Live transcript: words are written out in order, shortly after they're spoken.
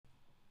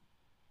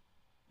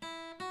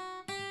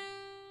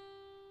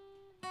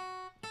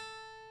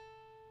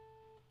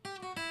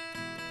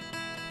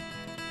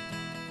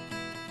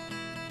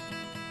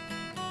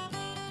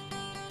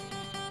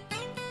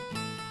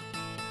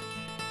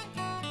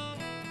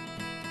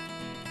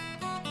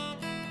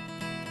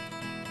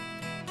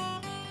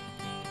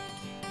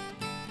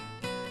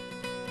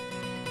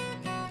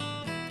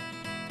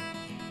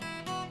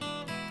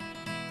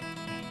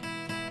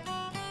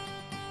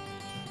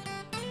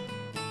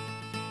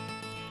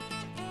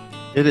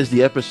It is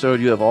the episode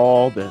you have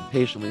all been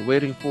patiently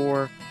waiting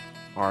for,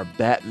 our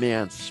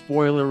Batman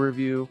spoiler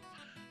review.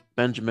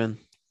 Benjamin,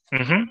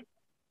 Mm-hmm.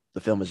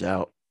 the film is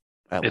out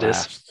at It is.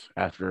 last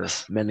after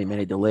Yes. many,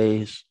 many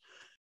delays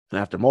and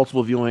after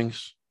multiple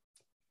viewings.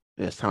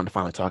 It's time to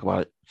finally talk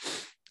about it.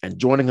 And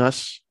joining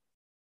us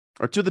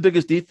are two of the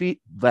biggest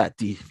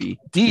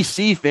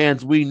DC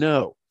fans we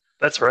know.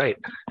 That's right.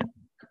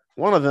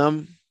 One of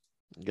them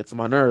gets on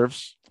my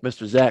nerves,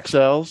 Mr. Zach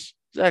Sells.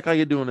 Zach, how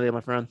you doing today,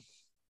 my friend?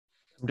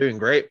 I'm doing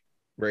great.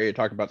 Ready to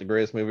talk about the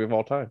greatest movie of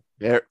all time.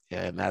 Yeah,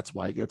 and that's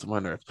why he gets on my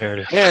nerves. There it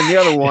is. And the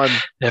other one,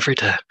 Every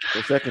time.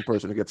 the second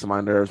person who gets on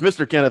my nerves,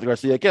 Mr. Kenneth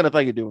Garcia. Kenneth, how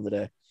you doing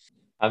today?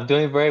 I'm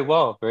doing very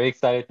well. Very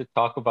excited to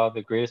talk about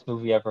the greatest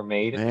movie ever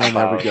made. And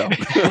there we About go.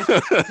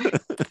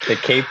 the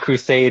Cape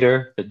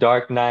Crusader, the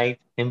Dark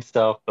Knight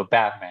himself, the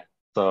Batman.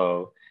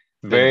 So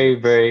very,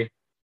 Vengeance.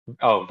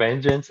 very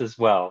Vengeance as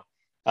well.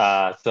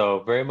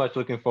 So very much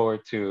looking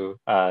forward to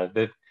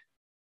this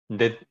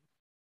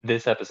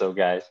this episode,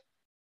 guys.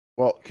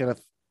 Well,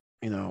 Kenneth,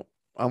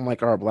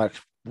 unlike our Black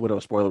Widow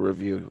spoiler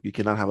review, you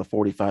cannot have a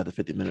 45 to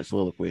 50-minute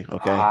soliloquy,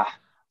 okay? Ah,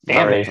 Damn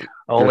sorry. me.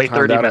 Only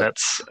They're timed 30 out at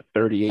minutes.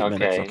 38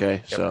 minutes, Okay. okay?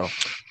 Yep. So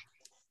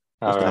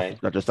All right.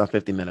 just not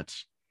 50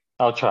 minutes.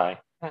 I'll try.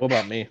 What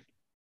about me?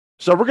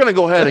 So we're gonna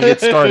go ahead and get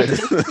started.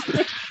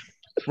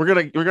 we're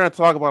gonna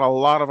talk about a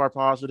lot of our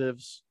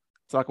positives,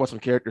 talk about some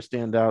character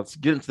standouts,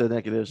 get into the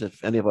negatives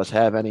if any of us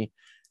have any,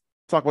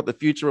 talk about the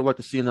future we'd like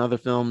to see in other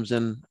films,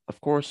 and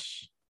of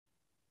course,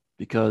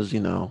 because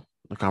the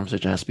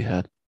conversation has to be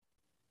had,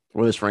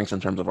 where this ranks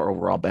in terms of our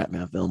overall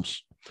Batman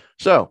films.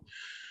 So,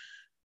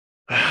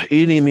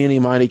 eeny, meeny,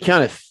 miny,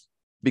 Kenneth,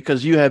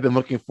 because you have been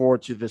looking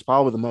forward to this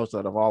probably the most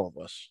out of all of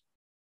us.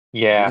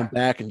 You Yeah. went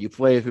back and you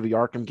played through the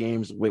Arkham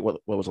games. Wait,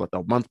 what was it, like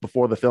a month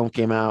before the film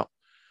came out?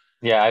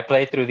 Yeah, I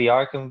played through the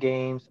Arkham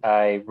games.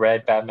 I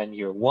read Batman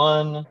Year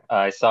One.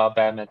 I saw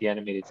Batman the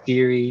Animated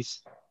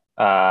Series.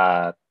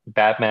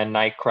 Batman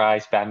Night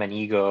Cries, Batman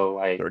Ego.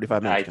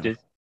 35 I minutes,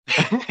 just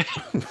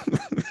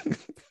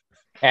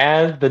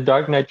and the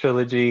Dark Knight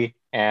trilogy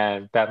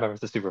and Batman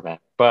vs Superman.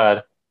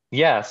 But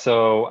yeah,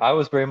 so I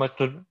was very much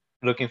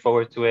looking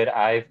forward to it.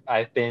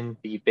 I've been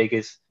the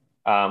biggest.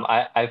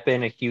 I've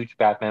been a huge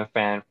Batman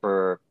fan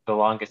for the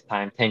longest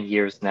time, 10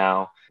 years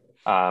now.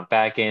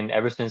 Back in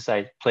ever since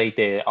I played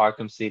the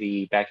Arkham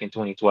City back in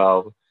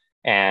 2012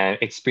 and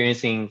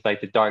experiencing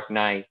like the Dark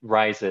Knight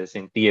Rises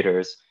in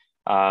theaters.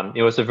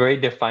 It was a very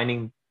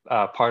defining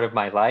part of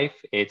my life.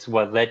 It's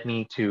what led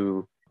me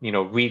to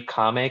read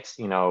comics.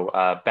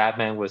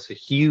 Batman was a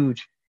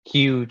huge,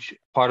 huge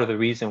part of the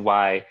reason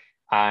why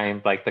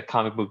I'm like the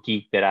comic book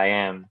geek that I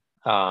am,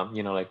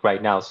 like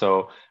right now.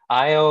 So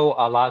I owe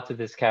a lot to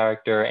this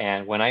character.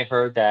 And when I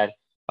heard that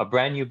a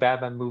brand new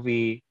Batman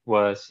movie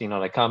was,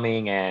 like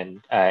coming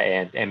and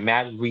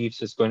Matt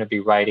Reeves is going to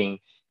be writing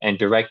and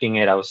directing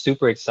it, I was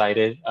super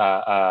excited.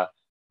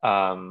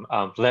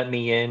 Let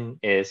Me In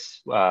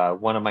is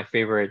one of my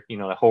favorite,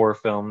 like horror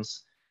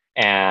films,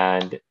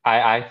 and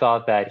I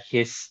thought that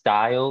his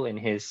style and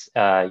his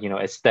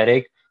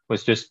aesthetic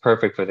was just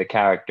perfect for the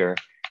character.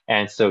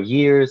 And so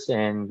years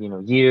and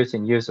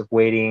years of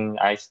waiting,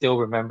 I still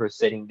remember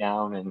sitting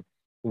down and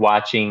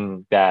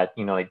watching that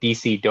like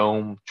DC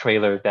Dome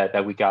trailer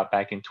that we got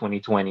back in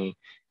 2020,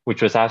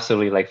 which was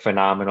absolutely like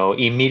phenomenal.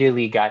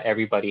 Immediately got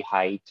everybody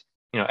hyped.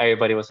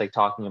 Everybody was like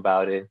talking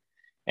about it,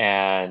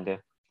 and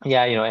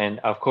yeah, and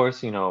of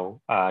course,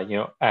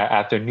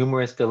 after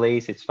numerous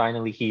delays, it's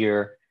finally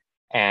here,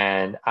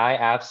 and I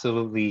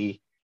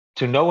absolutely,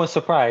 to no one's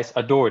surprise,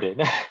 adored it.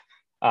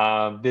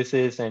 This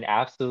is an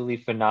absolutely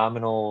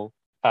phenomenal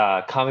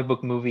comic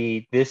book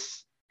movie.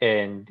 This,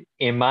 and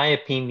in my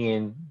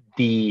opinion,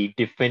 the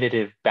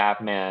definitive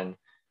Batman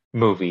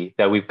movie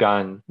that we've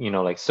gotten,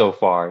 like so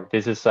far.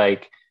 This is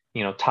like,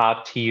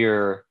 top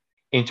tier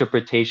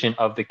interpretation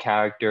of the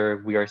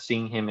character. We are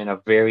seeing him in a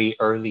very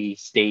early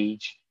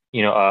stage,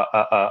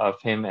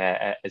 of him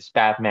as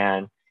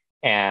Batman,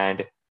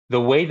 and the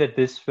way that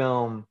this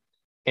film,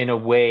 in a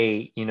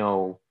way,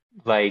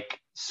 like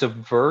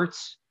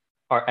subverts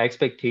our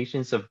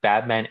expectations of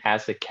Batman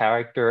as a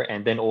character,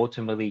 and then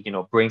ultimately,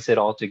 brings it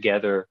all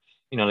together,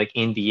 like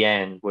in the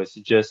end, was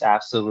just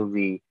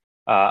absolutely,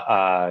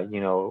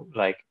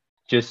 like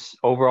just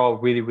overall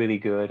really, really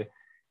good.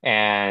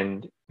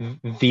 And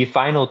the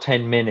final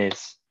 10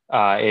 minutes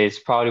is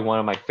probably one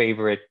of my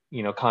favorite,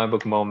 comic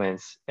book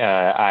moments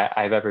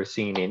I've ever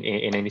seen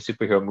in any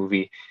superhero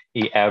movie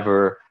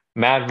ever.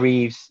 Matt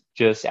Reeves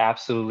just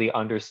absolutely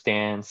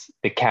understands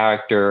the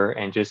character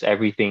and just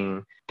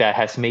everything that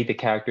has made the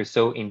character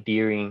so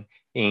endearing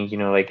and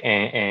like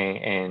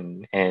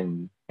and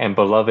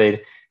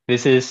beloved.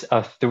 This is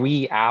a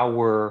 3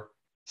 hour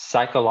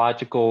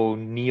psychological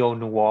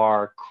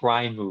neo-noir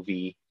crime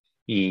movie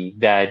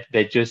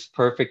that just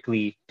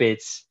perfectly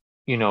fits,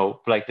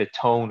 like the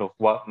tone of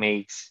what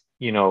makes,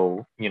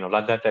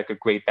 like a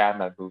great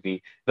Batman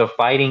movie. The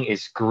fighting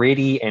is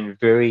gritty and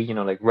very,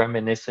 like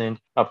reminiscent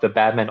of the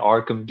Batman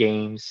Arkham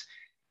games.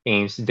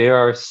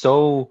 There's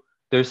so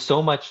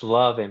much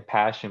love and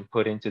passion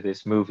put into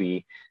this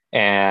movie,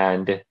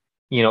 and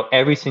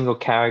every single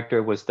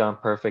character was done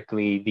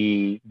perfectly.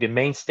 The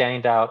main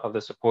standout of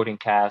the supporting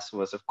cast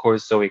was, of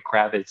course, Zoe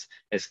Kravitz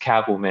as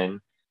Catwoman,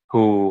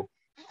 who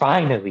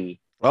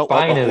finally, Well, we're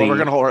gonna finally. hold. We're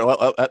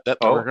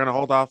Oh, gonna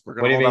hold off. We're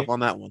what gonna do you hold off mean? on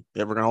that one.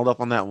 Yeah, we're gonna hold off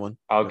on that one.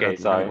 Okay,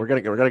 sorry. We're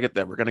gonna get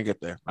there. We're gonna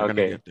get there. We're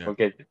gonna Okay, get there.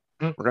 okay.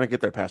 We're gonna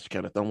get there, Pastor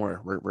Kenneth. Don't worry.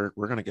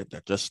 We're gonna get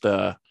there. Just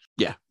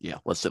yeah.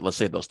 Let's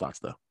save those thoughts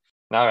though.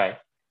 All right.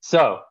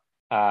 So,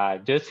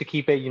 just to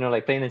keep it,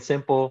 like plain and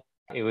simple,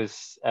 it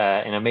was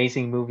an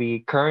amazing movie.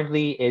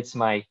 Currently, it's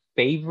my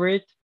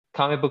favorite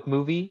comic book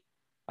movie.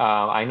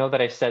 I know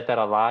that I've said that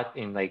a lot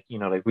in like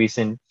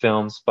recent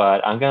films,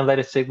 but I'm gonna let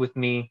it sit with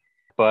me.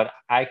 But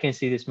I can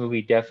see this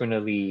movie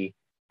definitely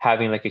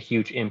having like a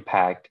huge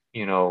impact,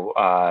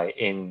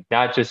 in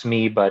not just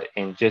me, but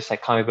in just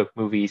like comic book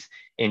movies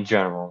in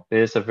general. It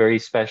is a very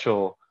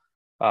special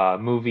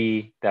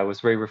movie that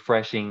was very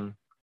refreshing,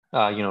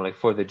 like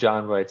for the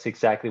genre. It's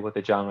exactly what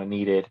the genre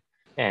needed.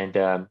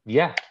 And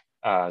yeah,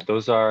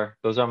 those are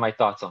my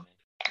thoughts on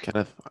it.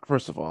 Kenneth,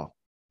 first of all,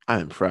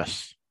 I'm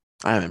impressed.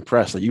 I am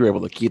impressed that you were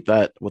able to keep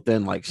that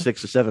within like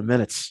 6 or 7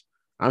 minutes.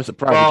 I'm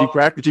surprised.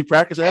 Well, Did you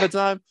practice ahead of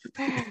time?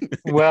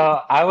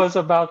 well, I was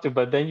about to,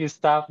 but then you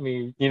stopped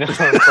me,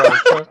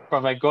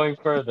 from like going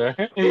further.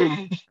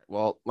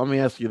 Well, let me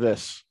ask you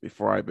this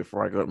before I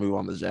go move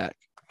on to Zach.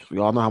 We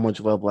all know how much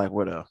you love Black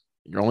Widow.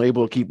 You're only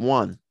able to keep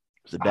one.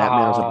 Is it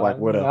Batman or is it Oh Black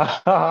Widow?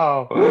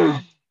 no.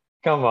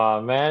 Come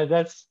on,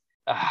 man.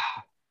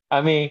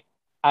 I mean,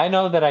 I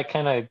know that I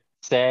kind of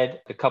said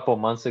a couple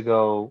months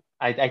ago,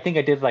 I think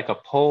I did like a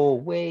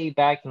poll way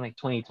back in like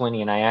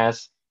 2020, and I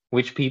asked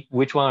which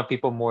one are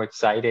people more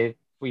excited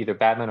for, either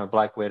Batman or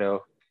Black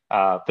Widow.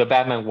 The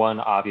Batman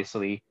one,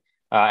 obviously.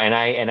 And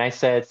I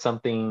said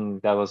something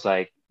that was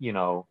like,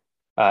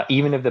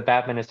 even if the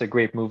Batman is a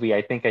great movie,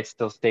 I think I'd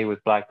still stay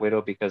with Black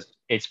Widow because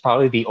it's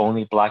probably the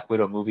only Black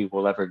Widow movie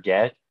we'll ever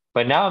get.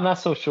 But now I'm not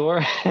so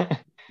sure.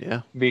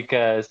 Yeah.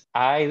 Because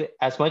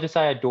as much as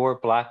I adore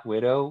Black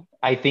Widow,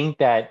 I think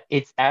that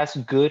it's as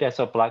good as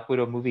a Black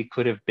Widow movie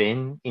could have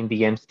been in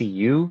the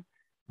MCU,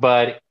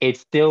 but it's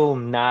still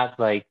not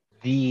like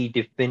the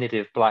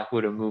definitive Black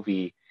Widow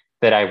movie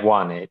that I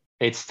wanted.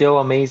 It's still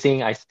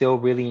amazing. I still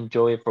really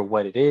enjoy it for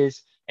what it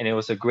is, and it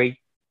was a great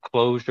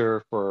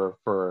closure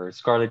for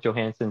Scarlett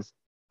Johansson's,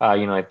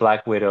 like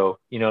Black Widow.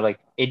 Like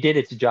it did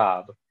its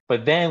job.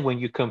 But then when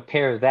you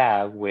compare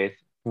that with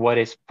what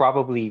is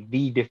probably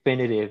the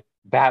definitive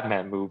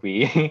Batman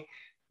movie,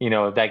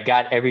 that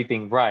got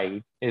everything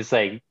right. It's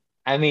like,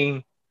 I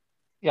mean,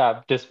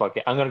 yeah, just fuck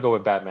it. I'm gonna go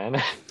with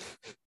Batman.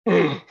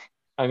 I'm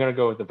gonna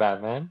go with the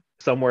Batman.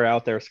 Somewhere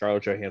out there,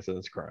 Scarlett Johansson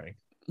is crying.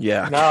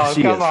 Yeah, No,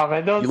 she come is. on,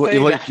 man. Don't say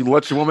that. You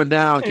let your woman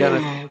down,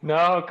 Kenneth.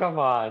 No, come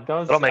on.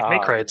 Don't That'll make me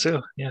stop. cry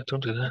too. Yeah,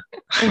 don't do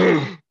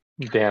that.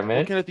 Damn Well,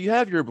 it. Kenneth, you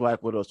have your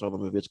Black Widow solo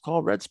movie. It's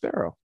called Red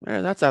Sparrow.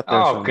 Yeah, that's out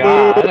there Oh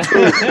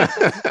somewhere.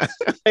 God.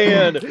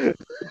 And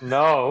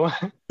No.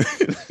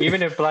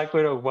 Even if Black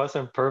Widow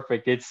wasn't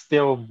perfect, it's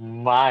still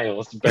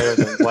miles better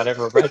than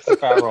whatever Red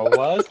Sparrow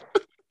was.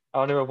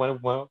 I don't ever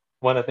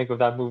want to think of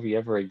that movie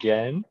ever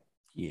again.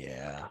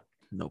 Yeah,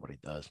 nobody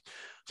does.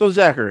 So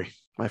Zachary,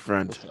 my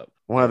friend, what's up?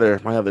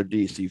 my other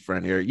DC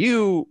friend here.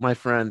 You, my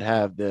friend,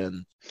 have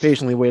been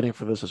patiently waiting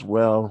for this as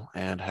well,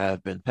 and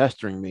have been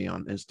pestering me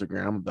on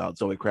Instagram about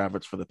Zoe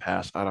Kravitz for the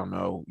past, I don't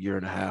know, year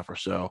and a half or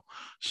so.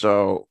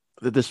 So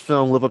did this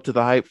film live up to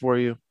the hype for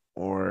you,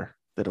 or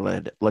did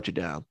it let you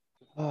down?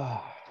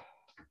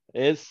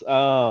 It's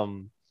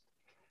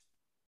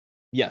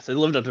yes, it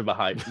lived up to my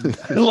hype.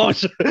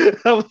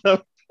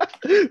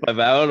 My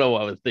bad. I don't know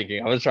what I was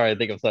thinking. I was trying to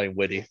think of something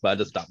witty, but I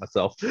just stopped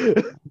myself. You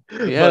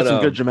had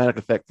some good dramatic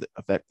effect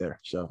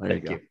there. So there you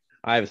thank go. you.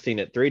 I've seen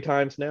it 3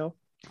 times now.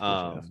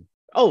 Yes.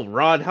 Oh,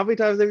 Ron, how many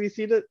times have you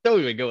seen it? Don't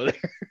even go there.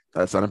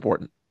 That's not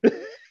important.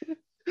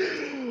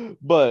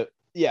 But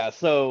yeah,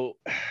 so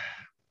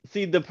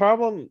see the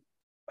problem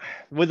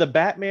with the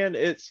Batman,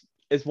 it's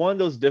one of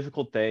those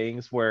difficult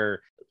things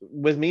where,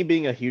 with me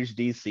being a huge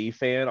DC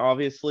fan,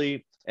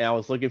 obviously, and I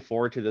was looking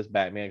forward to this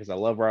Batman because I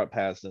love Robert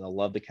Pattinson, I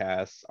love the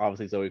cast,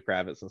 obviously Zoe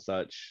Kravitz and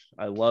such.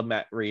 I love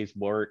Matt Reeves'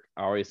 work.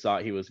 I always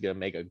thought he was going to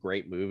make a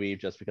great movie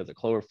just because of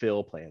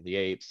Cloverfield, Planet of the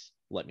Apes,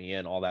 Let Me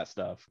In, all that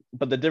stuff.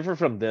 But the difference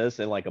from this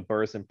and like a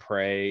Birds and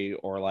Prey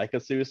or like a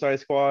Suicide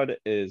Squad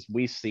is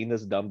we've seen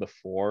this done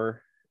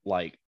before,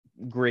 like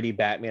gritty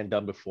Batman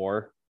done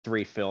before,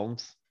 3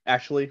 films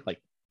actually,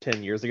 like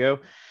 10 years ago.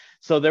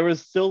 So there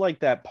was still like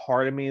that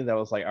part of me that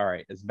was like, all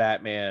right, it's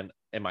Batman.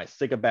 Am I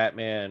sick of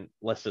Batman?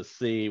 Let's just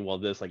see. Will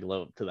this like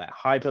live up to that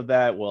hype of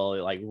that? Will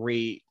it like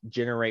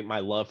regenerate my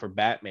love for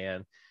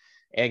Batman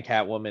and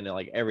Catwoman and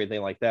like everything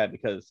like that?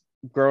 Because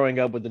growing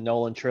up with the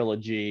Nolan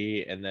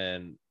trilogy and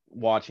then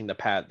watching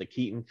the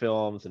Keaton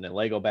films and then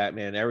Lego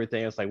Batman and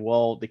everything, it's like,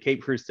 well, the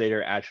Cape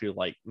Crusader actually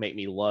like make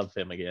me love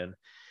him again.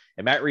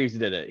 And Matt Reeves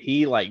did it.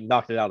 He like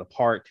knocked it out of the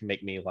park to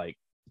make me like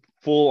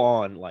full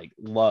on like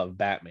love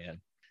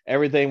Batman.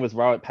 Everything with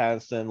Robert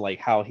Pattinson, like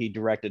how he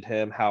directed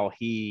him,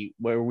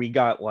 where we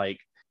got like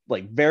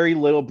very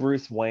little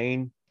Bruce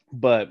Wayne,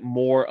 but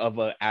more of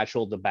a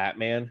actual the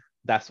Batman.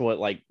 that's what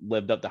like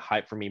lived up the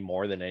hype for me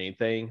more than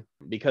anything.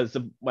 Because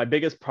my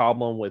biggest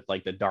problem with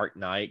like the Dark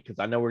Knight, because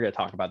I know we're gonna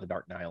talk about the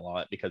Dark Knight a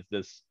lot, because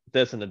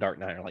this and the Dark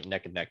Knight are like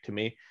neck and neck to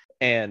me.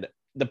 And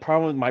the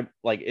problem with my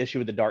like issue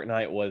with the Dark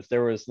Knight was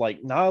there was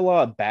like not a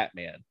lot of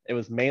Batman. It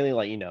was mainly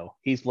like,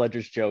 Heath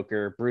Ledger's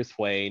Joker, Bruce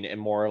Wayne, and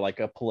more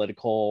like a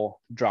political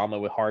drama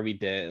with Harvey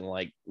Dent, and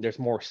like there's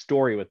more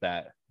story with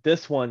that.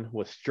 This one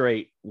was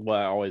straight what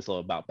I always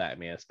love about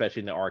Batman, especially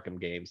in the Arkham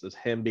games, is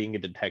him being a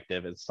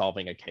detective and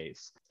solving a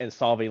case and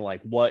solving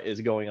like what is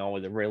going on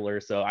with the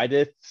Riddler. So I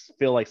did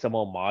feel like some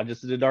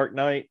homages to the Dark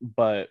Knight,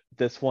 but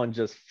this one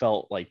just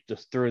felt like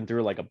just through and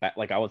through like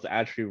like I was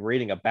actually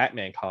reading a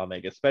Batman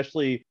comic,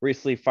 especially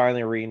recently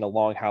finally reading The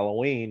Long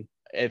Halloween.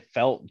 It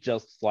felt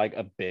just like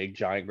a big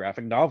giant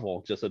graphic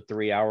novel, just a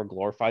 3-hour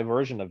glorified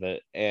version of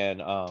it,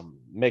 and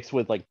mixed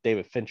with like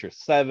David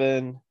Fincher's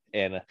Seven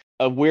and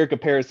a weird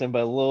comparison,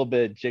 but a little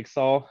bit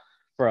Jigsaw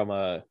from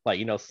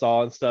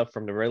Saw and stuff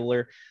from the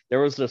Riddler. There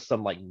was just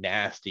some like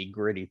nasty,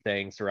 gritty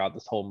things throughout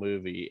this whole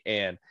movie,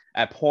 and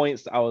at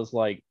points I was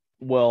like,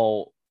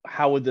 well,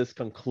 how would this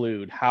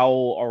conclude?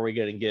 How are we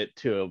going to get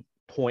to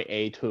a point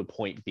A to a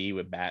point B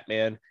with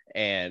Batman?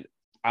 And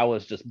I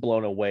was just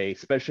blown away,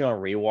 especially on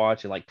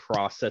rewatch and like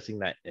processing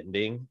that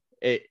ending.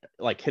 It,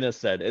 like Kenneth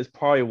said, is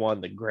probably one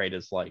of the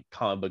greatest like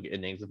comic book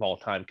endings of all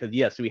time. Because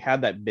yes, we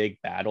had that big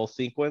battle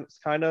sequence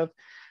kind of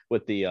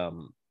with the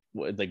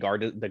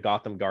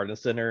Gotham Garden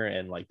Center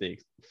and like the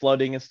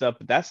flooding and stuff,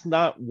 but that's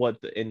not what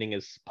the ending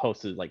is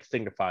supposed to like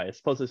signify. It's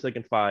supposed to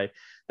signify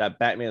that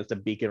Batman is the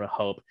beacon of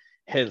hope,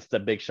 hence the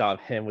big shot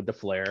of him with the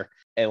flare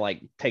and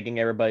like taking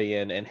everybody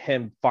in, and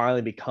him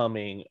finally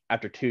becoming,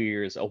 after 2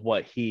 years, of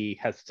what he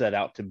has set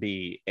out to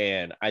be.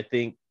 And I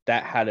think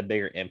that had a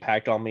bigger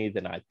impact on me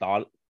than I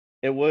thought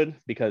it would,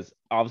 because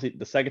obviously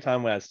the second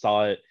time when I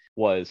saw it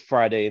was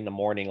Friday in the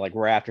morning, like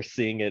right after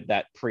seeing it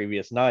that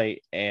previous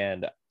night,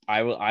 and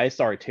I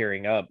started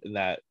tearing up in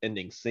that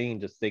ending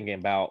scene, just thinking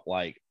about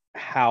like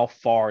how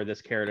far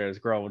this character has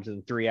grown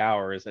within 3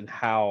 hours, and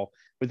how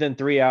within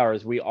 3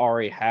 hours we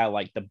already had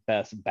like the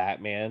best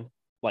Batman,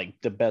 like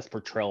the best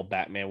portrayal of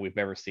Batman we've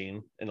ever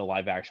seen in a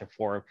live action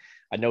form.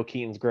 I know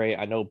Keaton's great.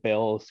 I know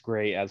Bale's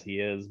great as he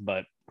is,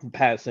 but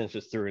Pattinson's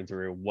just through and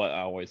through what I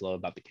always love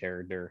about the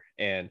character.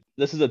 And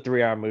this is a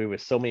 3-hour movie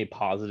with so many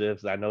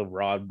positives. I know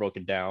Rod broke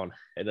it down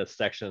in a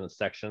section,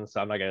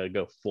 so I'm not going to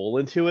go full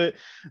into it.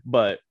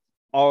 But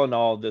all in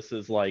all, this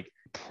is like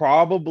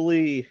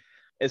probably,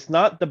 it's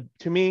not the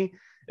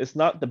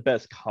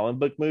best comic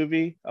book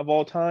movie of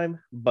all time,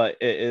 but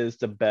it is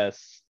the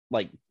best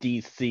like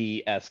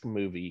DC-esque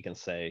movie, you can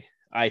say.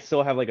 I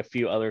still have like a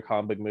few other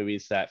comic book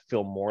movies that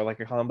feel more like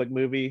a comic book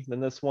movie than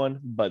this one,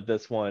 but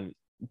this one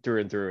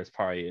through and through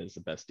is the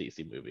best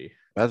DC movie.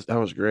 That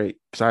was great,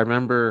 because I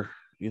remember,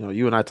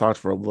 you and I talked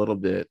for a little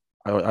bit.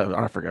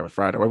 I forget what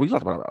Friday. We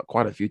talked about it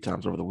quite a few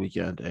times over the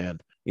weekend, and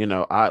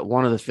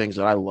one of the things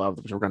that I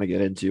loved, which we're going to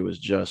get into, is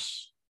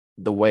just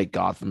the way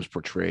Gotham's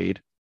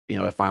portrayed.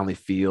 It finally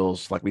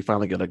feels like we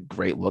finally get a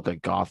great look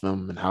at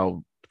Gotham and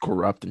how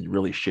corrupt and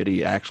really shitty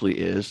it actually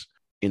is.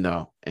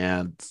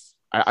 And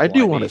I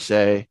do want to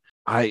say,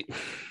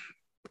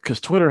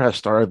 because Twitter has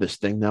started this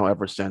thing now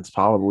ever since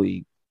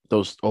probably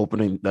those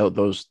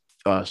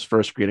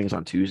first screenings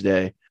on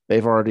Tuesday.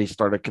 They've already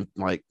started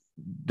like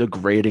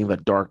degrading the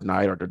Dark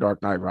Knight, or the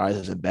Dark Knight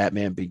Rises and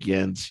Batman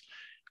Begins.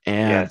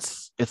 And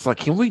It's like,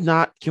 can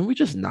we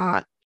just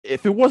not?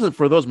 If it wasn't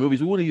for those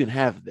movies, we wouldn't even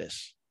have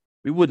this.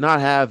 We would not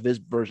have this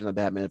version of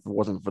Batman if it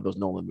wasn't for those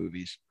Nolan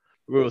movies.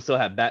 We would still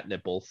have bat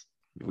nipples.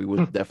 We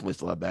would definitely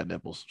still have bat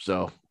nipples.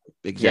 So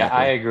exactly. Yeah,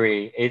 I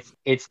agree.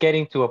 It's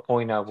getting to a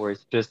point now where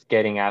it's just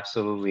getting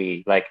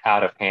absolutely like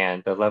out of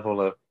hand. The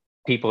level of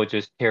people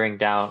just tearing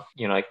down,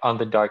 like on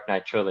the Dark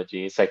Knight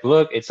trilogy. It's like,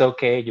 look, it's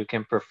okay. You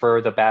can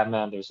prefer the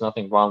Batman. There's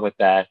nothing wrong with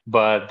that.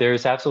 But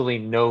there's absolutely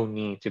no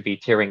need to be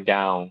tearing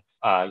down,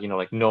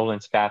 like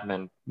Nolan's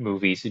Batman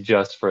movies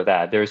just for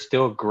that. There's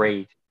still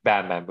great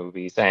Batman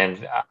movies.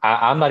 And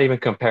I'm not even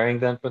comparing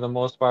them for the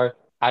most part.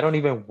 I don't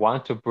even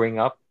want to bring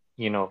up,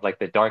 like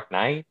the Dark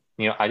Knight.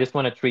 I just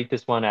want to treat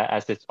this one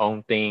as its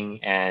own thing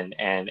and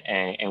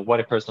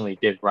what it personally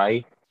did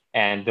right.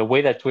 And the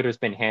way that Twitter's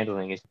been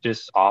handling is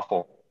just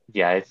awful.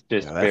 Yeah, it's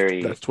just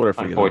that's Twitter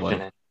for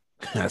unfortunate.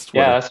 That's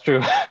Twitter. Yeah, that's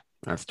true.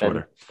 That's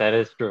Twitter. That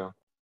is true.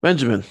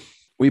 Benjamin,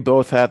 we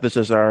both have this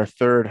as our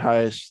third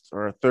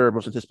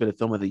most anticipated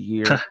film of the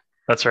year.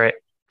 That's right.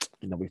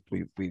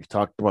 We've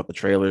talked about the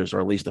trailers, or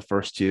at least the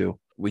first two.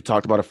 We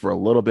talked about it for a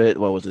little bit.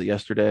 What was it,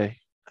 yesterday?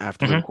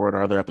 After we recorded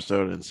our other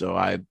episode. And so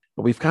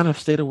but we've kind of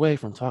stayed away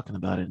from talking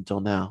about it until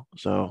now.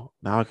 So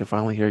now I can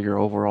finally hear your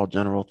overall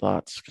general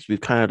thoughts, because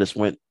we've kind of just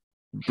went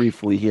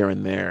briefly here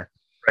and there.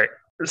 Right.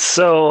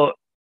 So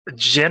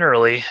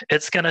generally,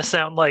 it's going to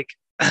sound like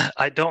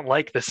I don't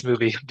like this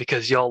movie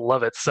because y'all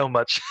love it so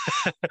much.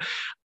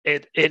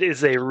 It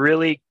is a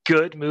really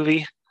good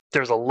movie.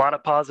 There's a lot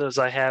of positives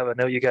I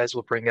know you guys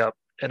will bring up,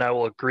 and I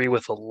will agree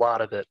with a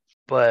lot of it.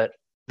 But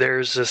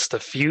there's just a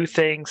few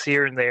things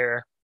here and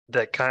there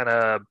that kind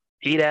of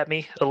eat at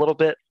me a little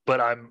bit. but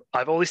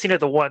I've only seen it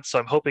the once, so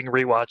I'm hoping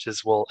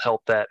rewatches will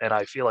help that, and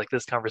I feel like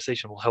this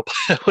conversation will help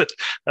with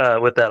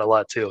that a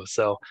lot too.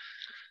 So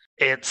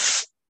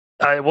it's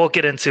I will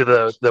get into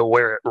the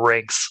where it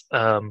ranks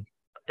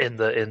in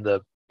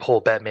the whole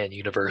Batman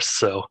universe.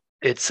 So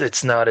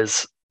it's not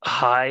as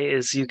high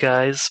as you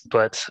guys,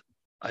 but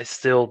I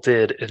still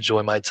did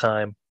enjoy my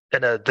time.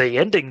 And the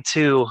ending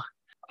too,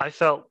 I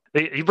felt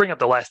you bring up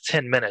the last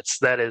 10 minutes,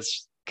 that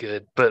is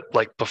good. But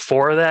like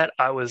before that,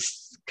 I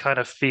was kind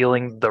of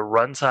feeling the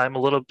runtime a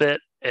little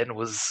bit and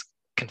was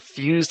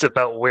confused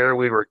about where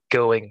we were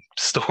going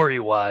story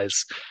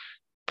wise.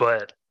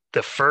 But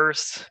the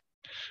first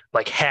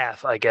like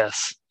half, I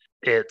guess,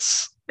 it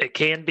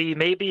can be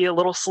maybe a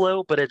little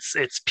slow, but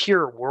it's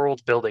pure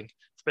world building,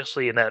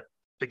 especially in that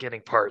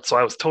beginning part. So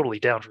I was totally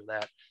down for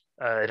that.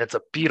 And it's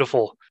a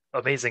beautiful,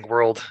 amazing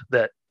world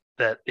that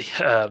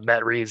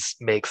Matt Reeves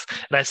makes.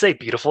 And I say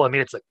beautiful, I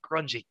mean it's a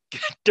grungy,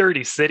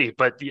 dirty city,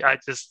 but I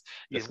just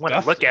you want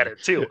to look at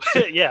it too.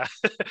 Yeah,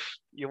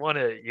 you want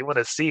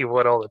to see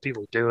what all the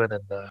people are doing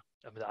and the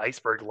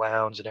Iceberg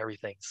Lounge and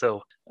everything.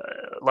 So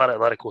a lot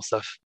of cool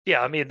stuff.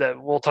 Yeah, I mean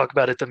we'll talk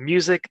about it. The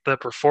music, the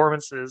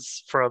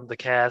performances from the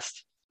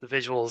cast, the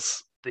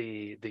visuals,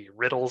 the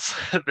riddles.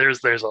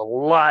 there's a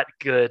lot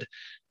good,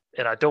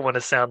 and I don't want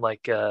to sound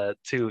like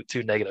too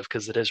negative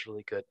because it is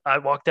really good. I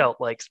walked out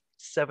like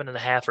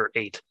 7.5 or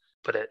 8,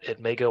 but it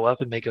may go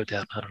up, it may go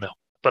down. I don't know.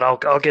 But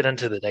I'll get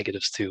into the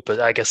negatives too.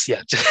 But I guess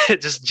yeah,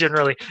 just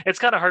generally, it's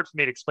kind of hard for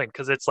me to explain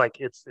because it's like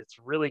it's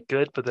really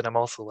good, but then I'm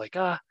also like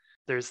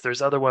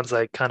there's other ones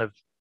I kind of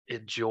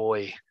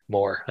enjoy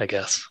more, I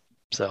guess.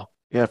 So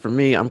Yeah, for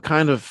me, I'm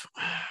kind of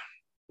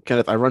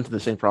Kenneth, I run into the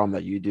same problem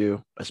that you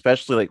do,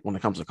 especially like when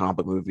it comes to comic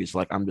book movies.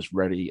 Like I'm just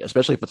ready,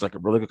 especially if it's like a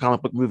really good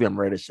comic book movie. I'm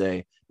ready to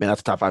say, man,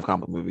 that's a top 5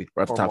 comic book movie,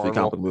 or that's a Or top 3 comic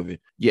Marvel. book movie.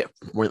 Yeah,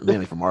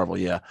 mainly for Marvel.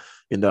 Yeah,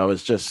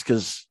 it's just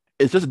because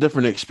it's just a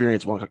different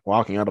experience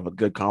walking out of a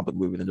good comic book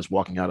movie than just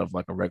walking out of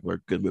like a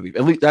regular good movie.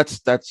 At least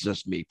that's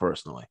just me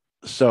personally.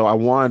 So I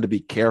wanted to be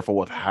careful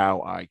with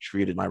how I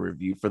treated my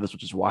review for this,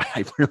 which is why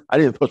I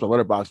didn't post my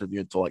Letterboxd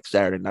review until like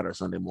Saturday night or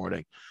Sunday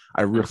morning.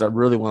 I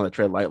really wanted to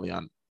tread lightly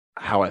on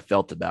how I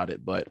felt about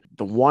it. But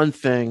the one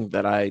thing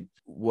that I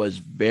was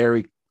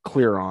very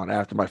clear on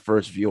after my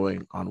first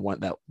viewing on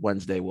that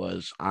Wednesday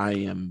was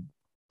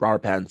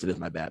Robert Pattinson is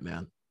my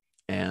Batman.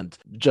 And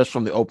just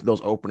from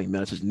those opening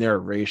minutes, his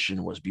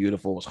narration was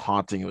beautiful, was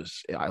haunting.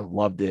 I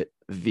loved it.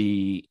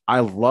 I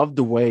loved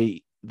the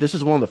way this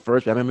is one of the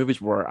first Batman movies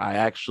where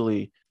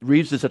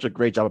Reeves did such a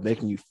great job of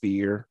making you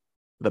fear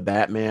the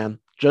Batman.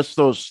 Just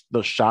those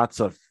shots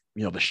of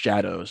the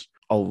shadows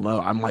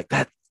alone. I'm like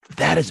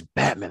that is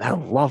Batman. I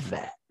love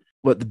that.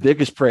 But the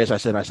biggest praise I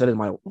said in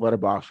my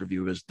Letterboxd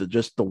review is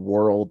just the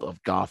world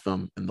of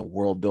Gotham and the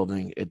world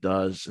building it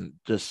does, and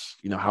just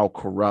how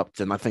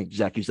corrupt. And I think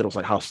Zach, you said it was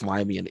like how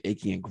slimy and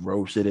icky and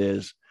gross it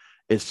is.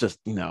 It's just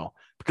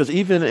because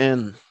even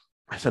in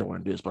I said I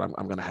want to do this, but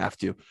I'm gonna have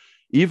to.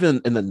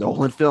 Even in the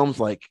Nolan films,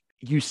 like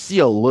you see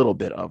a little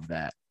bit of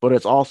that, but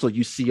it's also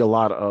you see a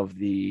lot of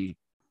the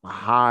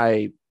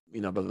high,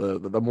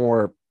 the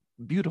more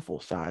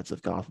beautiful sides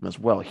of Gotham as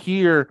well.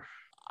 Here,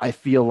 I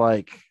feel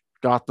like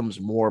Gotham's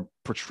more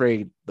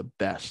portrayed the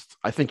best.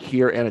 I think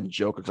here and in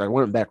Joker, because I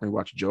went back and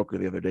rewatched Joker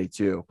the other day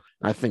too.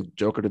 And I think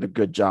Joker did a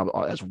good job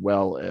as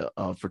well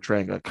of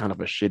portraying a kind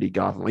of a shitty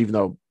Gotham, even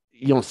though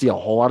you don't see a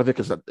whole lot of it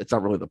because it's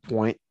not really the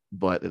point.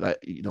 But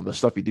the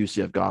stuff you do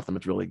see of Gotham,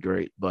 it's really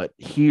great. But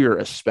here,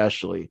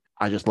 especially,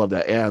 I just love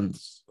that. And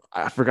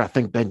I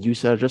think Ben, you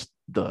said just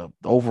the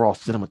overall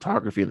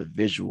cinematography and the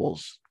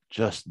visuals,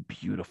 just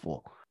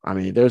beautiful. I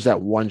mean, there's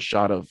that one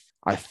shot of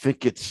I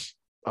think it's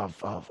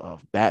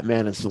of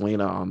Batman and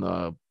Selina on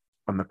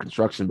the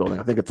construction building.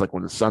 I think it's like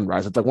when the sun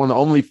rises. It's like one of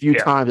the only few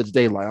times it's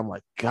daylight. I'm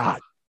like, God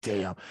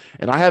damn.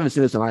 And I haven't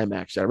seen this in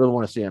IMAX yet. I really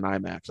want to see it in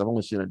IMAX. I've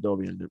only seen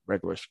Adobe in the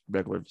regular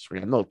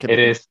screen. No,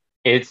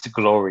 it's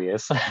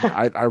glorious.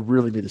 I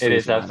really need to see it. It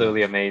is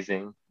absolutely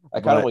amazing.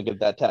 I kind of want to get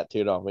that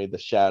tattooed on me.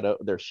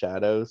 Their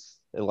shadows,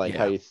 and like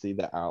how you see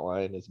the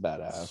outline is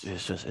badass.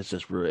 It's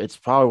just really, it's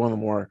probably one of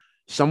the more,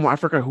 I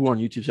forgot who on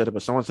YouTube said it,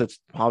 but someone said it's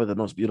probably the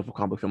most beautiful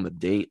comic film to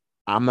date.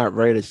 I'm not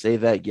ready to say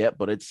that yet,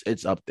 but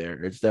it's up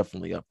there. It's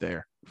definitely up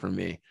there for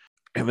me.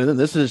 And then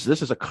this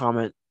is a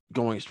comment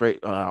going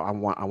straight. I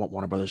want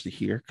Warner Brothers to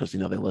hear, because they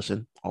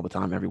listen all the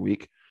time every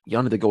week.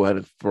 Y'all need to go ahead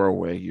and throw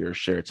away your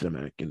shared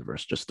cinematic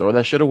universe. Just throw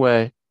that shit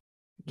away.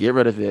 Get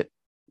rid of it.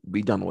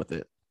 Be done with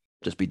it.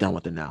 Just be done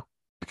with it now.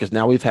 Because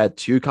now we've had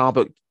two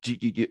the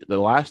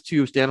last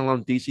 2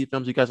 standalone DC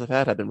films you guys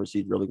have been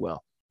received really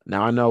well.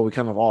 Now I know we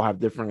kind of all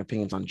have differing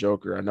opinions on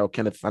Joker. I know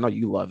Kenneth, I know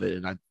you love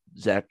it, and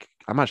Zach,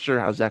 I'm not sure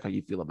how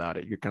you feel about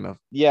it. You're kind of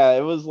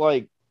it was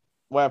like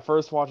when I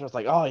first watched, I was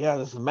like, oh yeah,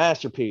 this is a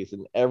masterpiece.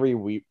 And every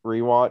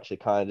rewatch, it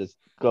kind of just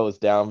goes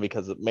down,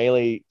 because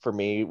mainly for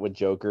me with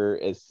Joker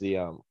is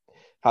the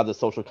how the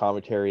social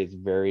commentary is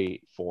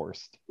very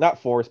forced.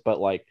 Not forced, but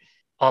like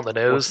on the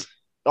nose.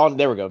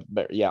 There we go.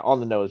 Yeah, on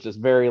the nose. Just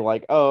very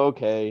like, oh,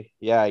 okay.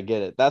 Yeah, I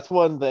get it. That's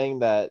one thing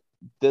that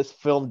this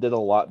film did a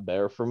lot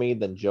better for me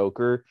than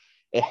Joker,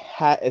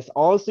 it's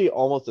honestly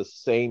almost the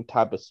same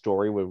type of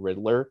story with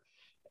Riddler,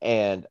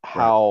 and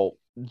how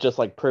just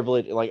like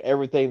privilege, like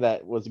everything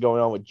that was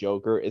going on with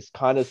Joker is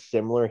kind of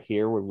similar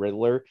here with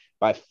Riddler.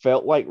 But I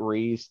felt like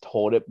Reeves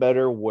told it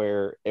better,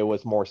 where it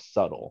was more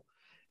subtle,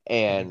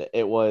 and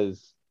it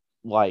was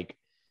like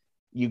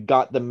you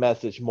got the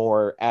message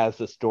more as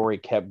the story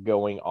kept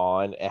going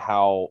on, and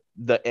how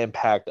the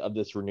impact of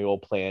this renewal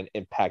plan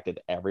impacted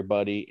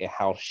everybody, and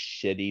how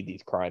shitty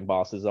these crime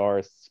bosses are,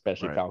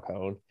 especially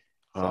Falcone.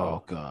 So,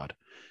 oh God,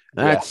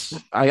 that's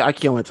I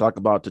can't only talk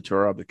about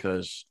Tatura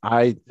because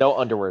no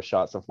underwear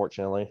shots,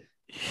 unfortunately.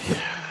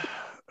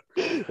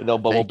 No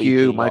bubble. Thank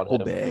you, Michael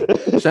Bay.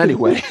 So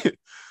anyway,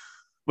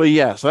 but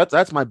yeah, so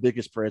that's my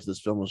biggest praise of this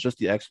film was just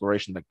the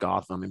exploration of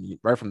Gotham. I mean,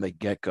 right from the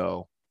get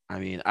go. I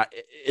mean,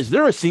 is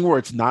there a scene where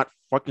it's not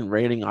fucking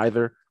raining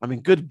either? I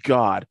mean, good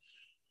God.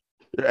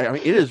 I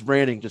mean, it is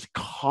raining just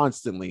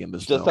constantly in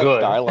this just film. That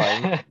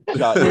skyline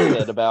shot you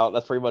said about.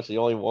 That's pretty much the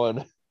only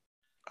one.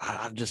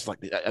 I'm just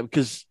like,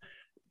 because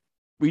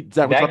we're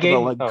talking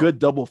about like good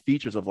double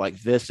features of like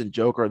this and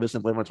Joker, this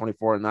and Blade Runner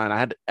 24 and 9. I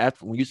had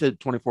after when you said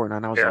 24 and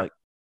 9, I was like,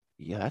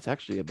 yeah, that's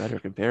actually a better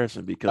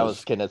comparison because that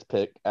was Kenneth's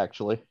pick,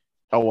 actually.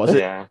 Oh, was it?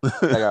 Yeah.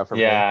 I got from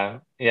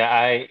him.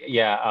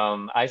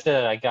 I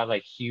said I got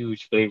like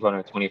huge Blade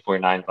Runner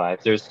 24/9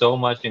 vibes. There's so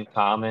much in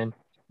common,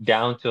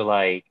 down to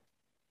like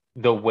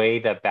the way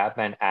that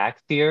Batman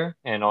acts here,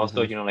 and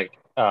also like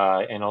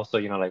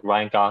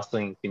Ryan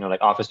Gosling,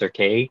 like Officer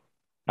K.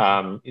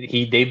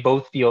 They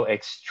both feel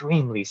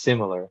extremely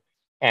similar,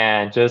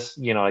 and just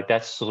like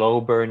that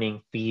slow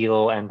burning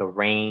feel and the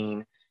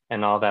rain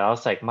and all that. I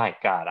was like, my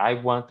God, I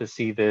want to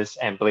see this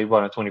and Blade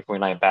Runner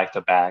 24/9 back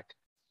to back.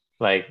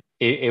 Like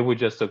it would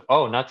just look.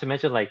 Oh, not to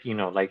mention like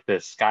like the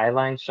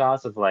skyline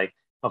shots of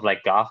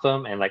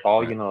Gotham, and like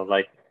all like and all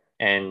like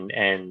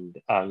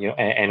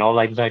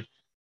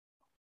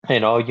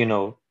and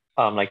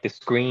all like the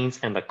screens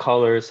and the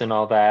colors and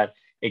all that.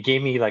 It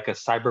gave me like a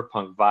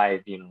cyberpunk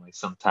vibe, like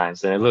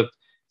sometimes, and it looked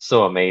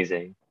so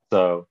amazing.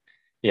 So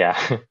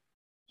yeah.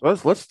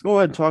 Let's go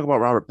ahead and talk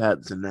about Robert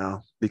Pattinson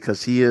now,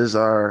 because he is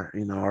our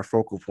our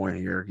focal point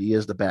here. He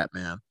is the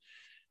Batman,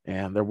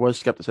 and there was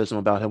skepticism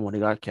about him when he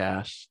got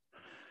cast.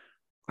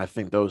 I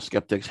think those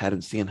skeptics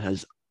hadn't seen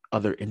his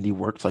other indie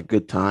works like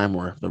Good Time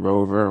or The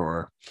Rover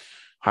or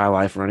High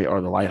Life or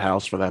The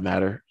Lighthouse for that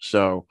matter.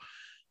 So,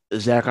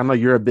 Zach, I know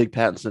you're a big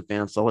Pattinson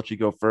fan, so I'll let you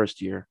go first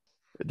here.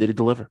 Did he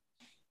deliver?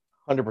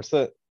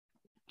 100%.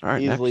 All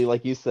right, easily, next.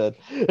 like you said.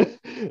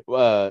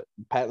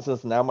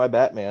 Pattinson's now my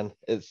Batman.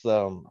 It's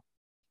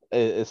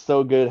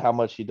so good how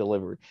much he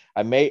delivered.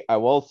 I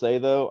will say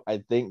though, I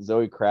think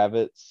Zoe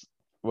Kravitz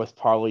was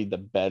probably the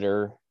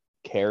better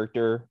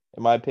character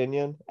in my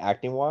opinion,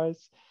 acting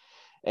wise,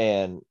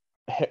 and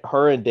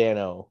her and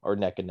Dano are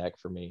neck and neck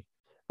for me.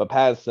 But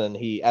Pattinson,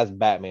 he as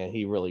Batman,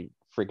 he really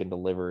freaking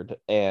delivered.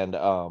 And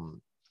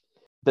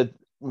the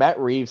Matt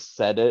Reeves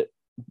said it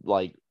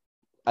like,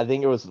 I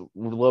think it was a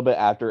little bit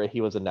after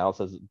he was announced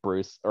as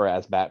Bruce or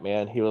as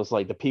Batman. He was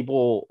like, the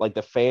people, like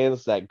the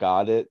fans that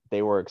got it,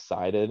 they were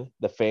excited.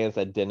 The fans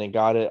that didn't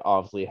got it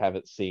obviously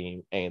haven't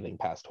seen anything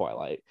past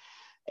Twilight.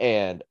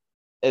 And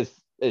it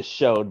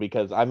showed,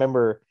 because I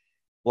remember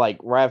like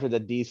right after the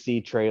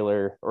DC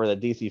trailer or the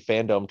DC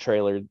fandom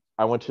trailer,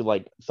 I went to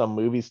like some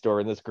movie store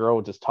and this girl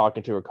was just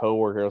talking to her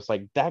coworker. It was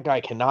like, that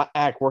guy cannot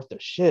act worth the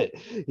shit.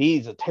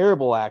 He's a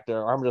terrible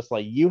actor. I'm just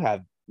like, you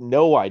have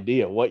no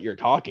idea what you're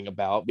talking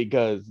about,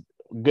 because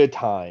Good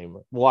Time,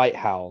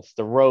 Lighthouse,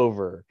 The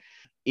Rover,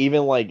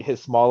 even like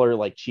his smaller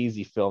like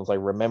cheesy films like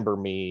Remember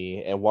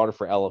Me and Water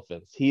for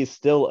Elephants, he's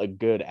still a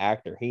good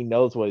actor. He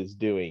knows what he's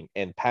doing.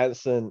 And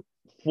Pattinson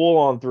full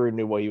on through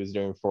knew what he was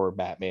doing for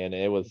Batman,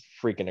 and it was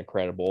freaking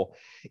incredible.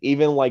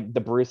 Even like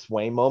the Bruce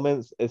Wayne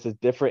moments, it's a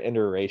different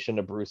iteration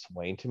of Bruce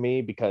Wayne to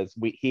me, because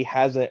he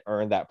hasn't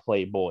earned that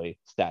playboy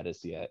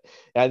status yet.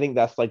 And I think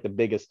that's like the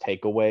biggest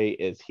takeaway,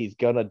 is he's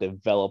gonna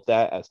develop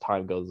that as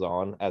time goes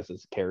on as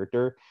his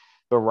character.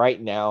 But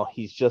right now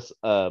he's just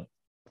a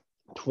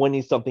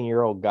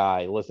 20-something-year-old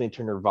guy listening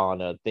to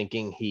Nirvana,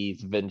 thinking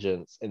he's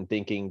vengeance and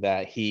thinking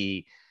that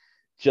he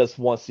just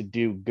wants to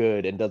do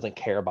good and doesn't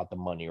care about the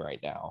money right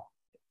now.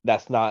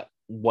 That's not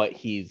what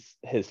his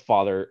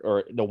father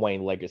or the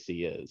Wayne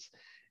legacy is.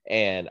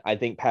 And I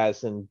think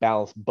Pattinson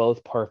balanced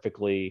both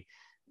perfectly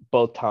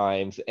both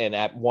times. And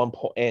at one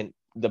point, and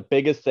the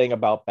biggest thing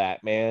about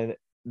Batman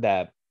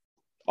that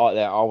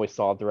I always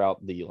saw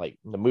throughout the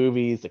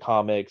movies, the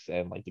comics,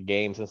 and like the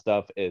games and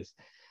stuff, is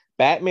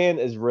Batman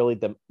is really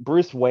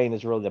Bruce Wayne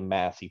is really the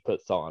mask he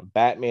puts on.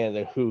 Batman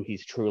is who he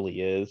truly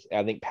is.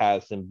 And I think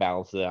Pattinson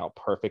balances it out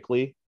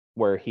perfectly,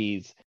 where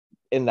he's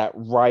in that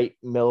right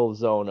middle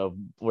zone of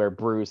where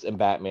Bruce and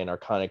Batman are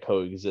kind of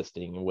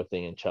coexisting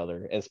within each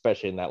other,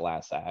 especially in that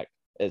last act.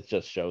 It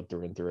just showed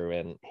through and through,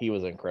 and he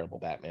was an incredible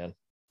Batman.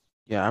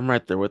 Yeah, I'm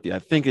right there with you. I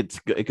think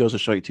it goes to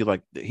show you too,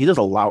 like he does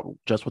a lot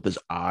just with his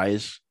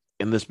eyes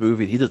in this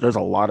movie. There's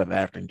a lot of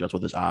acting just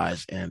with his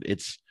eyes, and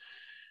it's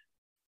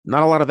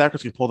not a lot of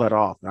actors can pull that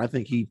off. And I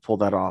think he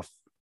pulled that off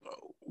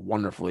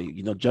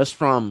wonderfully. Just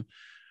from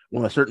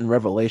when a certain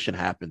revelation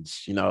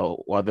happens,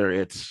 whether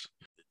it's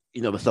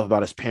the stuff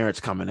about his parents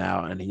coming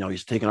out and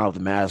he's taking off the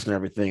mask and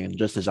everything and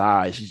just his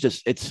eyes,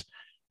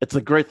 it's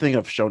a great thing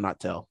of show not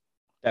tell.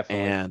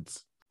 Definitely. And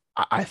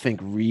I think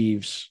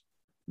Reeves,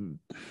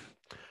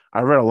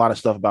 I read a lot of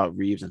stuff about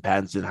Reeves and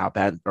Pattinson,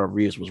 how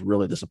Reeves was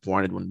really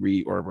disappointed when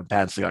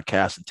Pattinson got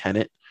cast in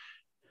Tenet.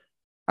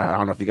 I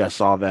don't know if you guys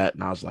saw that,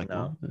 and I was like,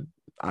 No.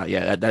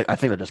 yeah, I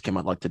think that just came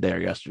out like today or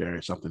yesterday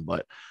or something.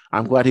 But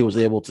I'm glad he was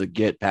able to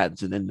get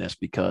Pattinson in this,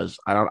 because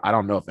I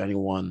don't know if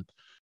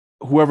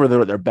whoever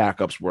their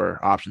backups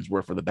options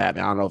were for the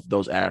Batman, I don't know if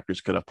those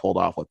actors could have pulled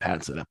off what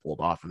Pattinson had pulled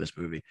off for this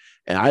movie.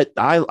 And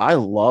I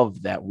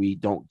love that we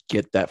don't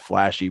get that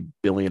flashy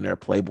billionaire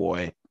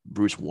playboy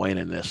Bruce Wayne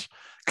in this,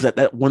 because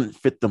that wouldn't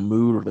fit the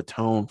mood or the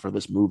tone for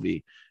this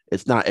movie.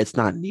 It's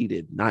not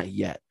needed, not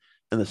yet.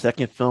 In the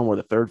second film or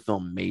the third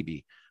film,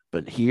 maybe,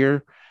 but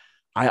here,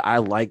 I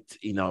liked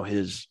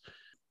his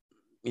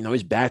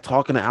he's back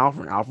talking to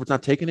Alfred. Alfred's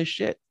not taking his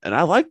shit, and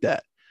I like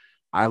that.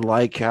 I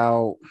like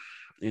how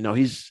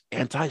he's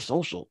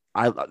antisocial.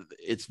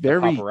 It's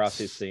very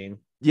paparazzi scene.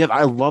 Yeah,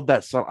 I love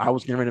that song. I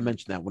was getting ready to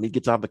mention that when he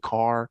gets out of the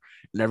car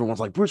and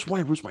everyone's like, Bruce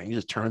Wayne, he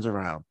just turns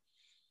around.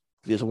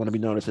 He doesn't want to be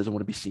noticed, doesn't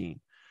want to be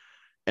seen.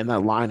 And that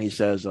line he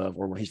says, or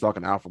when he's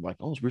talking to Alfred, like,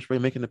 "Oh, is Bruce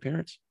Wayne making an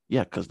appearance?"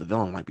 Yeah, because the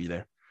villain might be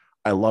there.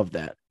 I love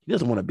that. He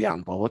doesn't want to be out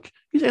in public.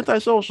 He's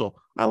antisocial.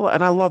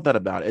 And I love that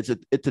about it.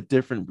 It's a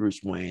different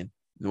Bruce Wayne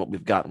than what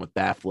we've gotten with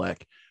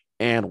Batfleck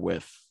and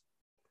with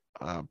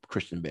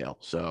Christian Bale.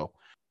 So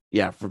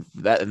yeah, for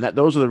that, and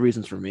those are the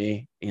reasons for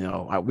me.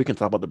 We can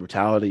talk about the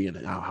brutality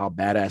and how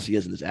badass he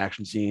is in his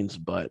action scenes,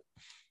 but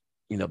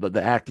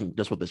the acting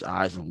just with his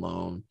eyes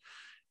alone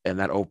and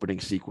that opening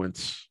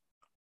sequence,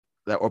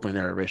 that opening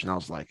narration, I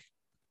was like,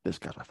 this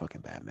guy's my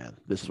fucking Batman.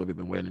 This is what we've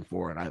been waiting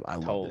for, and I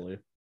love it.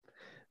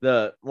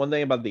 The one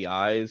thing about the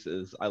eyes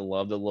is I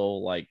love the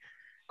little like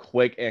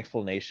quick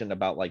explanation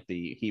about like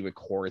he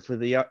records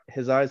with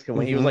his eyes, because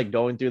when he was like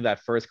going through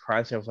that first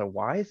crime scene, I was like,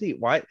 why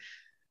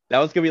that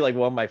was gonna be like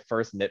one of my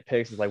first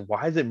nitpicks, is like,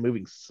 why is it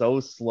moving so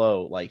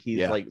slow? Like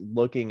he's like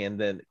looking, and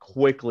then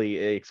quickly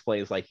it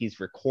explains like he's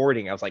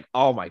recording. I was like,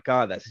 oh my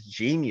god, that's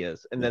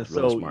genius. And then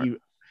so really you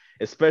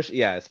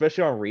especially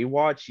on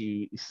rewatch,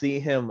 you see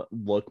him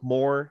look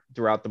more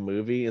throughout the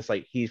movie. It's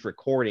like he's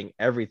recording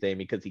everything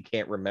because he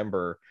can't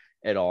remember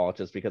at all,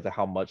 just because of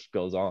how much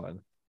goes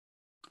on.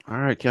 All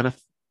right,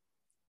 Kenneth.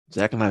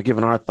 Zach and I have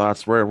given our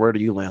thoughts. Where do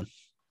you land?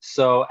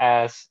 So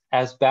as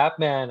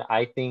Batman,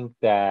 I think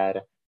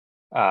that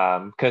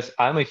because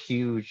I'm a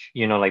huge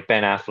like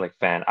Ben Affleck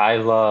fan. I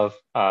love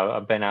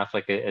Ben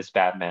Affleck as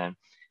Batman,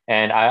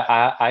 and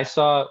I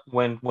saw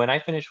when I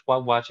finished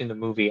watching the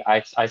movie,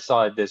 I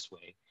saw it this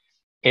way.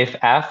 If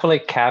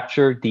Affleck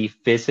captured the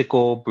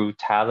physical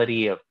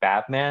brutality of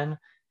Batman,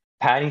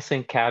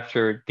 Pattinson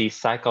captured the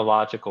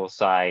psychological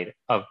side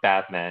of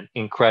Batman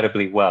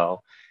incredibly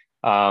well.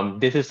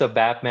 This is a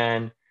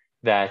Batman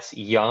that's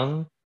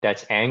young,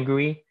 that's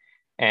angry,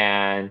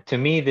 and to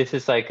me, this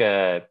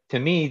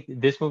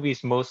movie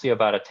is mostly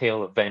about a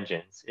tale of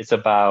vengeance. It's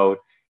about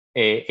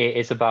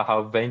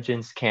how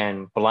vengeance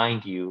can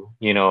blind you,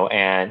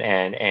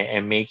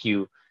 and make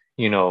you,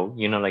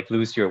 like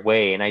lose your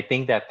way. And I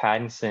think that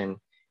Pattinson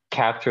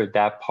captured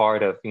that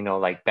part of,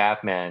 like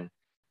Batman,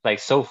 like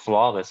so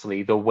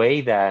flawlessly. The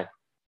way that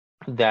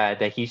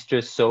he's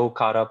just so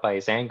caught up by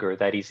his anger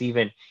that he's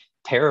even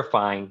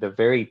terrifying the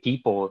very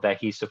people that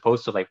he's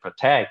supposed to like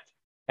protect.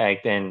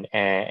 Like, and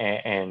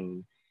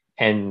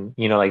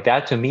like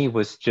that to me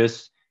was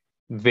just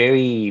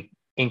very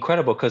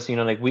incredible, because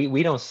like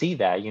we don't see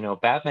that.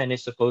 Batman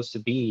is supposed to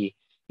be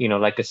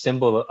like a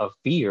symbol of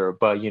fear,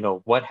 but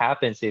what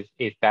happens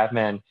if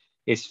Batman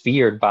is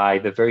feared by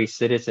the very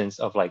citizens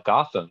of like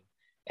Gotham?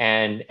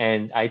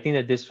 And I think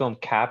that this film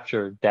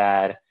captured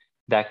that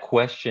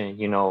question,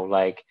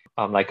 like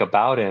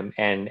about him,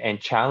 and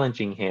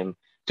challenging him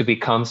to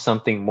become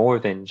something more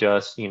than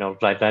just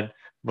like that,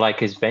 like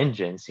his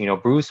vengeance.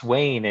 Bruce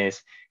Wayne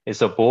is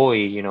a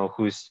boy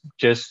who's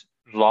just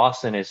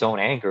lost in his own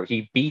anger.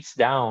 He beats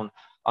down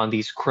on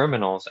these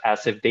criminals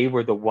as if they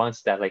were the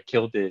ones that like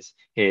killed his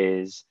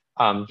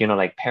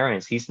like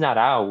parents. He's not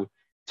out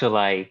to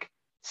like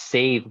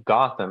save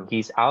Gotham.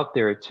 He's out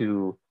there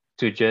to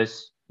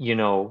just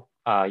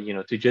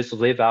to just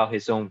live out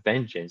his own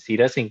vengeance. He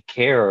doesn't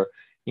care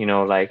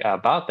like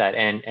about that.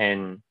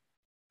 And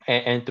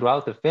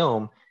throughout the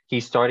film,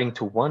 he's starting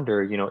to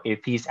wonder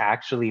if he's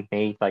actually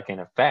made like an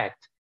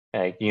effect,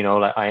 like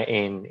like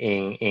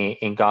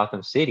in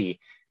Gotham City.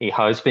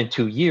 How it's been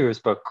 2 years,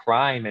 but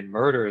crime and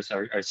murders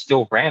are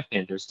still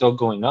rampant. They're still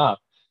going up,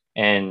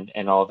 and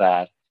all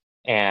that.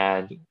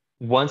 And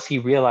once he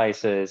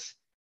realizes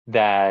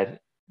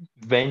that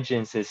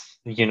vengeance is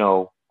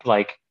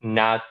like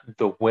not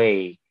the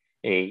way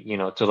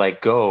to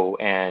like go,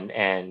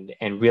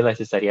 and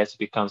realizes that he has to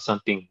become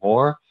something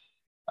more.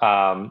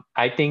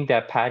 I think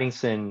that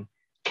Pattinson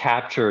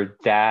captured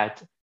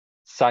that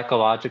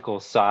psychological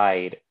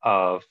side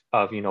of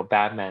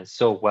Batman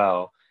so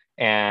well,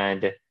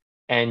 and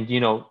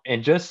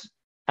just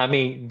I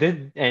mean,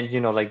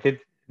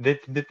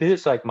 this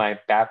is like my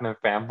Batman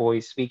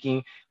fanboy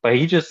speaking, but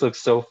he just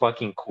looks so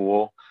fucking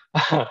cool.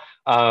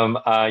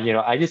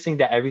 I just think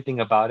that everything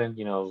about him,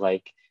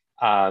 like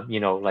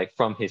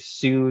from his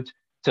suit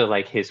to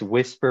like his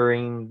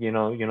whispering,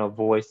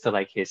 voice to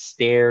like his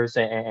stares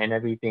and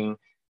everything,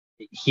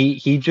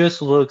 he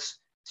just looks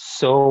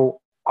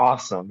so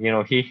awesome.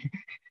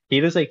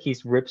 He looks like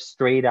he's ripped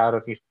straight out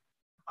of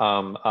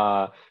um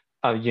uh,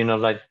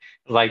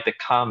 like the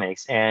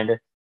comics. And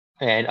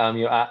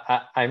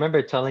I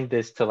remember telling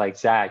this to like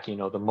Zach,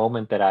 the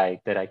moment that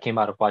I came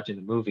out of watching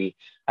the movie.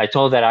 I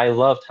told that I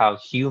loved how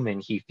human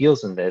he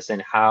feels in this,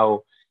 and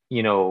how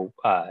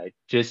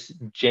just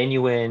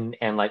genuine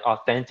and like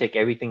authentic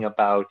everything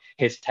about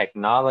his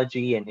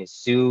technology and his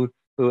suit,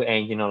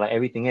 and like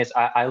everything is.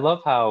 I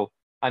love how,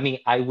 I mean,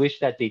 I wish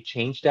that they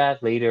changed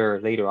that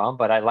later on,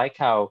 but I like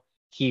how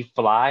he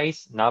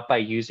flies not by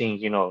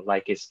using,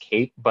 like his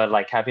cape, but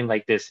like having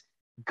like this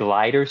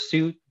glider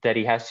suit that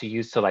he has to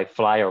use to like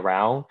fly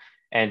around.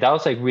 And that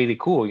was like really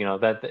cool,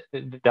 that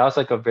was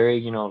like a very,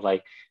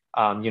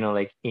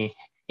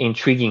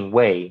 intriguing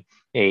way.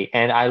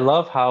 And I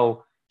love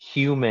how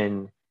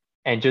human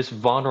and just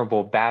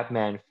vulnerable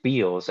Batman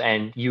feels.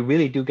 And you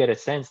really do get a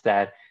sense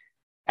that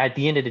at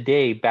the end of the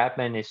day,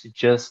 Batman is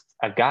just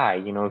a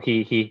guy.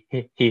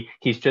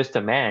 He's just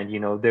a man.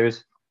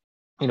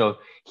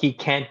 He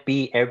can't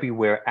be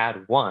everywhere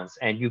at once,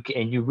 and you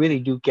really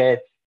do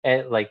get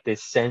like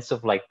this sense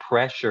of like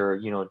pressure,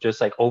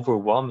 just like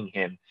overwhelming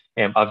him,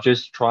 and of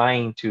just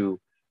trying to,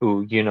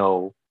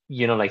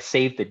 like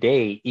save the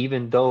day,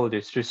 even though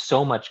there's just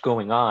so much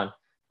going on.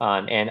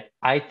 And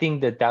I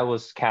think that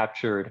was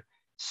captured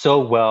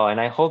so well, and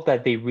I hope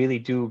that they really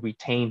do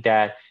retain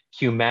that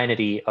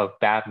humanity of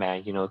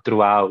Batman,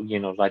 throughout,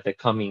 like the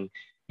coming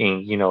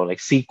in, like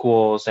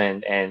sequels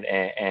and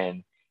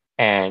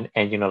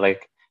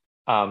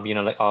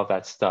like all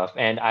that stuff.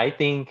 And I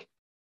think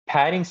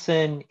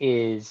Pattinson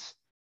he's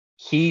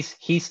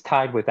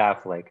tied with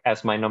Affleck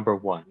as my number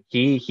one.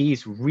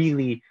 He's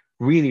really,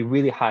 really,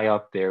 really high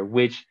up there,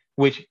 which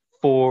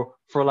for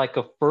like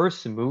a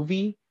first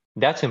movie,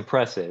 that's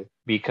impressive,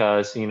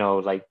 because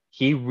like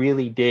he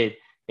really did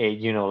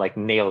like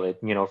nail it,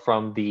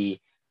 from the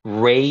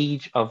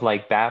rage of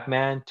like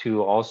Batman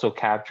to also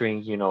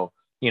capturing,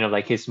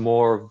 like his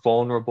more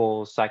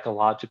vulnerable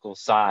psychological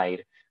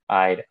side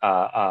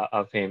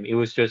of him. It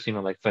was just,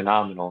 like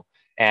phenomenal.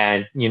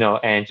 And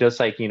just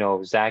like,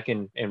 Zach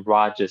and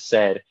Rod just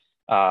said,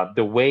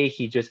 the way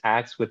he just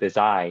acts with his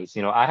eyes,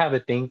 I have a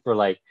thing for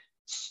like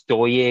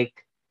stoic,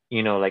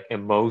 like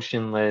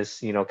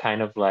emotionless,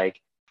 kind of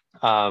like,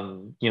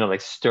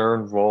 like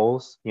stern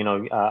roles,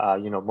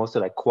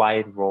 mostly like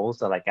quiet roles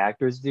that like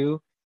actors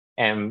do.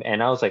 And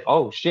I was like,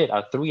 oh shit,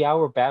 a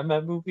 3-hour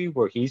Batman movie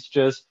where he's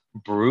just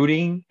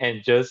brooding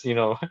and just,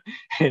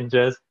 and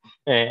just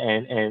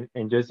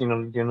and just,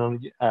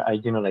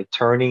 like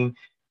turning,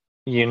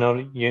 you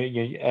know,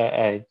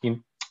 you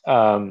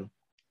um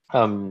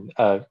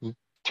uh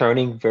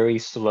turning very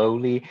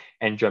slowly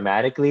and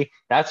dramatically.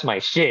 That's my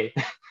shit.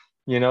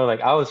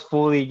 Like I was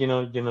fully,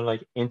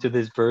 like into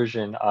this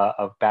version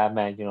of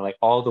Batman, like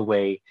all the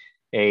way.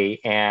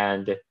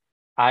 And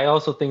I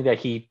also think that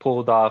he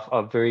pulled off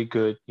a very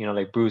good,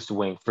 like Bruce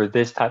Wayne for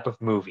this type of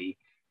movie.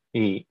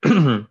 He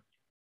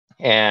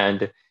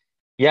and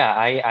yeah,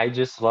 I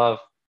just love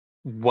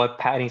what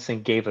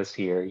Pattinson gave us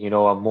here.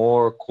 A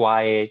more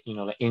quiet,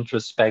 like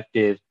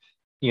introspective,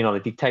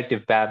 like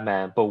detective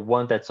Batman, but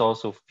one that's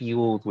also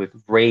fueled with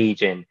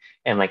rage and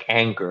like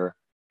anger.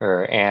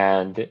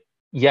 And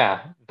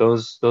yeah,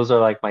 those are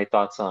like my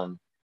thoughts on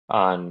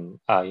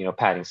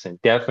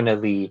Pattinson.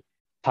 Definitely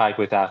tied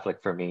with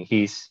Affleck for me.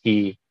 He's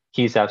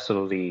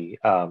absolutely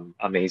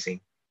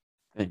amazing.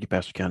 Thank you,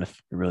 Pastor Kenneth.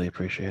 I really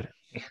appreciate it.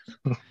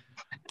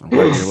 I'm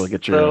glad you were able to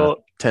get your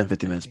 10,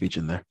 15-minute speech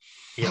in there.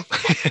 Yep.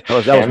 That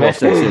was well said.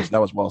 Seriously,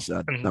 that was well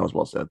said. That was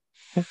well said.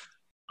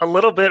 A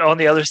little bit on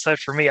the other side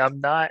for me.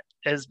 I'm not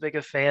as big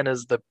a fan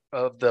as the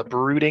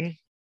brooding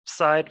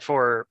side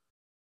for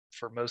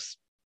most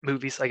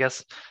movies, I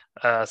guess.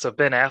 So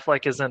Ben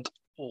Affleck isn't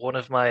one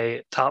of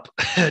my top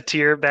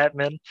tier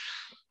Batman,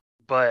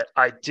 but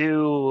I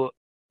do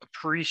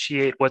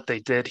appreciate what they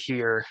did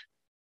here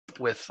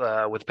with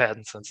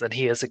Pattinson, and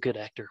he is a good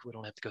actor. We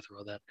don't have to go through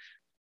all that,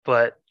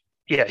 but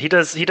yeah, he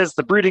does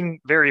the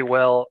brooding very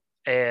well,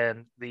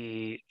 and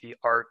the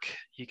arc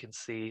you can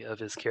see of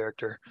his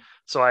character.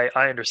 So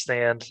I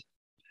understand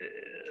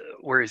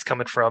where he's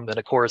coming from. And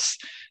of course,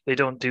 they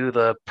don't do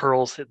the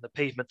pearls hitting the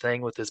pavement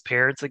thing with his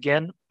parents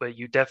again, but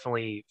you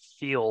definitely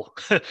feel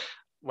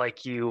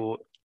like you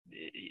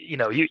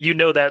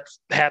know that's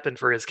happened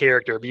for his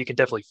character, but you can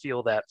definitely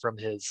feel that from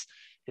his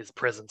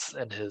presence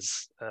and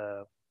his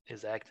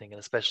acting, and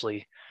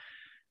especially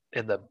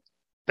in the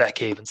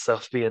Batcave and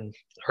stuff, being,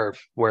 or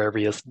wherever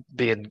he is,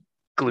 being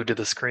glued to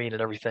the screen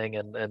and everything,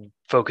 and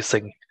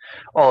focusing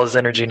all his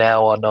energy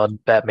now on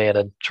Batman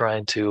and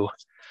trying to,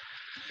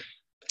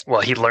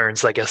 well, he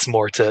learns, I guess,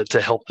 more to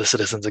help the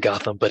citizens of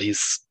Gotham, but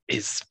he's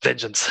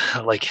vengeance,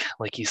 like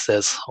he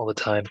says all the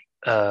time.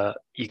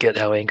 You get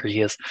how angry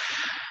he is.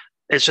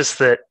 it's just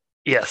that,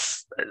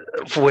 yes,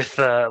 with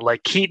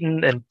like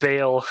Keaton and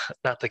Bale,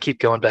 not to keep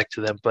going back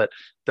to them, but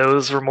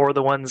those were more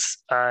the ones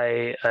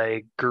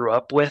I grew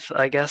up with,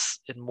 I guess,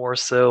 and more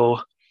so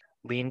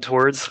lean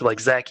towards.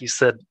 Like Zach, you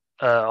said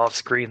off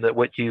screen that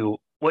what you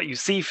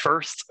see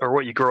first or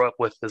what you grow up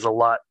with is a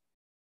lot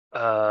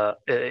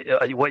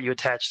what you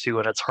attach to,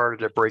 and it's harder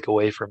to break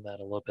away from that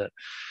a little bit.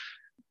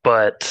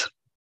 But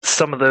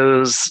some of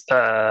those,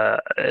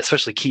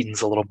 especially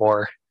Keaton's a little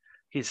more.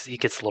 He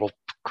gets a little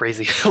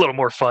crazy, a little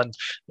more fun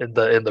in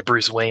the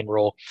Bruce Wayne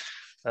role,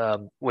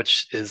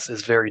 which is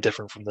very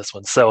different from this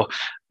one. So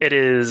it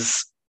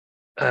is.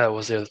 What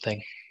was the other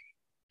thing?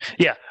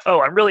 Yeah.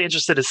 Oh, I'm really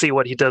interested to see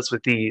what he does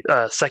with the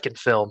second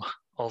film,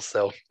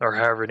 also, or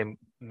however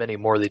many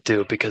more they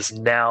do, because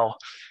now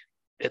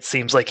it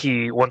seems like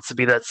he wants to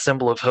be that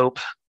symbol of hope,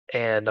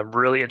 and I'm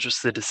really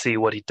interested to see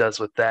what he does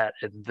with that,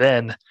 and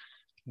then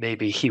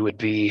maybe he would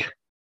be.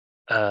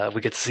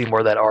 We get to see more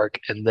of that arc,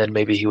 and then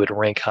maybe he would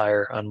rank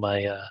higher on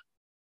my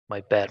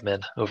my Batman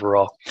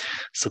overall.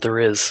 So there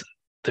is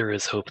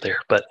hope there.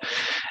 But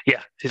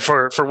yeah,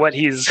 for what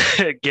he's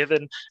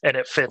given, and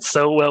it fits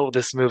so well with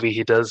this movie,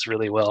 he does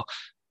really well.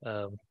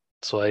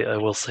 So I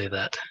will say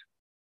that.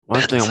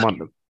 One thing I want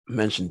to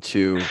mention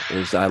too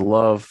is I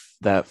love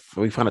that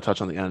we kind of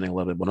touched on the ending a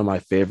little bit. One of my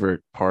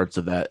favorite parts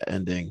of that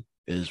ending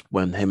is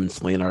when him and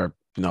Selena are,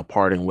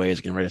 parting ways,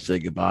 getting ready to say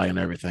goodbye and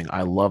everything.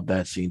 I love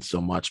that scene so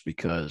much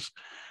because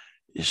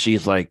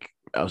she's like,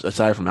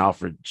 aside from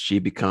Alfred, she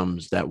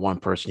becomes that one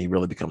person he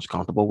really becomes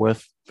comfortable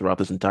with throughout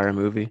this entire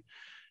movie.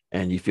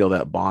 And you feel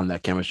that bond,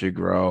 that chemistry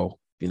grow,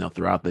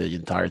 throughout the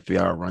entire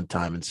 3-hour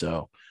runtime. And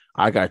so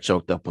I got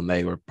choked up when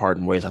they were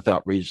parting ways. I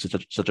thought Reed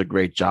did such a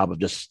great job of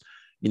just,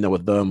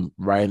 with them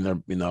riding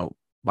their,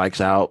 bikes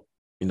out,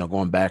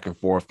 going back and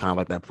forth, kind of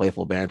like that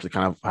playful banter,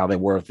 kind of how they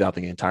were throughout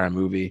the entire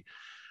movie.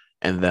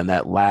 And then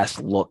that last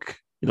look,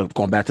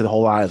 going back to the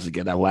whole eyes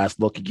again, that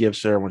last look he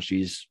gives her when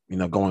she's,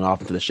 going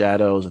off into the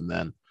shadows, and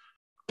then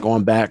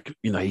going back,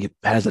 he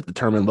has that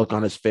determined look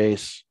on his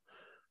face.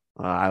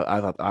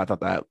 I thought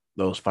that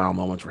those final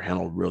moments were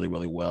handled really,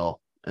 really well.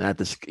 And at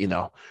this, we're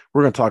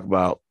going to talk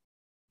about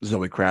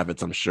Zoe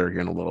Kravitz, I'm sure, here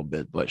in a little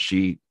bit, but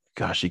she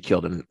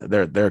killed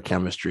it. Their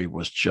chemistry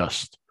was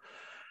just,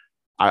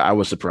 I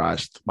was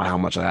surprised by how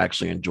much I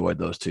actually enjoyed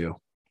those two.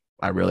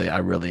 I really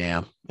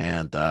am.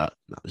 And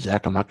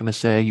Zach, I'm not going to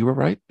say you were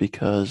right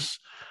because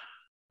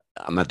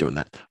I'm not doing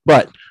that.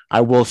 But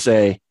I will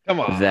say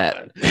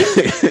that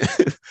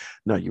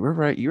no, you were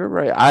right. You were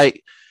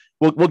right.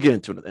 We'll get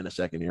into it in a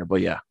second here.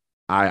 But yeah,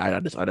 I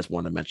just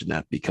wanted to mention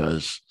that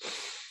because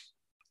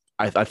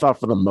I thought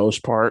for the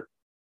most part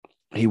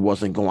he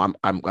wasn't going.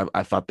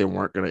 I thought they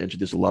weren't going to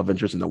introduce a love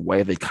interest in the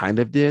way they kind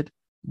of did.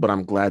 But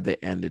I'm glad they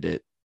ended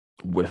it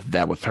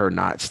with her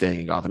not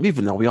staying in Gotham,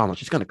 even though we all know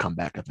she's going to come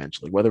back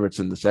eventually, whether it's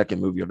in the second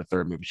movie or the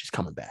third movie, she's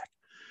coming back.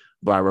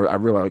 But I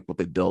really like what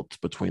they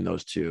built between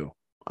those two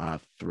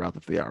throughout the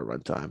 3-hour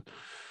runtime.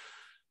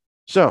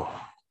 So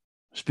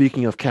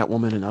speaking of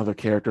Catwoman and other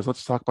characters,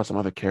 let's talk about some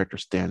other character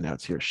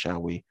standouts here, shall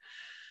we?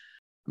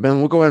 Ben,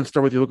 we'll go ahead and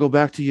start with you. We'll go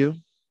back to you.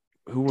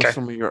 Who were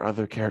some of your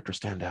other character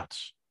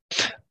standouts?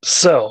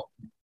 So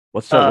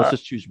let's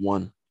just choose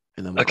one,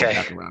 and then we'll go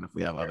back around if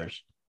we have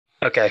others.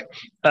 Okay.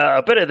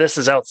 A bit of this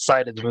is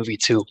outside of the movie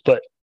too,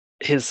 but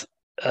his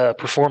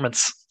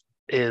performance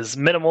is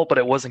minimal, but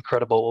it was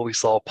incredible what we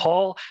saw.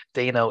 Paul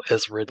Dano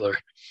as Riddler.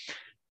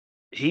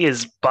 He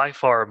is by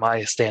far my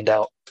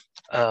standout.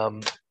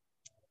 And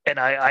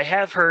I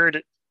have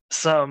heard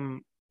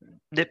some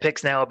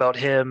nitpicks now about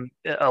him.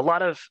 A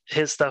lot of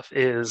his stuff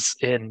is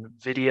in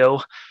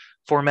video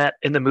format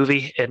in the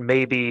movie and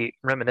maybe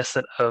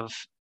reminiscent of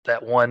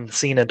that one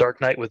scene in Dark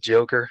Knight with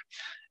Joker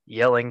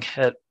yelling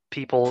at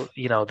people,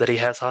 that he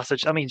has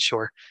hostage. I mean,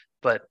 sure,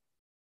 but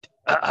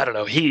I don't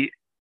know. He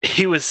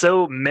was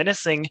so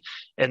menacing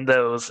in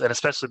those, and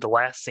especially the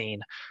last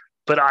scene.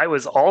 But I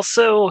was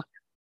also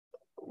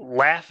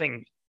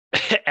laughing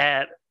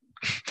at.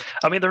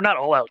 I mean, they're not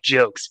all out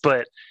jokes,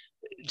 but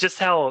just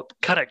how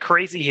kind of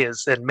crazy he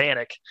is and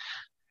manic.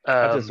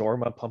 I just order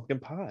my pumpkin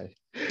pie.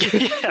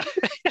 Yeah.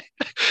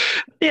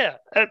 Yeah.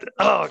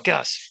 Oh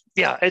gosh.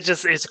 Yeah.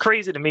 It's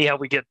crazy to me how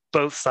we get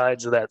both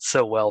sides of that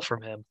so well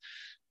from him.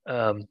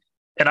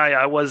 And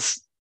I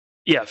was,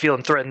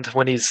 feeling threatened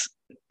when he's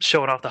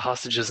showing off the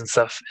hostages and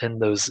stuff in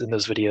those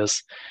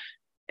videos,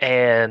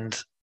 and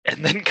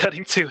then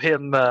cutting to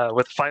him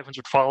with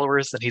 500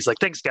 followers, and he's like,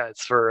 "Thanks, guys,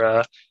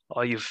 for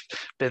all you've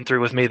been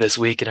through with me this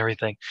week and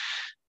everything."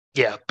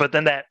 Yeah, but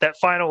then that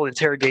final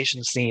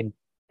interrogation scene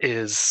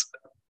is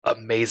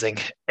amazing,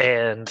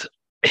 and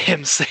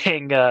him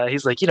saying,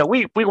 he's like,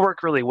 we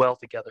work really well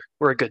together.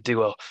 We're a good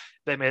duo.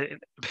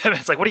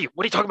 Batman's like, what are you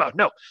talking about?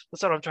 No,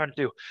 that's not what I'm trying to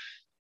do.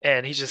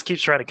 And he just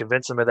keeps trying to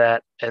convince him of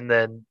that. And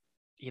then,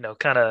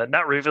 kind of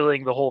not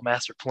revealing the whole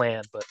master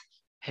plan, but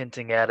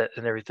hinting at it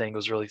and everything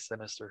was really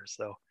sinister.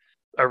 So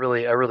I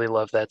really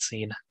love that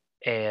scene.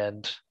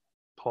 And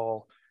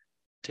Paul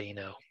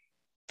Dano.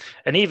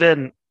 And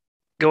even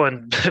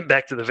going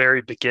back to the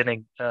very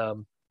beginning,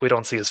 we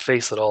don't see his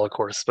face at all, of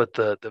course, but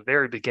the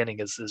very beginning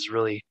is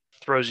really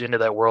throws you into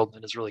that world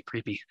and is really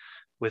creepy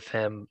with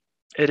him.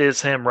 It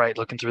is him, right,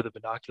 looking through the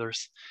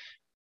binoculars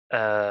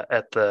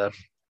at the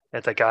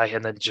guy,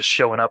 and then just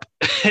showing up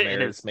in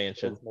Mayor's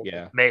mansion.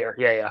 Yeah. Mayor,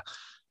 yeah,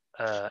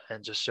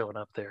 and just showing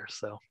up there.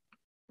 So,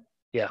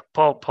 yeah,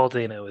 Paul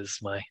Dano is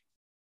my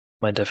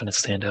definite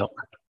standout.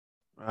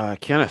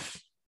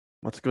 Kenneth,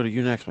 let's go to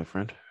you next, my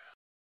friend.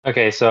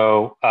 Okay,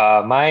 so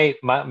my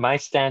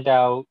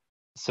standout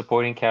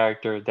supporting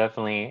character,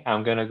 definitely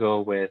I'm gonna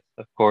go with,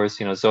 of course,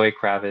 Zoe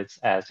Kravitz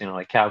as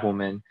like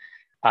Catwoman.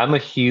 I'm a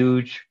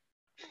huge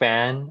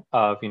fan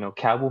of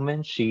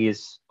Catwoman.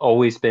 She's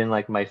always been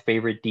like my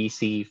favorite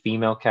DC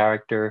female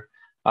character.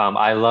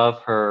 I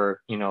love her,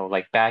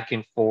 like back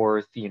and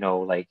forth,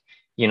 like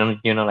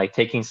like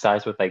taking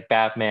sides with like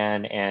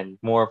Batman, and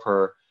more of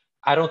her.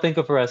 I don't think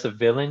of her as a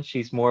villain.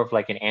 She's more of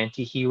like an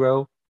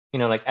anti-hero.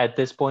 Like at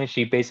this point,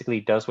 she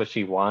basically does what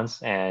she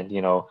wants, and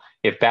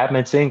if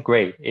Batman's in,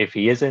 great. If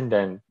he isn't,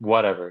 then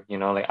whatever.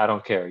 Like I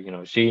don't care.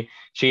 She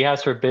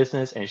has her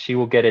business, and she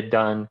will get it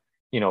done.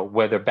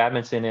 Whether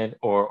Batman's in it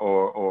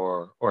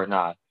or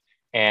not.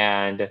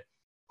 And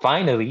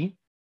finally,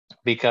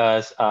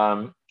 because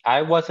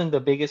I wasn't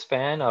the biggest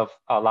fan of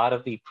a lot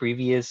of the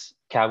previous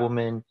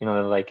Catwoman,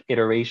 like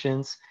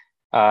iterations.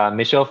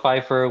 Michelle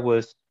Pfeiffer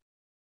was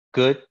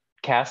good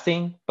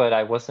casting, but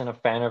I wasn't a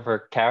fan of her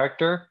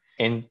character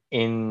in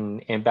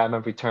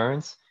Batman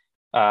Returns.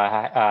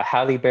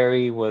 Halle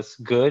Berry was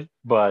good,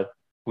 but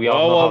we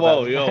all know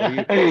whoa, yo,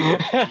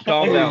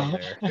 calm down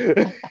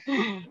there.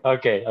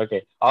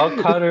 Okay.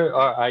 I'll cut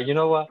her. You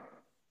know what?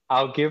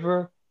 I'll give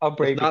her a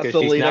break because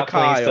she's not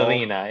playing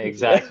Selena.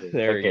 Exactly.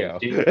 There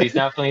okay. you go. She's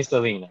not playing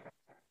Selena.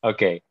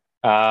 Okay.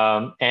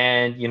 And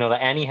the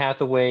Annie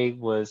Hathaway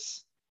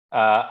was.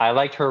 I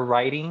liked her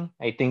writing.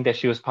 I think that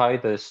she was probably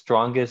the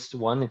strongest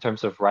one in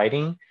terms of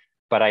writing,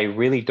 but I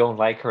really don't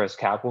like her as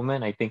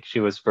Catwoman. I think she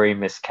was very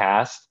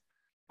miscast.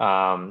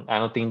 I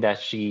don't think that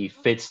she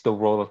fits the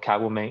role of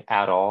Catwoman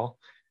at all.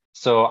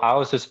 So I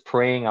was just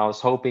praying, I was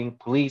hoping,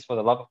 please, for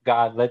the love of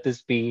God, let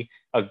this be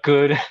a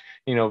good,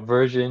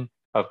 version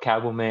of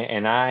Catwoman.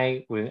 And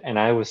I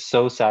was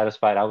so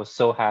satisfied. I was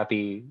so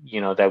happy,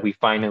 that we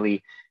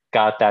finally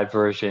got that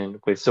version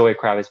with Zoe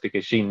Kravitz,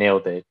 because she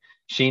nailed it.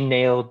 She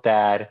nailed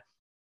that,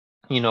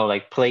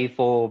 like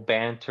playful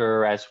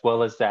banter, as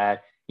well as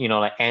that,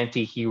 like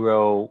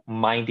anti-hero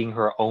minding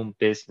her own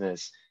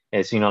business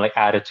as, like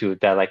attitude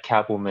that like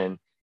Catwoman,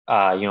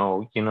 that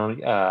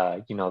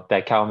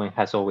Catwoman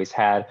has always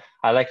had.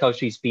 I like how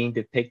she's being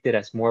depicted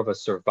as more of a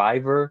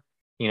survivor,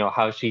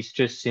 how she's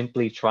just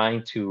simply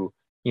trying to,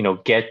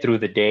 get through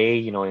the day,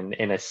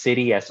 in a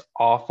city as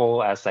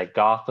awful as like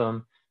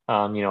Gotham,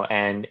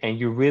 and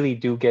you really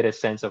do get a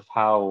sense of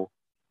how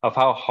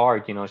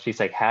hard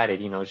she's like had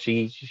it.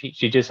 She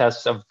just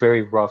has a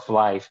very rough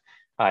life.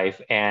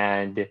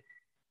 And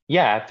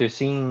yeah, after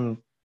seeing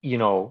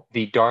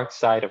the dark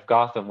side of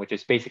Gotham, which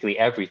is basically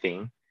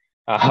everything,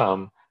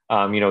 you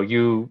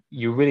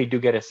really do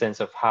get a sense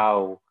of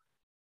how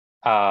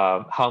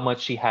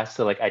much she has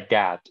to like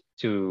adapt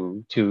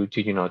to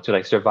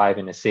like survive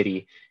in a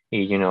city,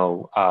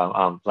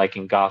 like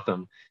in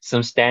Gotham.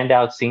 Some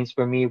standout scenes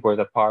for me were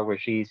the part where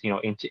she's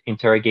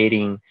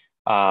interrogating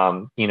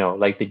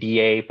like the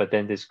DA, but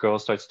then this girl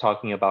starts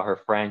talking about her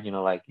friend,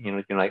 like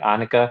like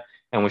Annika,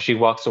 and when she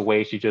walks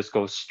away, she just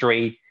goes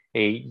straight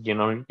she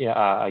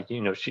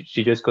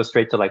just goes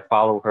straight to like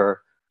follow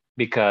her,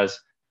 because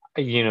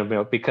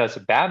because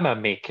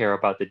Batman may care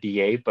about the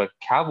DA, but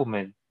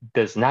Catwoman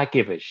does not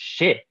give a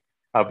shit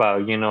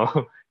about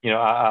about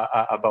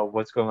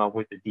what's going on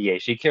with the DA.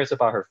 She cares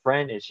about her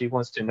friend, and she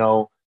wants to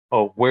know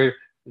where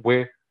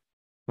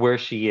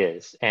she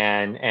is.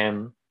 And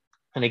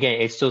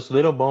again, it's those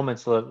little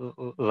moments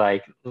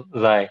like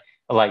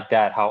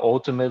that, how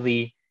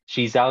ultimately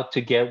she's out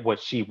to get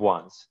what she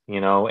wants,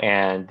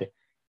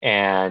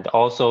 and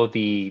also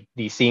the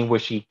scene where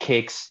she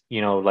kicks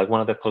like one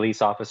of the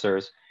police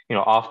officers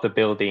off the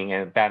building,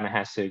 and Batman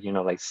has to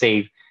like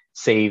save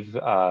has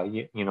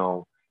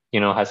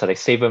to like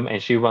save him,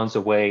 and she runs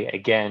away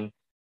again.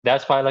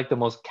 That's probably like the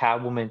most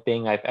Catwoman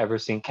thing I've ever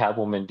seen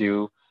Catwoman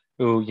do.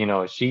 Who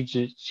she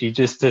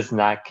just does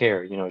not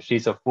care.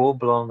 She's a full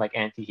blown like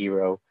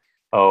anti-hero.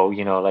 Oh,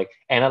 like,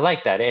 and I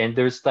like that. And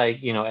there's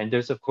like and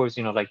there's of course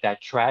like that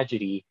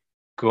tragedy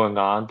going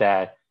on,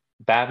 that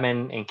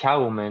Batman and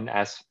Catwoman,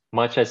 as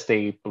much as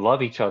they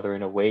love each other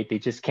in a way, they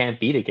just can't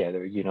be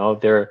together.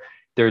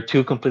 They're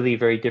two completely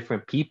very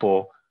different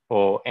people.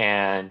 Oh,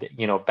 and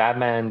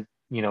Batman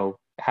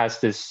has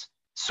this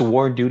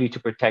sworn duty to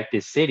protect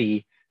his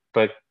city,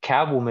 but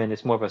Catwoman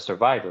is more of a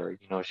survivor.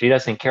 She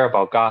doesn't care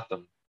about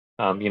Gotham.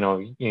 Like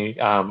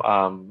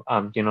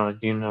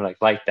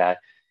that.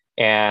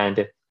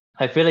 And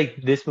I feel like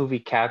this movie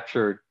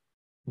captured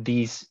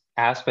these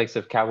aspects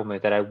of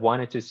Catwoman that I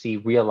wanted to see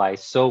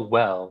realized so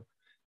well.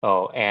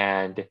 Oh,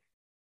 and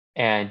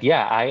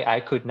yeah, I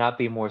could not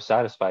be more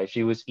satisfied.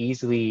 She was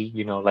easily,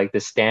 like the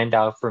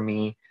standout for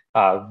me,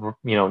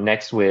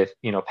 next with,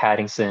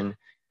 Pattinson.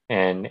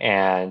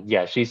 and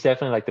yeah, she's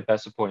definitely like the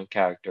best supporting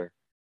character.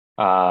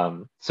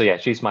 So yeah,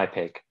 she's my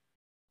pick.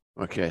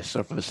 Okay,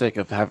 so for the sake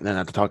of having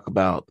to talk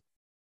about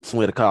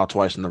somebody to call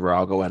twice in a row,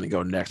 I'll go ahead and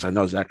go next. I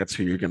know Zach, that's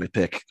who you're going to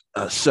pick.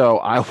 So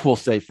I will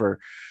say for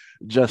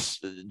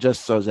just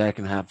so Zach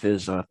can have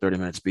his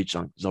 30-minute speech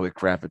on Zoe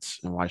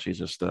Kravitz and why she's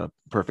just a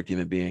perfect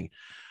human being.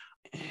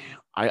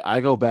 I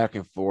go back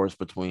and forth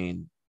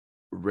between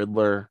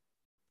Riddler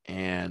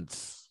and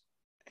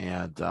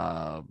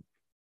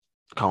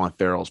Colin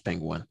Farrell's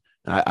Penguin.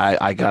 And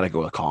I got to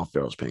go with Colin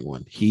Farrell's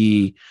Penguin.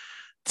 He,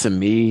 to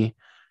me,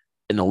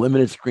 in the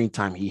limited screen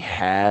time he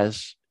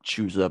has,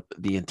 chews up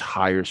the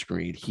entire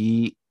screen.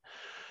 He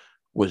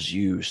was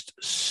used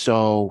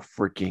so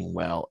freaking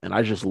well. And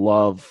I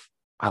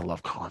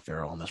love Colin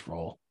Farrell in this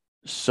role.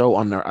 So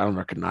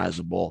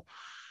unrecognizable.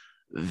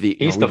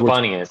 He's the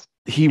funniest.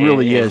 He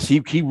really is.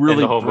 He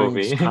really whole brings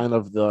movie. kind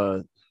of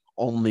the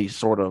only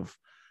sort of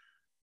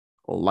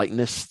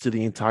lightness to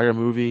the entire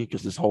movie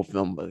because this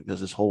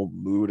whole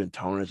mood and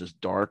tone is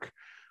just dark,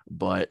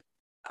 but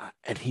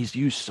and he's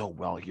used so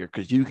well here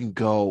because you can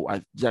go.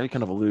 Zach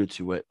kind of alluded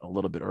to it a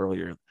little bit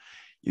earlier.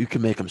 You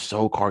can make him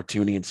so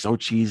cartoony and so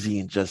cheesy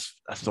and just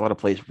sort of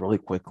place really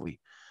quickly.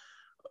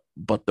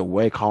 But the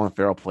way Colin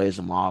Farrell plays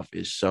him off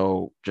is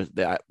so just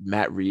that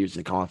Matt Reeves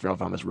and Colin Farrell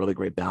found this really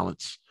great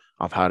balance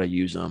of how to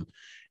use them.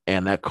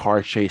 And that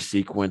car chase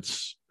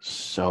sequence,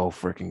 so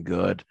freaking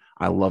good.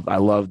 I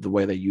love the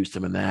way they used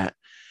him in that.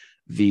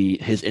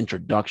 His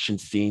introduction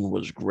scene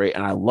was great.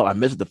 And I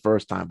missed it the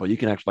first time, but you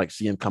can actually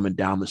see him coming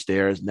down the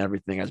stairs and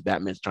everything as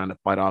Batman's trying to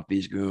fight off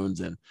these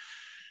goons. And,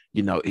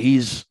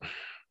 he's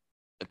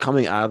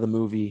coming out of the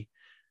movie.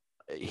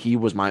 He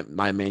was my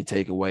main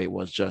takeaway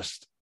was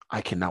just,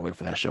 I cannot wait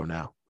for that show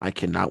now. I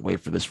cannot wait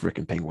for this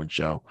freaking Penguin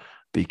show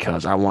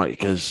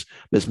because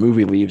this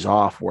movie leaves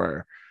off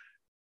where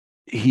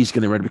he's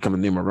going to ready to become a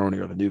new Maroni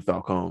or the new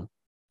Falcone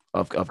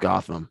of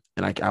Gotham.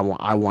 And I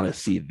want to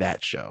see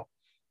that show.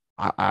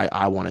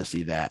 I want to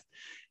see that.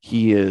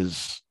 He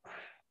is,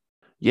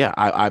 yeah,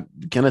 I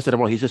Kenneth said,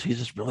 well, he's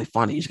just really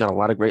funny. He's got a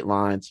lot of great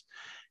lines.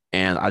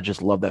 And I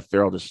just love that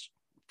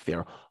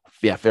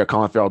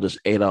Colin Farrell just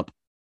ate up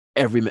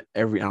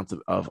every ounce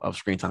of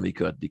screen time he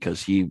could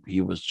because he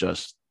was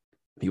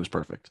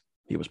perfect.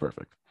 He was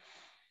perfect.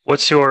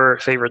 What's your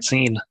favorite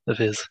scene of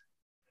his?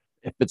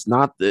 If it's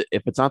not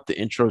the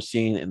intro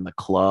scene in the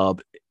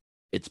club,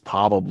 it's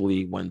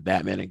probably when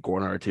Batman and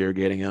Gordon are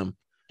interrogating him.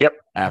 Yep.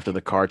 After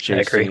the car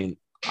chase scene,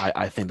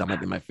 I think that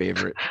might be my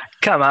favorite.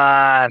 Come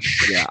on.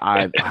 Yeah,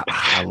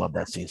 I love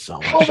that scene so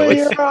much. Open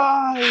your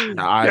eyes.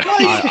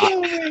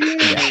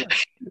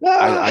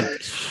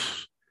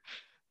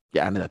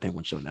 I need that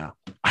Penguin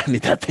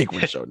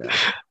show now.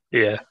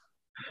 Yeah.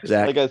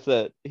 Zach. Like I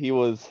said, he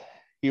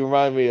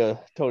reminded me of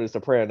Tony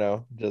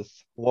Soprano,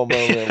 just one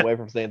moment away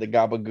from saying the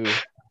gabagoo.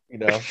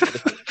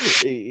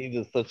 He's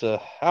just such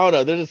a, I don't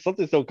know. There's just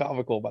something so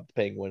comical about the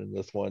Penguin in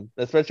this one,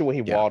 especially when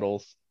he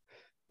waddles,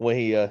 when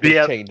he's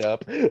chained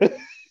up. Yeah,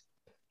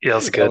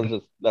 that's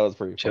good. That was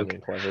pretty funny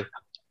and clever.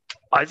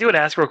 I do want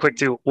to ask real quick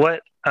too.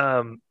 What?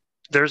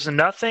 There's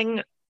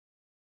nothing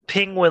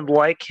Penguin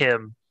like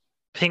him.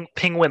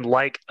 Penguin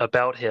like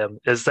about him.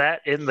 Is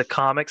that in the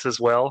comics as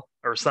well,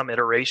 or some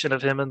iteration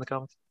of him in the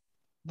comics?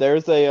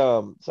 There's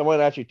a someone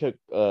actually took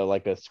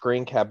like a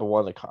screen cap of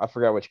one of I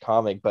forgot which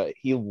comic, but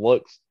he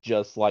looks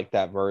just like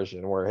that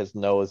version where his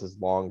nose is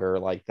longer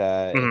like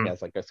that and he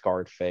has like a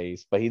scarred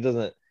face, but he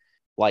doesn't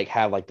like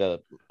have like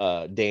the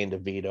Dan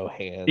DeVito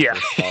hands. Yeah.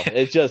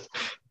 And stuff.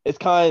 It's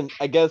kind of,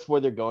 I guess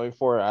what they're going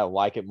for. I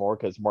like it more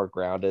because more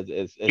grounded.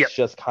 It's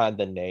just kind of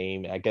the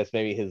name. I guess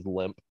maybe his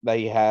limp that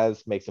he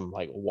has makes him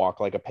like walk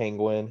like a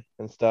penguin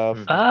and stuff.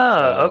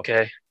 Oh,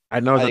 okay. I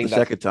know it's the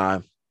second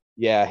time.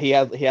 Yeah, he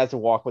has to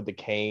walk with the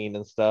cane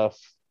and stuff.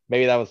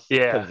 Maybe that was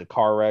because of the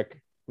car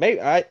wreck. Maybe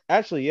was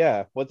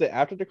it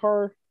after the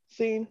car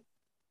scene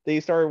that he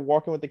started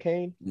walking with the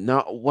cane?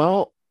 No,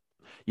 well,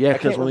 yeah,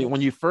 because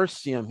when you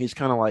first see him, he's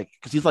kind of like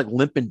because he's like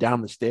limping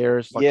down the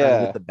stairs, like trying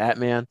to get the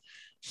Batman.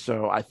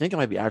 So I think it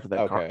might be after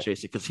that car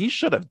chase because he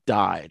should have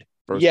died.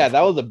 That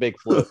was a big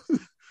flip.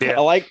 I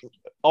like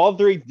all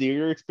three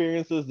theater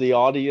experiences. The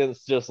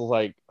audience just was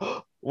like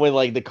when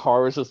like the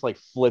car was just like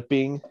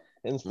flipping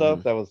and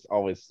stuff. That was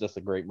always just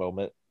a great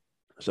moment.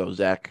 So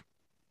Zach,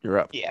 you're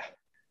up. Yeah,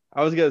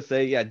 I was gonna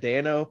say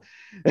Dano.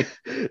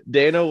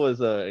 Dano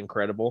was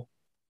incredible.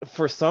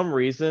 For some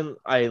reason,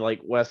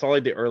 when I saw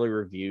like the early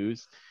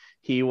reviews,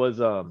 he was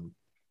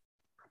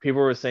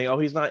people were saying, oh,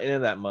 he's not in it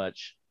that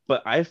much.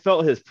 But I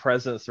felt his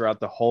presence throughout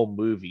the whole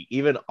movie,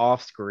 even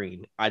off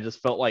screen. I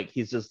just felt like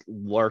he's just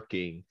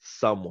lurking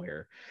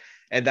somewhere.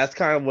 And that's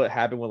kind of what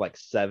happened with like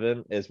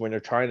 7 is when they're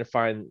trying to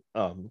find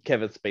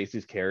Kevin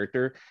Spacey's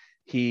character,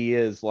 he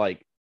is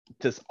like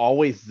just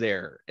always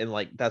there. And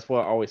like that's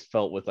what I always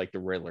felt with like the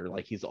Riddler.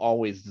 Like he's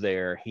always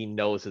there. He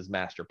knows his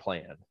master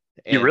plan.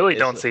 And you really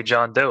don't see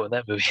John Doe in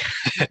that movie.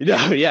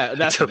 No, yeah,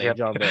 that's the name,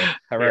 John Doe.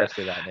 I rarely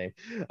say that name.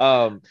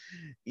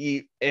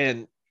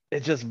 And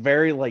it's just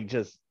very like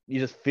just you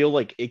just feel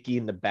like icky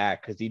in the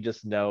back because you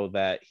just know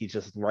that he's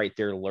just right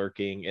there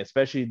lurking,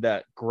 especially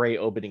that great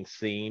opening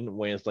scene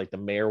when it's like the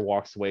mayor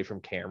walks away from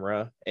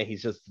camera and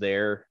he's just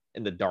there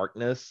in the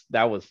darkness.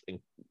 That was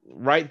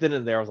right then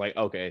and there. I was like,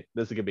 okay,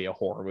 this is gonna be a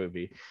horror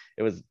movie.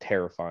 It was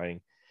terrifying.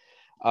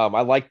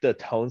 I like the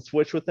tone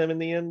switch with him in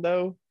the end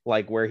though,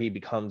 like where he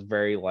becomes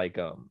very like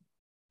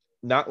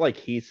not like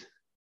he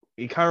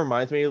kind of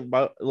reminds me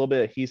about a little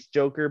bit of Heath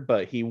Joker,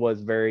 but he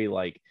was very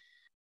like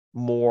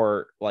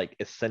more like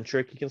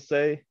eccentric, you can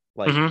say,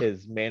 like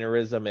his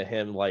mannerism and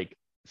him like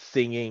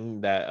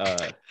singing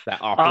that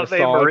opera Ave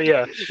song.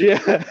 Maria.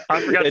 Yeah,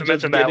 I forgot to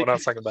mention that when I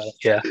was talking about it.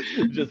 Yeah,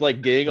 just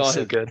like getting on so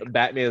his good.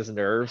 Batman's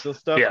nerves and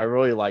stuff. Yeah. I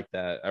really like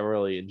that. I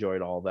really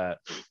enjoyed all that.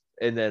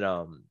 And then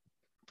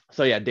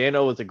so yeah,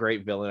 Dano was a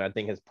great villain. I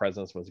think his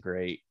presence was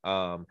great.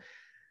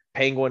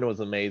 Penguin was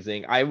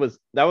amazing. That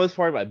was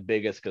probably my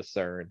biggest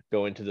concern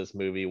going to this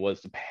movie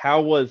was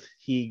how was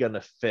he gonna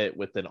fit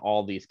within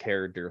all these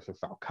characters with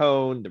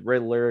Falcone, the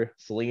Riddler,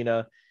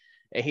 Selina,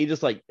 and he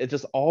just like it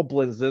just all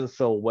blends in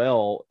so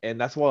well.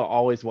 And that's what I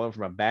always want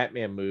from a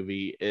Batman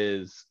movie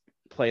is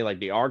playing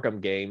like the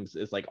Arkham games.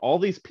 Is like all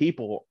these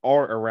people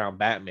are around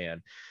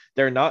Batman.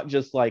 They're not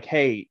just like,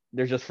 hey,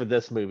 they're just for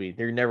this movie.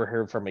 They're never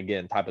heard from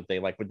again type of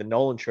thing. Like with the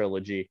Nolan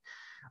trilogy.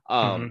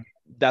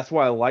 That's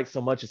what I like so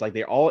much is like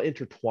they're all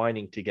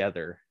intertwining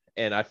together,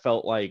 and I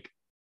felt like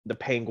the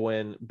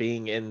Penguin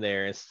being in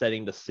there and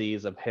setting the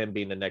seeds of him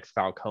being the next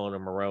Falcone or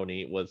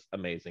Maroni was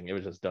amazing. It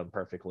was just done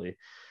perfectly.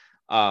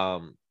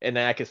 And then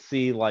I could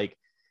see like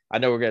I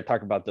know we're gonna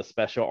talk about the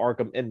special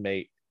Arkham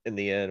inmate in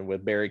the end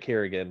with Barry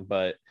Kerrigan,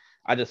 but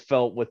I just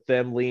felt with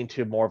them leaning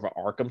to more of an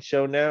Arkham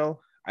show now.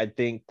 I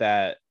think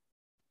that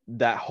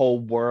whole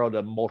world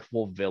of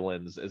multiple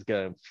villains is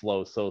going to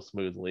flow so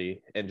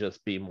smoothly and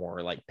just be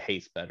more like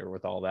paced better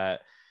with all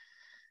that.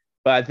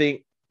 But I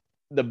think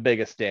the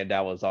biggest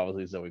standout was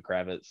obviously Zoe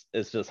Kravitz.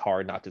 It's just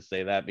hard not to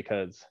say that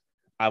because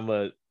I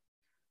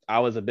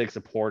was a big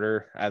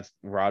supporter, as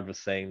Rod was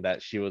saying,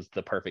 that she was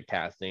the perfect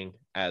casting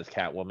as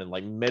Catwoman.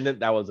 Like minute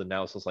that was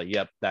announced, I was like,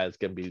 yep, that is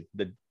going to be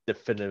the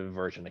definitive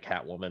version of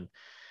Catwoman.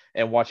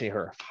 And watching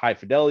her High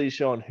Fidelity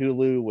show on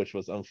Hulu, which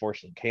was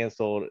unfortunately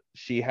canceled,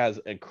 she has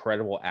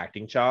incredible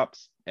acting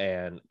chops.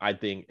 And I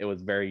think it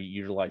was very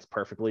utilized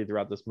perfectly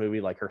throughout this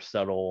movie. Like her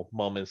subtle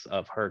moments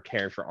of her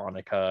caring for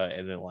Annika,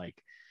 and then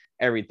like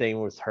everything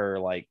was her,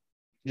 like,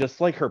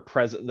 just like her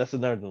presence. That's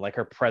another thing, like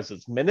her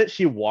presence. Minute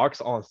she walks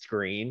on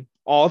screen,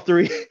 all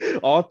three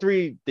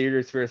theater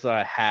experiences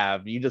I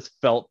have, you just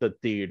felt the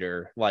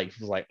theater. Like,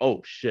 she was like,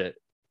 oh shit,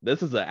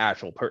 this is an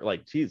actual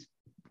like, she's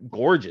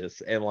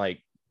gorgeous. And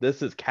like,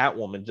 this is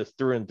Catwoman just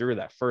through and through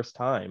that first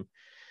time.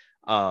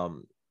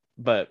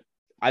 But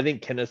I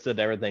think Kenneth did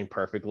everything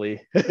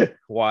perfectly.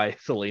 Why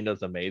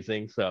Selina's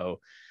amazing. So,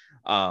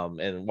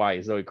 and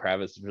why Zoe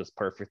Kravitz is just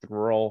perfect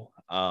role.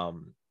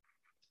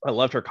 I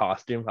loved her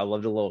costume. I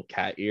loved the little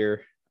cat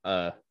ear.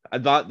 I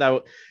thought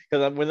that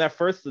because when that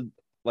first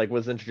like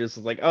was introduced,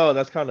 I was like, oh,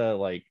 that's kind of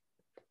like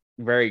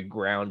very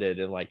grounded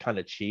and like kind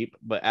of cheap.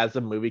 But as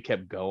the movie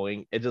kept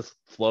going, it just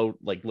flowed,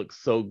 like looked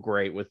so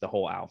great with the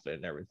whole outfit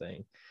and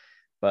everything.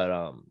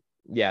 But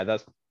yeah,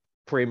 that's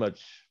pretty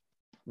much.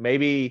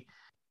 Maybe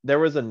there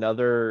was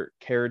another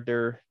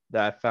character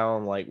that I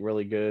found like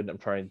really good. I'm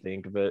trying to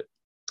think of it.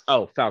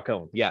 Oh,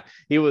 Falcone. Yeah,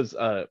 he was.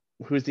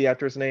 Who's the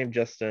actor's name?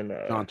 Justin.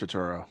 John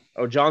Turturro.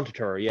 Oh, John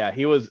Turturro. Yeah,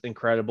 he was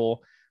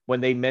incredible.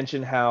 When they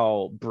mentioned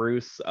how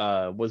Bruce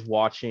was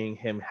watching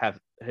him have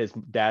his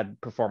dad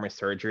performing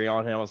surgery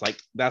on him, I was like,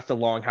 that's the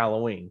Long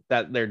Halloween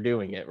that they're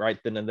doing it right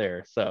then and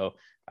there. So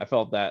I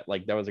felt that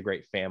like that was a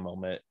great fan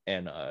moment.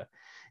 And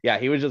yeah,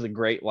 he was just a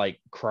great like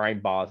crime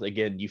boss.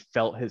 Again, you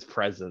felt his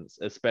presence,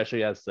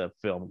 especially as the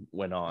film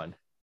went on.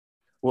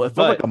 Well, it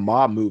felt like a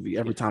mob movie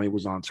every time he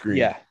was on screen.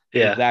 Yeah,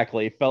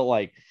 exactly. It felt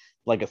like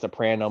a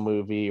Soprano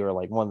movie or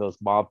like one of those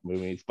mob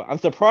movies. But I'm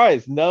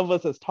surprised none of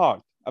us has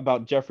talked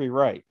about Jeffrey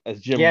Wright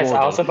as Jim Gordon.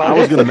 I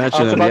was going to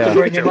mention him. To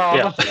bring him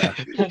up. Yeah.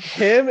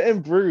 Him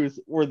and Bruce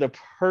were the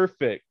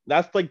perfect.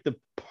 That's like the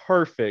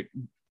perfect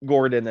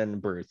Gordon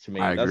and Bruce to me.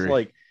 I That's agree.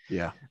 like,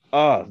 yeah.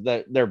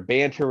 Their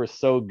banter was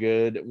so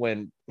good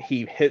when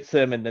he hits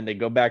him and then they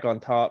go back on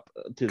top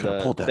to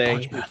the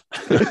thing.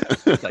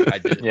 It's like, I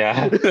did.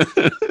 Yeah.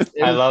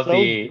 I love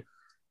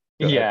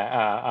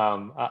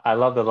I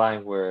love the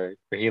line where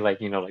he like,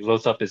 like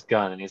loads up his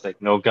gun and he's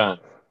like, no gun.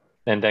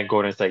 And then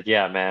Gordon's like,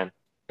 yeah, man,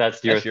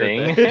 that's your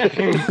thing.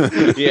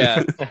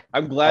 Yeah.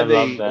 I'm glad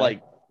they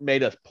like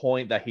made a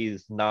point that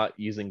he's not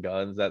using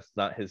guns. That's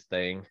not his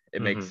thing.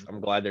 It makes, I'm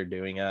glad they're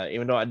doing it.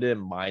 Even though I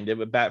didn't mind it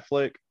with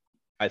Batflick,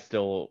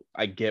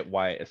 I get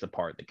why it's a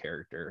part of the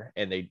character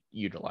and they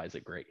utilize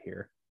it great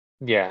here.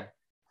 Yeah.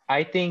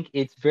 I think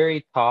it's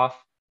very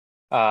tough.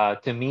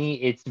 To me,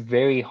 it's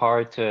very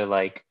hard to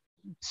like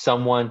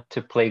someone to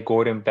play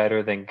Gordon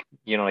better than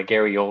like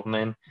Gary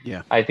Oldman.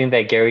 Yeah. I think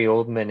that Gary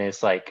Oldman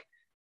is like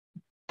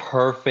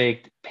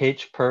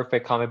pitch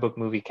perfect comic book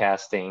movie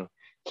casting.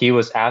 He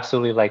was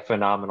absolutely like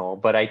phenomenal.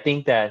 But I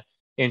think that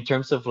in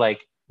terms of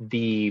like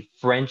the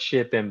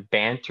friendship and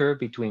banter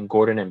between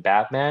Gordon and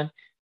Batman,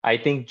 I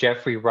think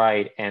Jeffrey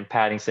Wright and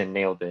Pattinson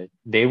nailed it.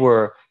 They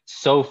were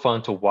so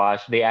fun to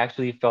watch. They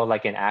actually felt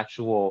like an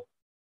actual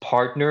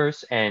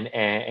partners and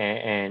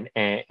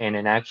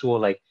an actual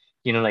like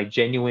like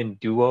genuine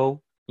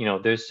duo.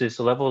 There's this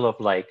level of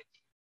like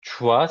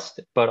trust,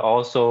 but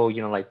also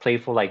like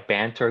playful like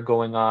banter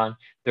going on.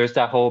 There's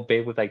that whole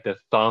bit with like the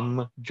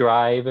thumb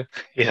drive.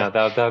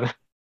 That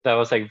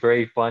was like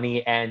very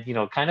funny, and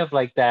kind of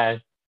like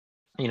that.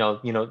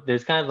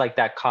 There's kind of like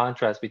that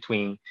contrast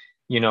between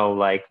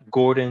like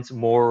Gordon's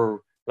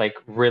more like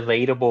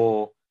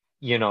relatable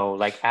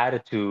like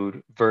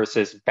attitude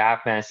versus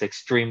Batman's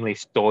extremely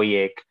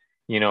stoic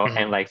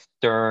and like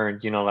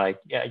stern like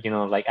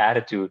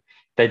attitude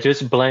that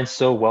just blends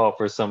so well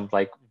for some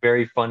like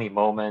very funny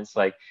moments.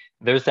 Like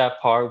there's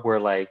that part where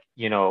like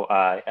during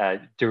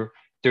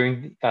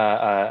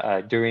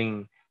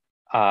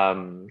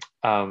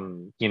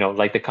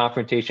like the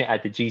confrontation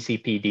at the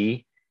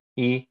GCPD,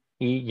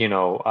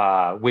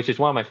 which is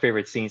one of my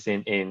favorite scenes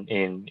in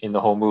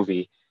the whole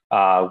movie,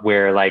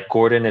 where like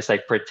Gordon is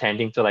like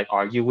pretending to like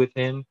argue with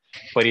him,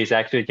 but he's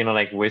actually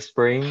like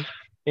whispering.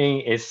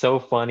 It's so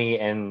funny,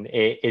 and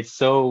it's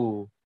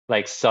so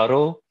like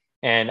subtle,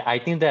 and I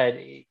think that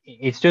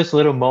it's just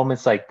little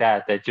moments like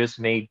that that just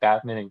made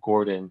Batman and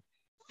Gordon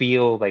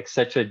feel like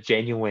such a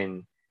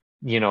genuine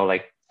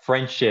like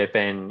friendship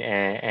and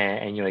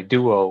like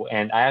duo,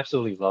 and I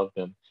absolutely love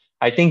them.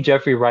 I think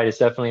Jeffrey Wright is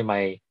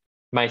definitely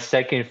my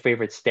second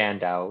favorite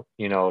standout.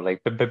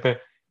 Like but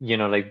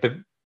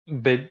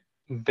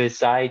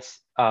besides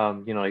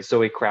like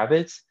Zoe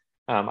Kravitz,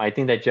 I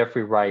think that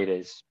Jeffrey Wright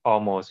is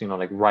almost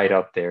like right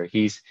up there.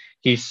 He's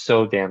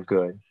so damn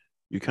good.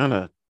 You kind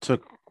of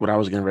took what I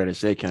was getting ready to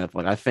say, Kenneth.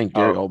 Like I think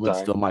Gary Oldman's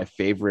still my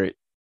favorite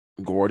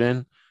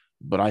Gordon,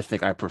 but I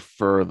think I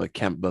prefer the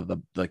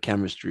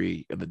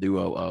chemistry of the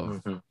duo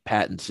of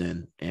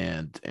Pattinson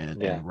and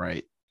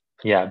Wright.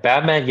 Yeah,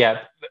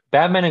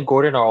 Batman and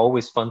Gordon are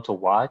always fun to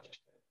watch,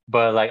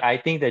 but like I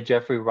think that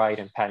Jeffrey Wright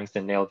and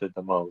Pattinson nailed it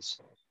the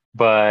most.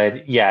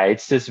 But yeah,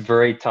 it's just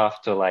very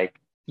tough to like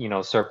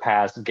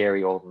surpass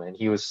Gary Oldman.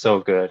 He was so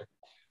good.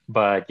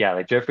 But yeah,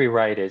 like Jeffrey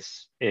Wright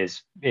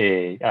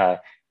did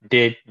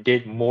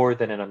more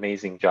than an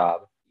amazing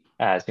job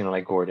as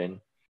like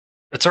Gordon.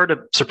 It's hard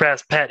to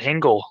surpass Pat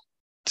Hingle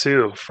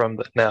too.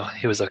 No,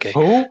 he was okay.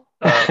 Who?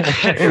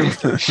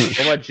 What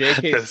about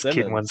J.K.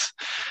 Simmons?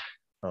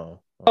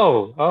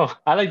 Oh,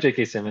 I like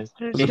J.K. Simmons.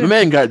 The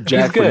man got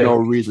jacked for no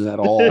reason at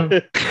all.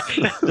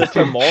 The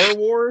Tomorrow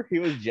War, he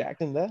was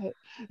jacked in that.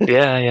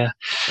 Yeah.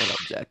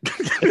 Jack.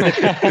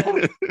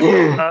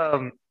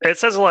 It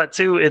says a lot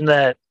too in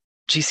that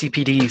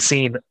GCPD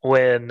scene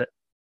when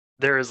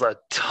there's a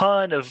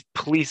ton of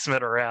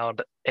policemen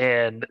around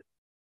and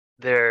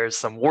there's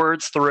some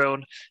words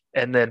thrown,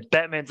 and then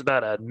Batman's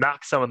about to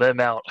knock some of them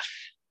out,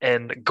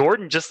 and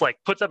Gordon just like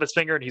puts up his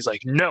finger and he's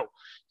like, "No,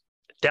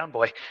 down,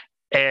 boy."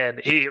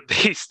 And he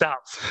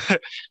stops.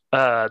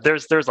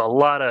 There's a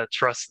lot of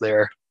trust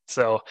there.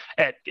 So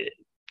at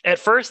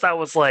first I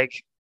was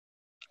like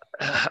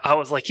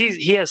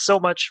he has so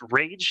much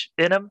rage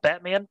in him,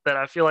 Batman, that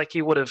I feel like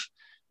he would have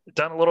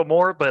done a little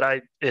more.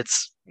 But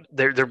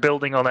they're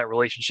building on that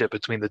relationship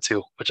between the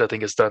two, which I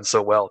think is done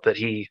so well that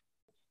he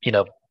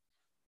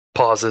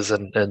pauses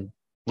and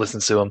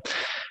listens to him.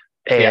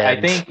 And,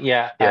 I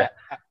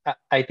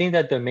think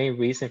that the main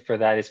reason for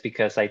that is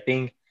because I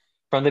think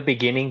from the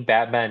beginning,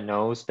 Batman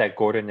knows that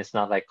Gordon is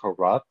not like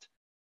corrupt,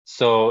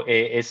 so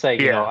it's like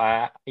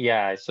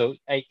So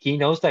he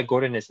knows that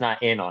Gordon is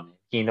not in on it.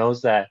 He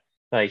knows that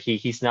like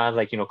he's not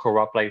like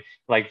corrupt like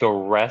the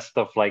rest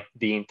of like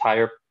the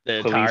entire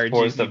police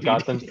force of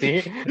Gotham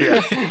City.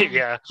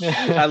 Yeah.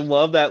 I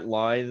love that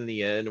line in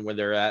the end when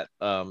they're at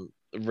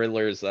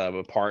Riddler's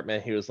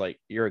apartment. He was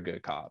like, "You're a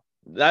good cop."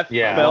 That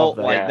felt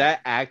like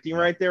that acting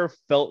right there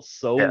felt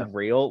so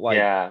real. Like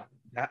that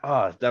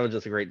was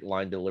just a great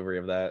line delivery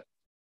of that.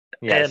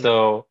 Yeah.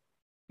 Go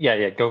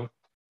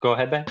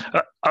ahead, Ben.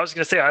 I was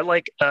gonna say I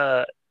like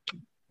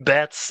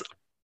Bat's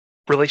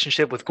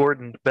relationship with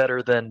Gordon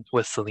better than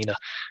with Selina.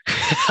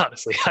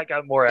 Honestly, I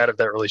got more out of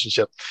that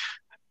relationship.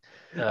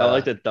 I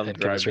like the thumb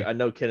drive bit. I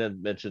know Ken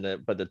had mentioned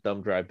it, but the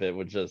thumb drive bit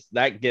would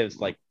that gives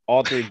like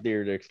all three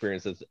theater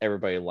experiences.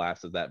 Everybody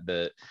laughs at that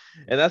bit,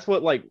 and that's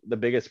what like the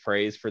biggest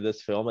praise for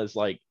this film is.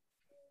 Like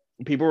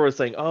people were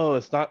saying, "Oh,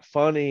 it's not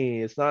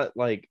funny. It's not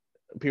like."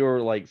 People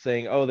were like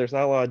saying, "Oh, there's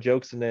not a lot of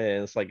jokes in it,"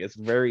 and it's like it's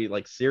very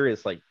like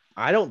serious. Like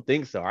I don't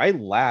think so. I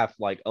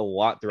laughed like a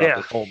lot throughout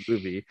this whole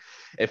movie.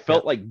 It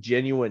felt like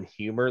genuine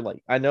humor.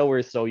 Like I know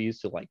we're so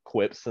used to like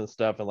quips and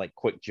stuff and like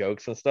quick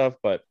jokes and stuff,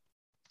 but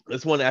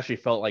this one actually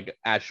felt like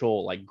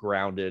actual like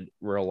grounded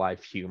real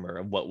life humor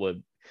of what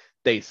would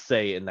they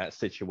say in that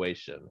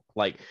situation.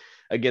 Like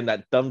again,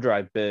 that thumb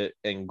drive bit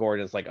and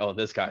Gordon's like, "Oh,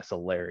 this guy's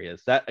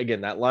hilarious." That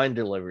again, that line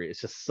delivery is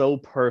just so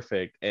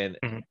perfect and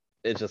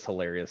it's just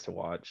hilarious to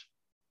watch.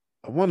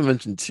 I want to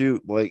mention too,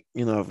 like,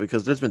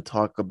 because there's been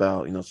talk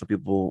about, some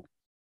people,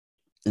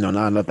 not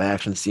enough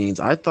action scenes.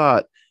 I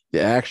thought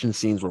the action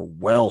scenes were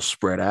well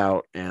spread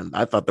out, and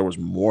I thought there was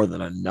more than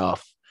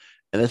enough.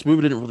 And this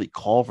movie didn't really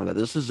call for that.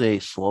 This is a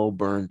slow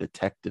burn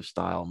detective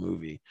style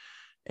movie.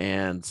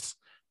 And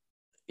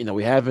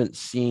we haven't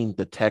seen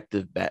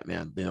Detective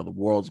Batman, the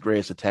world's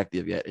greatest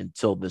detective yet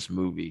until this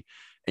movie.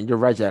 And you're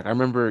right, Zach. I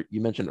remember you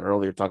mentioned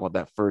earlier talking about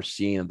that first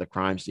scene of the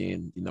crime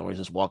scene, where he's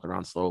just walking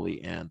around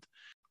slowly. And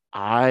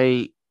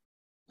I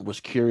was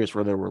curious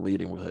where they were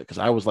leading with it because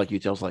I was like you,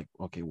 I was like,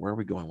 okay, where are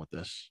we going with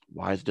this?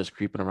 Why is it just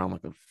creeping around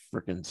like a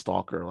freaking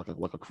stalker,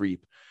 like a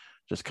creep,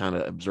 just kind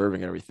of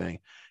observing everything?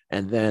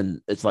 And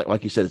then it's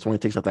like you said, it's when he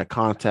takes out that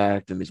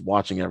contact and he's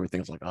watching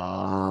everything. It's like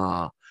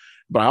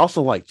but I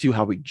also like too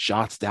how he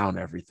jots down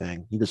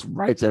everything. He just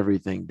writes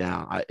everything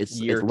down.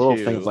 It's Year little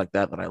two. things like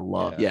that I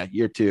love. Yeah. Yeah,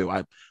 year two.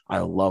 I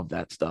love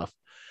that stuff.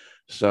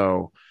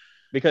 So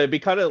Because it'd be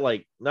kind of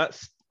like not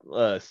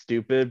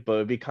stupid, but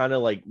it'd be kind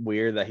of like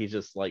weird that he's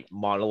just like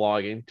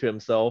monologuing to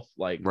himself.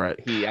 Like right.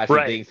 he actually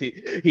Right.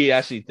 thinks he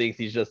actually thinks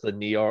he's just a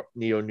neo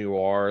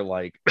noir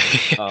like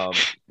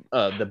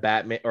the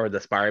Batman or the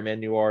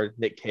Spider-Man noir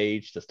Nick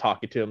Cage just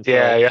talking to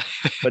himself. Yeah.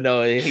 But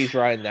no, he's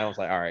writing down. It's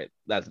like, all right,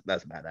 that's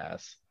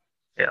badass.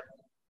 Yeah.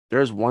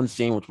 There's one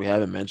scene which we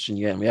haven't mentioned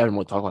yet, and we haven't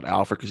really talked about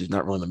Alfred because he's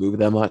not really in the movie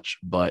that much.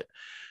 But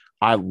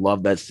I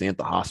love that scene at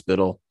the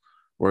hospital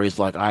where he's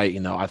like, I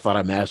thought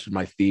I mastered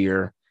my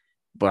fear,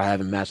 but I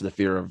haven't mastered the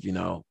fear of,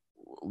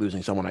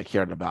 losing someone I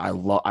cared about.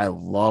 I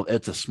love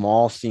it's a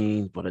small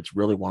scene, but it's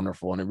really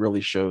wonderful. And it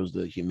really shows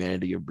the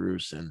humanity of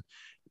Bruce and,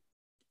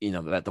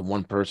 that the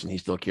one person he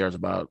still cares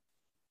about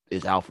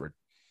is Alfred.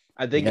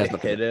 I think it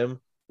hit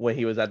him when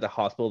he was at the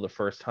hospital the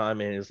first time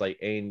and he's like,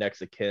 ain't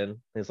next of kin.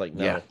 He's like,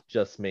 no,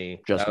 just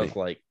me. Just me. Was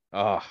like,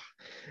 oh.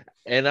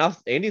 And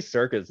Andy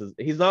Serkis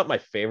he's not my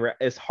favorite.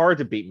 It's hard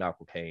to beat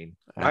Michael Caine.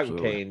 Michael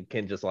Caine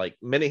can just like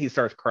minute he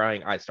starts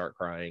crying, I start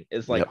crying.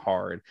 It's like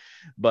hard.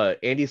 But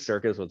Andy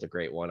Serkis was a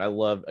great one. I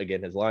love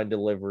again his line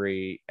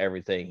delivery,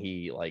 everything.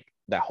 He like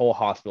that whole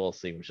hospital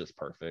scene was just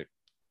perfect.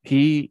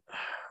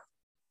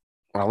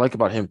 What I like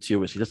about him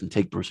too is he doesn't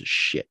take Bruce's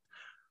shit.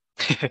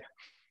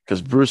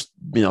 Because Bruce,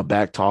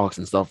 back talks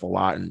and stuff a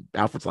lot, and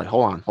Alfred's like,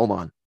 hold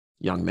on,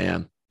 young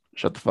man,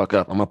 shut the fuck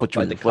up. I'm gonna put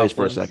you in the place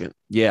for a second.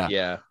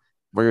 Yeah.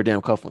 Wear your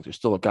damn cufflinks. You're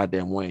still a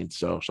goddamn Wayne,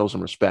 so show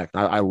some respect.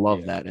 I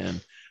love that,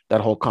 and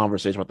that whole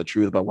conversation about the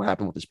truth about what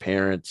happened with his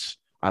parents.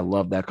 I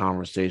love that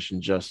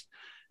conversation. Just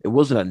it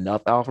wasn't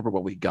enough Alfred, but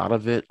what we got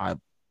of it, I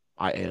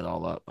ate it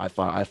all up. I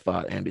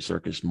thought Andy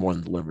Serkis more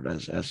than delivered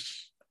as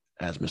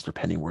Mr.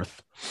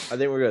 Pennyworth. I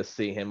think we're gonna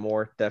see him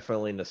more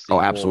definitely in the sequel.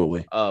 Oh,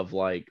 absolutely. Of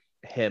like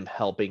him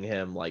helping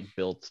him like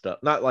build stuff,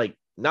 not like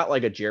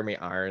a Jeremy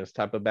Irons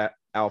type of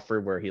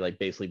Alfred where he like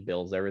basically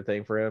builds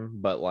everything for him,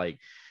 but like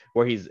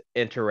where he's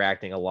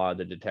interacting a lot of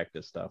the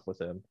detective stuff with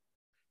him.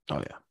 Oh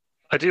yeah,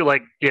 I do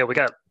like. Yeah, we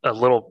got a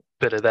little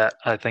bit of that.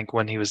 I think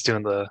when he was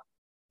doing the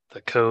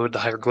code, the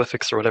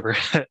hieroglyphics or whatever,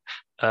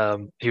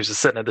 he was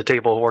just sitting at the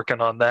table working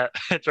on that,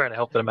 trying to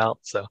help him out.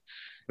 So,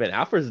 man,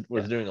 Alfred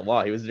was doing a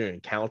lot. He was doing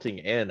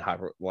accounting and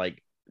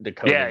like the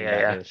coding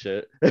and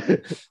shit.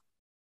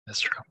 That's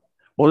true.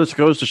 Well, this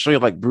goes to show you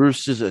like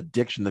Bruce's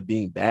addiction to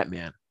being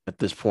Batman at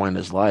this point in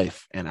his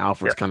life, and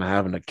Alfred's kind of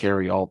having to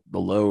carry all the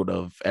load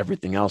of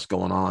everything else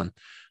going on.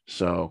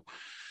 So,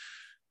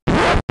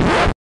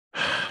 all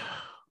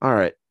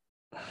right,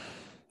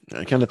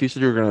 Kenneth, you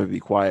said you were going to be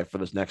quiet for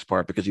this next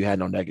part because you had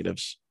no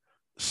negatives.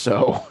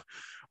 So,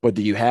 but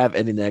do you have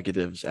any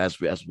negatives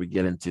as we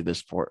get into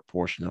this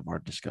portion of our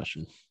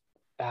discussion?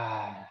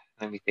 Let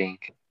me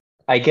think.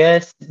 I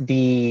guess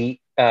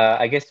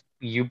I guess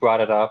you brought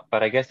it up,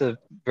 but I guess a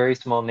very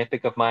small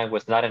nitpick of mine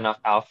was not enough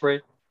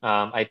Alfred.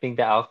 I think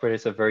that Alfred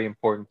is a very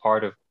important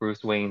part of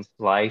Bruce Wayne's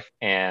life,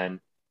 and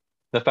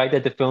the fact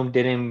that the film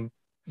didn't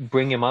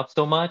bring him up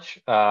so much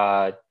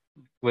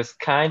was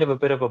kind of a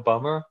bit of a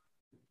bummer.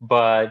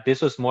 But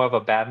this was more of a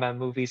Batman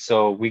movie,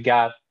 so we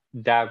got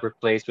that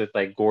replaced with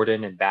like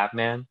Gordon and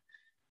Batman.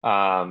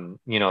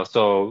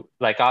 So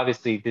like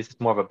obviously this is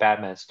more of a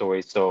Batman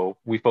story, so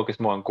we focus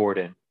more on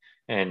Gordon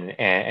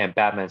and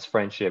Batman's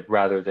friendship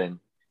rather than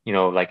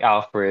like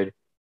Alfred.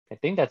 I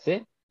think that's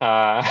it.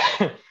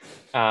 I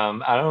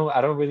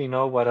don't really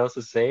know what else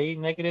to say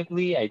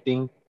negatively. I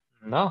think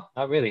no,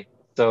 not really.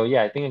 So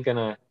yeah, I think I'm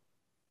gonna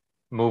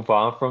move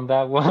on from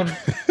that one.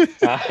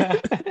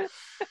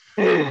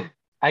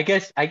 I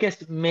guess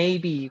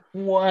maybe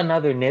one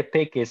other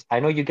nitpick is I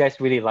know you guys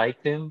really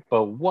liked him,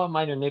 but one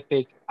minor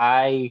nitpick,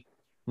 I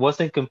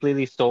wasn't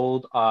completely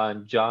sold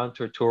on John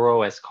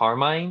Turturro as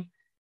Carmine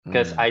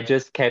because I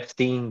just kept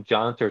seeing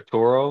John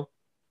Turturro,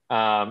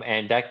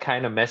 and that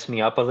kind of messed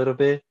me up a little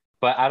bit.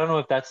 But I don't know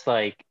if that's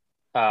like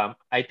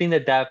I think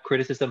that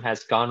criticism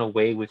has gone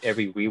away with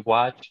every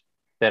rewatch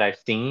that I've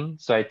seen.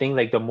 So I think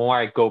like the more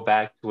I go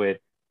back to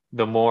it,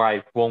 the more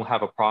I won't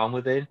have a problem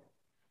with it.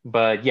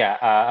 But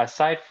yeah,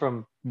 aside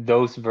from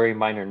those very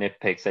minor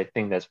nitpicks, I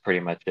think that's pretty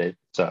much it.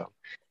 So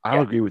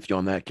I'll agree with you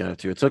on that kind of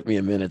too. It took me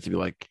a minute to be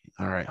like,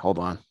 all right, hold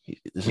on.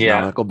 This is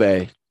not Michael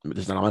Bay.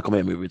 This is not a Michael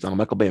Bay movie. It's not a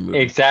Michael Bay movie.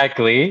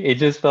 Exactly. It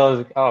just felt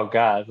like, oh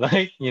God,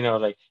 like,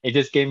 like it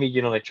just gave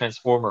me, like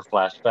Transformer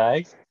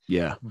flashbacks.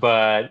 Yeah.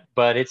 But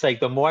it's like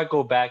the more I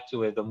go back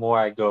to it, the more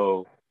I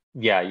go,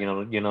 yeah,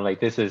 like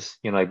this is,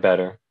 like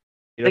better.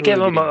 You They know who gave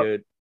would him be a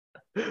good?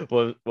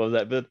 What was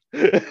that bit?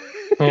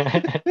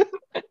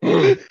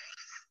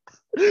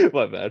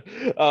 My bad.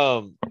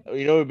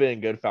 You know who'd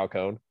been good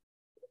Falcone?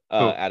 Who?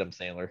 Adam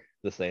Sandler,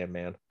 the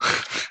Sandman.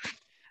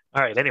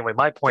 All right. Anyway,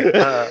 my point.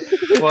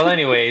 Well,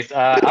 anyways,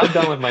 I'm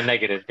done with my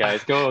negative,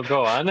 guys. Go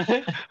on.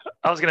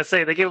 I was gonna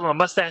say they gave him a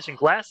mustache and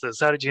glasses.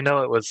 How did you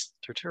know it was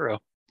Turturro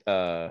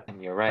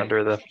You're right.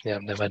 under the? Yeah,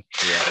 never mind.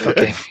 Yeah.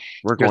 Okay,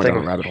 We're your going thing,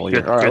 down a rabbit hole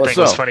your, here. All right, your let's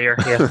thing was go. funnier.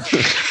 Yeah.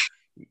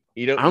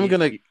 You don't. I'm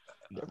gonna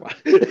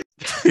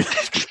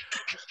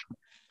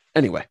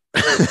anyway.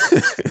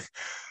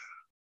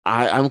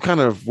 I'm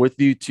kind of with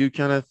you too,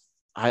 Kenneth.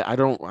 I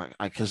don't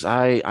because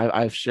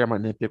I've shared my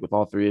nitpick with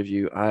all three of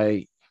you.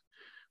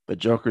 The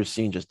Joker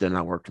scene just did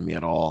not work for me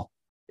at all.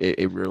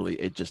 It really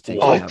just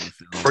takes me What? out of the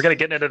film. We're gonna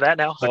get into that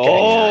now. Okay.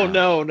 Oh Yeah.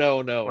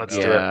 no! Let's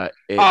do Yeah,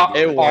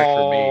 It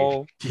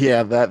worked for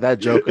yeah, that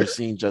Joker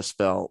scene just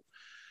felt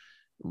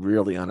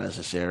really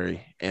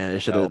unnecessary, and it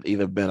should have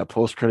either been a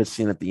post-credit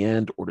scene at the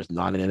end or just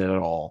not in it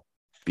at all.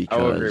 me. I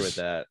would agree with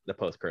that. The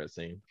post-credit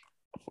scene.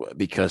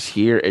 Because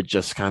here it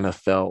just kind of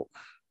felt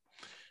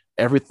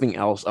everything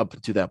else up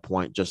to that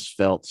point just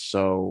felt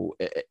so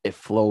it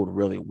flowed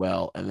really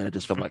well, and then it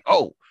just felt like,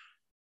 oh,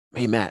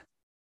 hey Matt,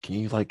 can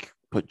you like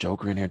put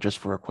Joker in here just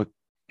for a quick,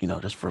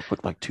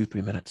 like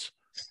 2-3 minutes?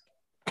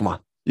 Come on,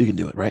 you can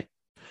do it, right?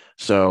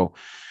 So,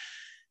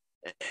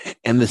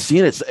 and the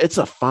scene, it's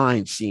a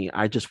fine scene.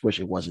 I just wish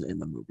it wasn't in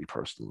the movie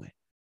personally,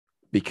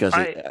 because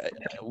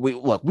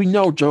we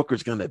know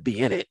Joker's going to be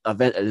in it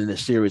in the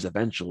series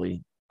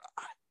eventually,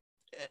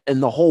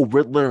 and the whole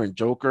Riddler and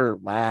Joker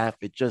laugh,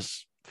 it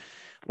just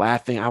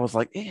laughing. I was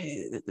like,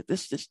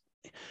 this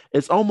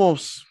it's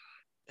almost,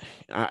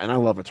 and I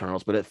love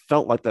Eternals, but it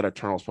felt like that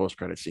Eternals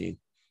post-credit scene.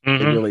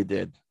 Mm-hmm. It really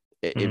did.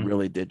 It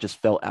really did.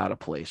 Just felt out of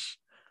place.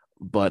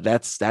 But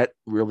that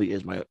really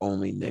is my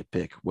only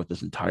nitpick with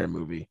this entire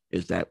movie,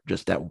 is that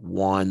just that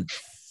 2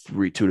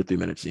 to 3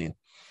 minute scene.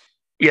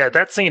 Yeah,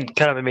 that scene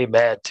kind of made me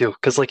mad too,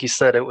 because like you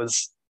said, it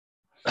was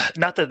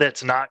not that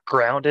that's not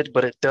grounded,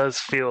 but it does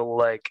feel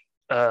like,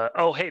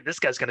 oh hey, this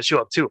guy's gonna show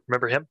up too.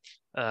 Remember him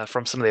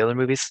from some of the other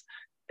movies?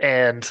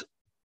 And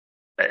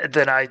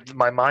then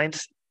my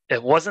mind,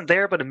 it wasn't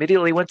there, but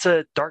immediately went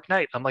to Dark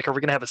Knight. I'm like, are we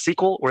gonna have a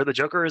sequel where the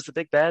Joker is the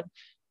big bad,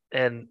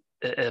 and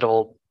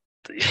it'll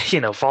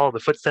follow the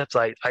footsteps?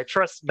 I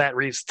trust Matt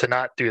Reeves to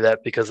not do that,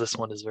 because this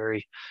one is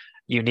very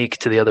unique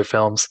to the other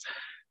films.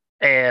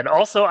 And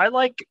also, I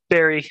like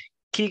Barry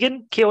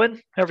Keoghan,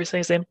 however you say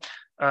his name.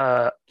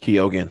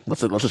 Keoghan.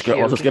 Let's just get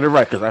it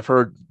right, because I've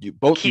heard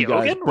both you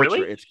guys Keoghan, butcher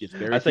really? it. It's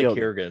Barry I think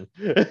Keoghan.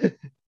 Kurgan.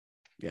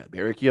 Yeah,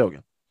 Barry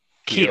Keoghan.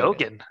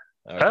 Keoghan.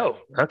 Okay. Oh,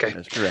 okay.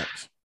 That's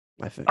correct.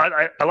 I think.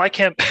 I like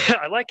him.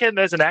 I like him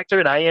as an actor,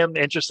 and I am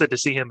interested to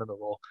see him in the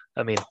role.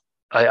 I mean,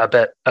 I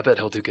bet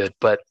he'll do good.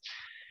 But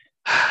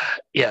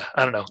yeah,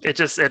 I don't know. It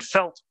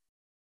felt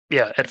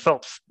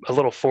a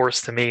little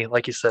forced to me,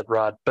 like you said,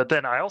 Rod. But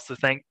then I also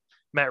think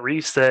Matt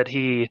Reeves said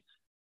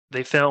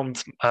they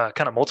filmed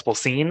kind of multiple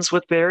scenes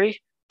with Barry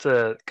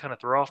to kind of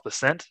throw off the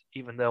scent,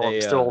 even though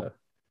I'm still.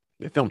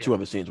 They filmed 2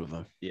 other scenes with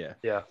them. Yeah.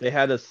 Yeah. They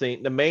had a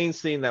scene. The main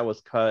scene that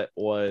was cut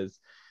was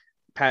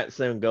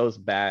Pattinson goes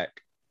back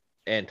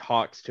and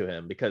talks to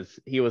him, because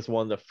he was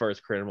one of the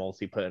first criminals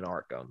he put in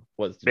Arkham,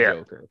 was the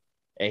Joker.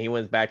 And he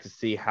went back to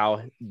see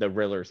how the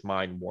Riddler's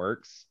mind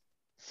works.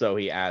 So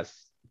he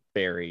asked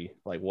Barry,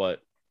 like, what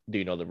do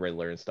you know the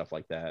Riddler and stuff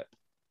like that.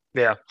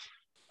 Yeah.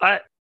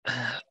 I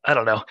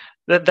don't know.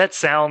 That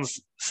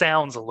sounds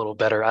a little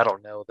better. I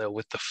don't know though,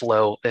 with the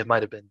flow. It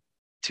might have been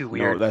too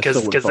weird,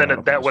 because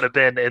then that would have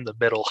been in the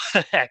middle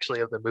actually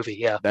of the movie.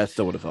 Yeah. That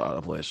still would have felt out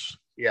of place.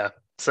 Yeah.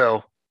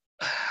 So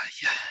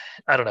yeah,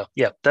 I don't know.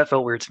 Yeah, that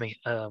felt weird to me.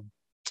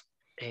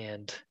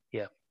 And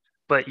yeah.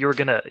 But you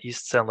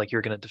sound like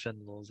you're gonna defend a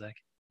little, Zach.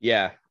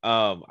 Yeah.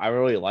 I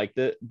really liked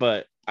it,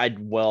 but I'd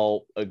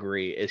well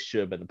agree it should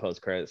have been the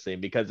post-credit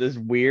scene, because it's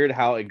weird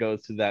how it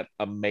goes to that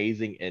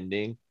amazing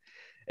ending,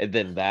 and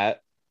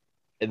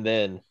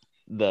then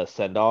the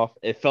send-off.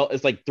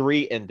 It's like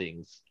 3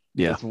 endings.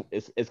 Yeah.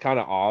 It's kind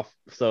of off.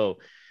 So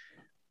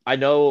I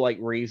know like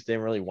Reeves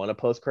didn't really want a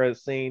post-credit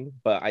scene,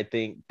 but I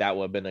think that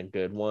would have been a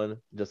good one.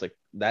 Just like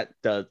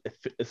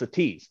it's a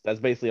tease. That's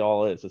basically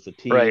all it is. It's a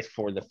tease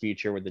for the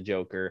future with the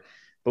Joker.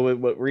 But with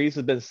what Reeves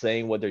has been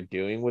saying, what they're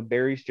doing with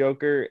Barry's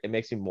Joker, it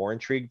makes me more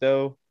intrigued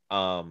though.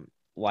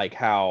 Like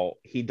how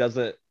he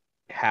doesn't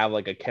have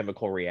like a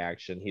chemical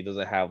reaction. He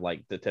doesn't have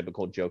like the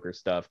typical Joker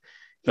stuff.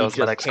 That was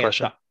my next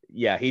question.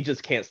 He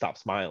just can't stop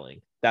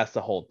smiling. That's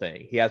the whole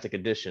thing. He has a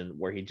condition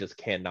where he just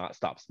cannot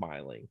stop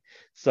smiling.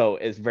 So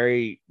it's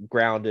very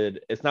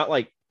grounded. It's not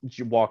like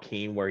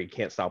Joaquin where he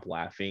can't stop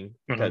laughing,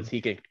 because he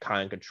can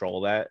kind of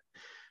control that.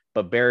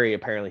 But Barry,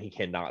 apparently he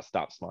cannot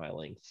stop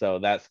smiling. So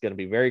that's going to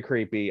be very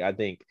creepy. I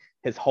think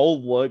his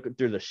whole look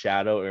through the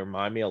shadow, it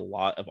reminded me a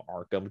lot of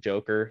Arkham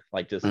Joker,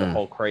 like just the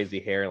whole crazy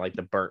hair and like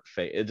the burnt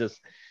face. It just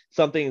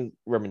something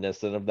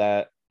reminiscent of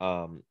that.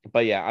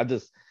 But yeah, I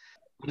just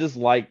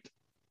liked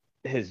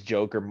his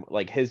Joker,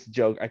 like his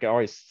joke, I can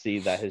always see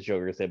that his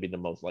Joker is gonna be the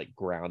most like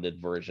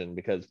grounded version,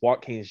 because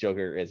Joaquin's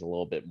Joker is a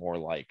little bit more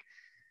like,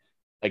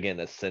 again,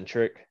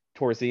 eccentric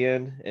towards the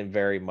end, and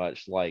very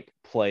much like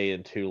play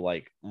into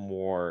like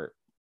more,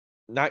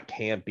 not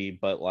campy,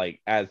 but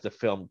like as the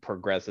film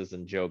progresses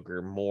in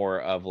Joker, more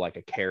of like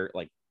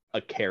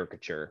a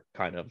caricature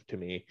kind of to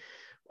me.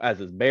 As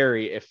is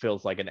Barry, it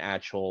feels like an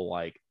actual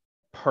like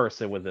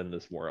person within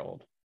this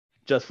world,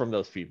 just from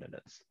those few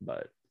minutes.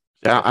 But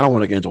Yeah, I don't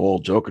want to get into a whole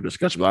Joker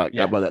discussion about,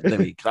 Yeah. about that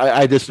thing.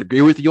 I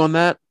disagree with you on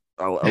that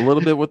a little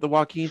bit with the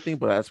Joaquin thing,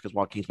 but that's because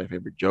Joaquin's my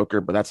favorite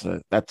Joker. But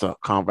that's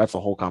a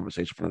whole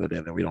conversation for another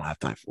day that we don't have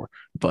time for.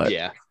 But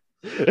yeah,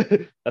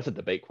 that's a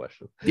debate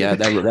question. yeah,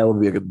 that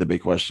would be a good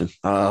debate question.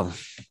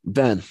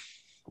 Ben,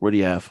 what do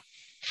you have?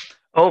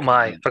 Oh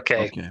my.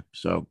 Okay. Okay,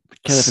 so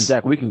Kenneth and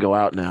Zach, we can go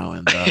out now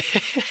and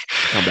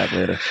come back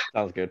later.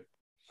 Sounds good.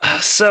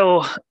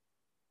 So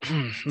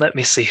let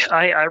me see.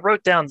 I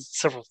wrote down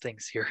several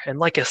things here, and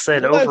like I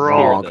said, Let's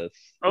overall, hear this.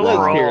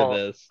 overall, Let's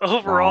hear this.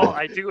 overall, Wrong.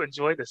 I do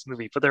enjoy this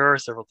movie, but there are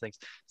several things.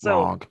 So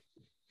Wrong.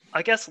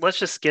 I guess let's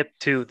just skip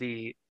to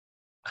the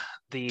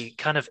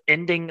kind of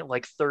ending,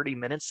 like 30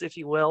 minutes, if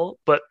you will,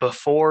 but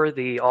before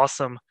the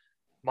awesome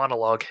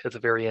monologue at the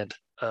very end,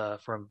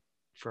 from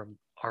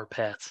our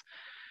Pats.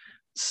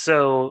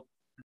 So,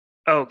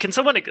 can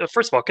someone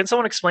first of all, can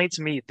someone explain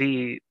to me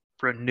the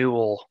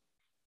renewal,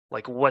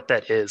 like what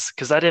that is?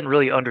 Because I didn't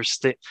really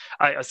understand.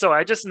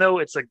 I just know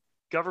it's a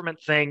government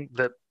thing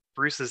that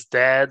Bruce's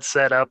dad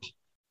set up,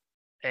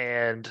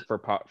 and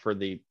For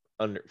the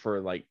under,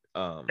 for like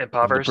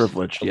impoverished.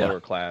 Privilege, the yeah.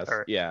 lower class.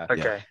 Or- Yeah.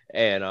 Okay.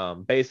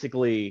 And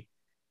basically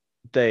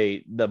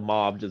the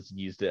mob just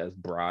used it as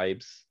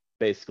bribes,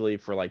 basically,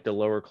 for like the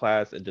lower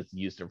class, and just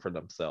used them for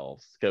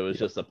themselves. So it was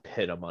just a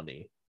pit of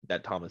money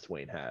that Thomas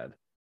Wayne had.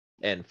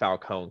 And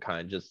Falcone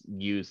kind of just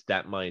used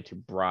that money to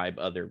bribe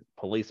other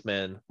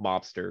policemen,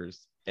 mobsters,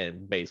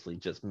 and basically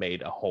just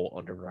made a whole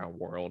underground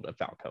world of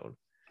Falcone,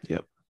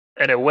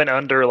 And it went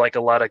under like a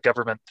lot of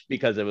government.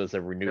 because it was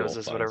a renewal It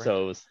was fund. whatever.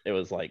 So it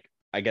was like,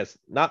 I guess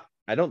not.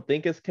 I don't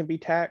think it can be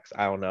taxed.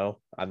 I don't know.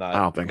 I'm not. I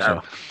don't think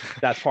so.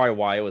 That's probably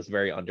why it was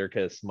very under,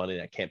 because money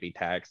that can't be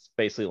taxed,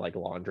 basically like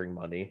laundering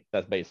money.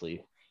 That's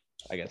basically,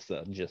 I guess,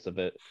 the gist of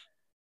it.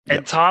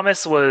 And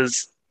Thomas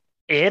was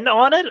in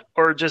on it,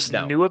 or just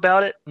No. knew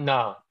about it?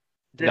 No.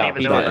 Didn't No,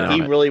 even he, know didn't about know.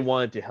 he it. really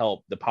wanted to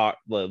help the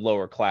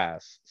lower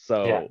class.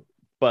 So, Yeah.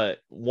 but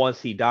once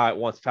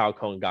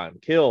Falcone got him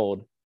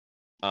killed,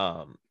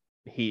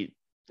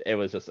 it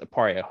was just a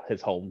part of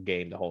his whole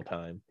game the whole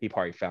time. He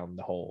probably found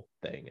the whole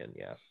thing, and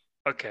yeah,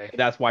 Okay.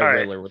 that's why All right.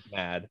 Riddler was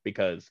mad,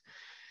 because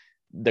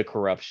the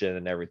corruption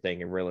and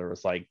everything, and Riddler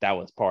was like, that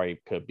was probably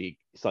could be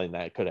something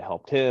that could have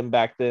helped him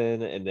back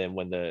then. And then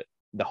when the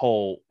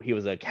whole, he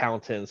was an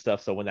accountant and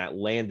stuff, so when that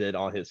landed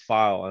on his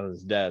file on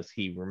his desk,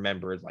 he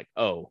remembered like,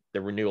 oh,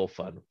 the renewal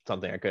fund,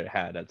 something I could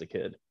have had as a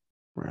kid.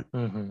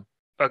 Mm-hmm.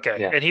 Okay.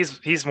 Yeah. And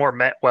he's more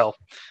mad. Well,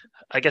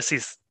 I guess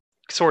he's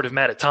sort of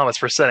mad at Thomas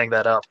for setting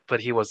that up, but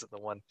he wasn't the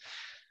one.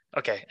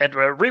 Okay. And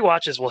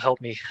rewatches will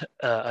help me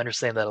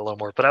understand that a little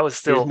more. But I was He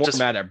still was more just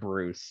mad at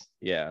Bruce.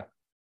 Yeah.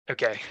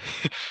 okay.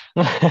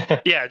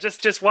 Yeah.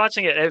 Just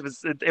watching it.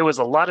 It was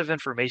a lot of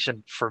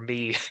information for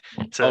me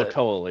Oh,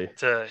 totally.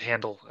 to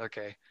handle.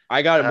 Okay.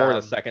 I got it more the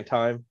Um, second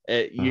time.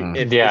 Mhm.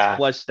 It's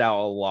fleshed out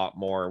a lot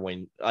more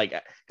when, like,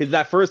 because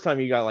that first time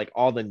you got like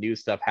all the new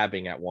stuff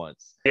happening at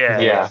once. Yeah.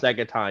 And Yeah. the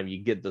second time you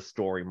get the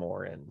story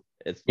more, and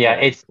it's Yeah,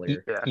 very it's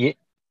clear.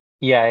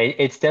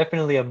 it's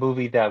definitely a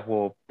movie that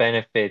will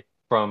benefit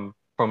from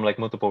like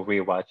multiple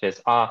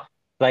rewatches.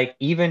 Like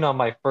even on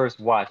my first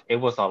watch, it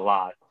was a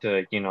lot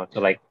to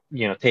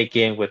take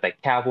in, with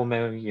like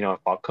Catwoman,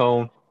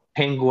 Falcone,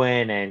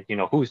 Penguin, and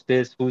who's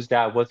this, who's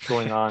that, what's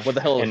going on, What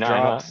the hell is and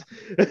drops?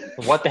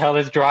 what the hell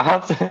is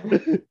drops?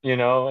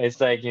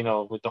 It's like,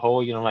 with the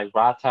whole, like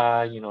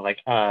Rata, like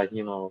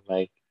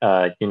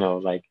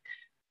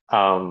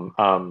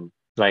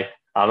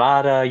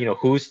Alada,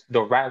 who's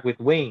the rat with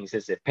wings?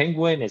 Is it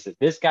Penguin? Is it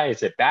this guy?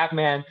 Is it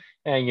Batman?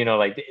 And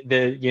like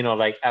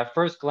like at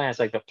first glance,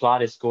 like the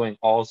plot is going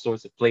all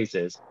sorts of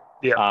places.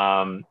 Yeah.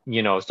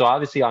 So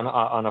obviously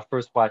on a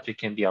first watch it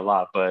can be a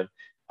lot, but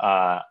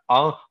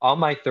on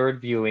my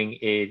third viewing,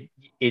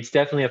 it's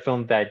definitely a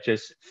film that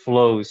just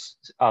flows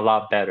a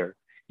lot better,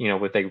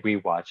 with like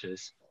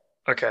rewatches.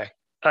 Okay.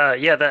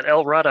 Yeah, that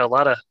El Rata, a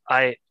lot of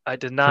I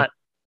did not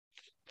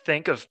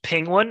think of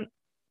Penguin,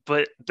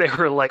 but they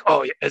were like,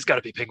 "Oh, yeah, it's got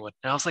to be Penguin,"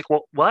 and I was like,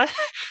 "Well, what?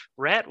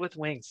 Rat with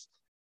wings?"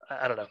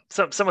 I don't know.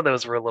 Some of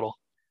those were a little,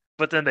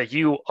 but then the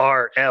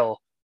URL,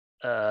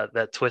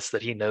 that twist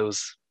that he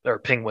knows, or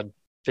Penguin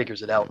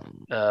figures it out,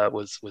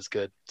 was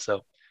good.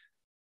 So,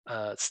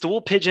 stool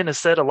pigeon is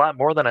said a lot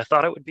more than I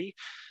thought it would be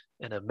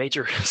in a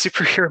major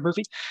superhero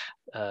movie.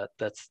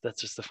 That's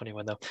just a funny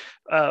one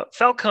though.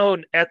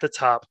 Falcone at the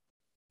top.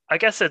 I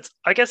guess it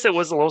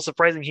was a little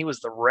surprising he was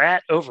the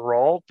rat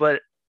overall,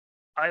 but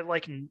I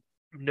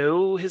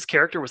know his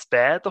character was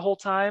bad the whole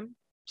time,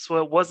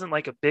 so it wasn't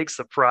like a big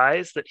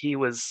surprise that he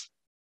was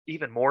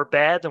even more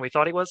bad than we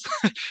thought he was.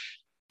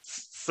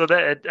 So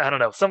that I don't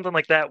know, something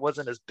like that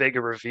wasn't as big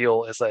a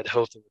reveal as I'd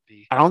hoped it would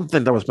be. I don't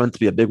think that was meant to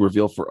be a big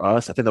reveal for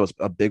us. I think that was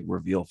a big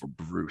reveal for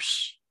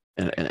Bruce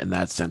in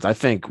that sense. I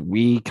think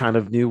we kind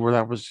of knew where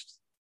that was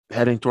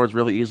heading towards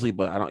really easily,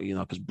 but I don't,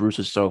 because Bruce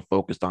is so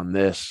focused on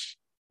this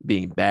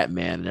being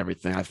Batman and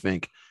everything. I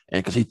think,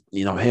 and because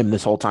him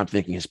this whole time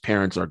thinking his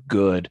parents are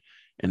good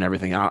and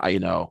everything. I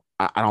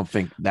don't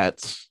think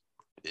that's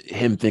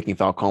him thinking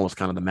Falcone was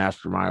kind of the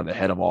mastermind or the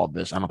head of all of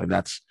this. I don't think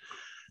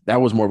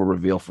that was more of a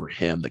reveal for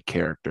him, the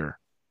character,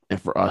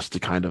 and for us to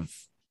kind of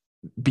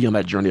be on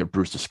that journey of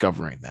Bruce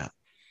discovering that.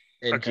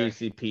 And Okay.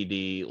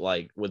 GCPD,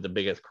 like with the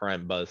biggest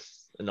crime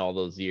busts in all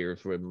those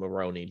years, with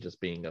Maroni just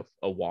being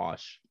a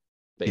wash,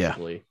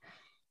 basically.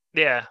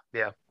 Yeah.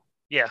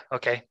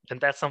 Okay,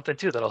 and that's something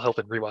too that'll help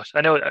in rewatch.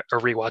 I know, or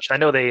rewatch. I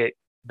know they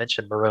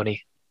mentioned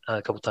Maroni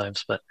a couple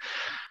times, but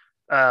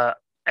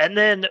and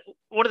then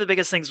one of the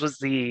biggest things was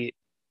the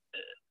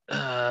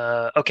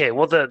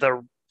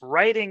the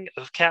writing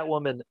of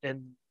Catwoman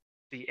in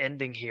the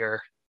ending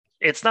here.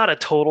 It's not a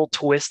total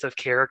twist of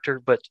character,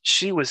 but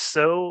she was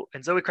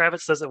and Zoe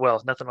Kravitz does it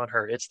well. Nothing on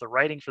her. It's the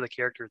writing for the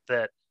character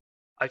that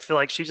I feel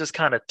like she just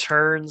kind of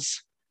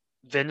turns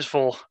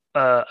vengeful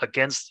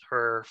against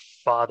her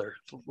father.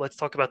 Let's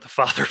talk about the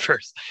father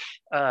first.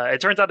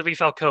 It turns out to be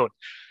Falcone,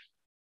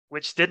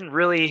 which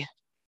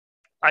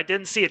I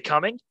didn't see it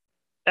coming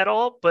at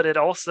all, but it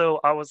also,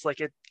 I was like,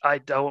 I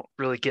don't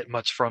really get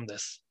much from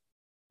this.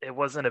 It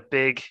wasn't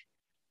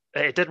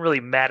it didn't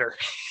really matter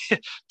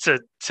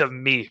to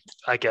me,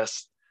 I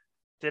guess.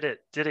 Did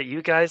it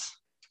you guys?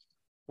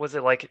 Was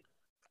it like,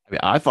 I mean,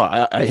 I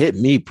thought I hit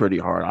me pretty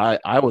hard.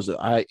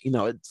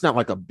 It's not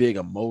like a big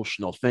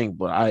emotional thing,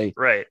 but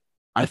right?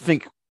 I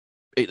think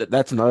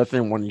that's another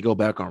thing when you go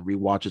back on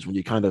rewatches, when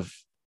you kind of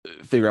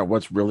figure out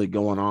what's really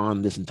going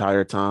on this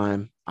entire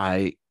time.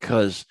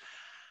 Because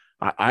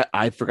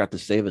I forgot to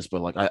say this,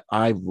 but like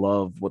I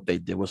love what they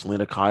did with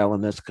Selena Kyle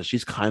in this, because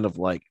she's kind of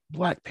like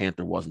Black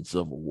Panther was in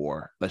Civil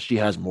War, that she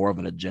has more of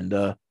an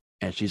agenda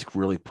and she's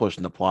really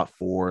pushing the plot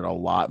forward a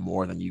lot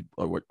more than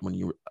when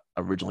you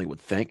originally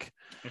would think.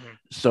 Mhm.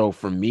 So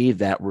for me,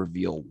 that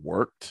reveal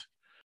worked.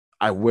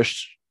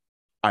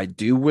 I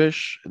do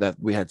wish that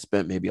we had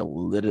spent maybe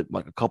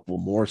a couple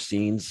more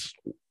scenes,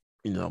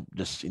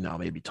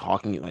 maybe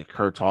talking, like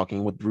her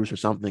talking with Bruce or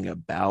something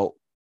about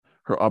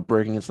her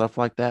upbringing and stuff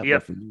like that. Yep.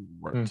 But for me, it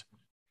worked.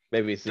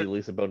 Maybe see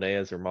Lisa Bonet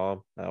as her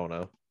mom. I don't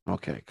know.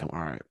 Okay, all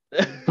right.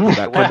 Come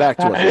Come back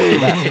to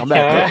us. Come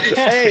back to us.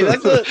 Hey,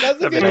 that's a That'd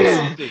good be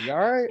nice. casting. All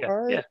right, Yeah,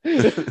 all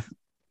right.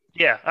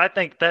 Yeah, I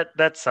think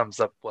that sums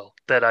up well.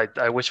 That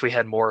I wish we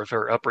had more of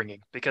her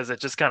upbringing, because it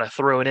just kind of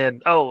thrown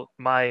in, oh,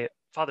 my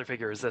father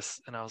figure is this,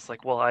 and I was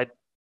like, well,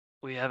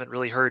 we haven't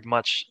really heard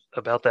much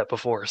about that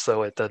before,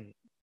 so it doesn't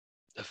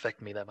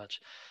affect me that much.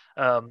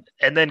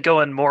 And then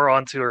going more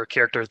onto her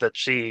character, that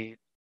she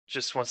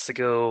just wants to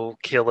go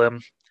kill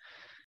him.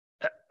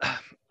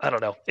 I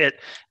don't know.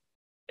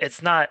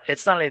 It's not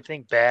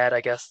anything bad, I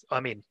guess.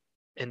 I mean,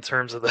 in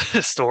terms of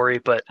the story,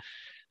 but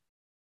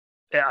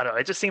I don't know.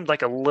 It just seemed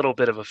like a little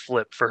bit of a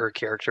flip for her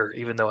character,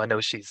 even though I know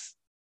she's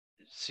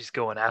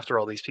going after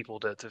all these people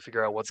to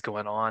figure out what's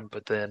going on.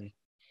 But then,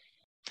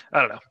 I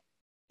don't know.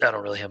 I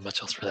don't really have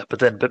much else for that. But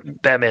then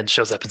Batman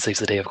shows up and saves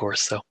the day, of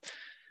course. So,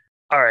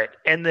 all right.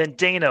 And then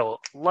Dano,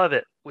 love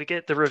it. We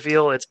get the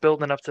reveal. It's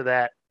building up to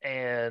that.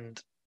 And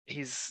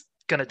he's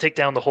going to take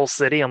down the whole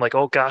city. I'm like,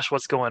 oh gosh,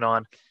 what's going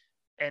on?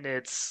 And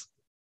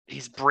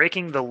he's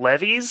breaking the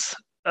levees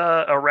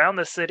around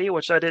the city,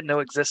 which I didn't know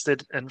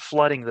existed, and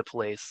flooding the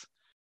place.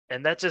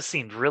 And that just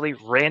seemed really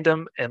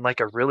random and like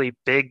a really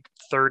big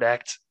third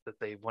act that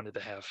they wanted to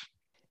have.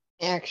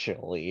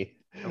 Actually,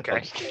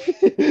 Okay.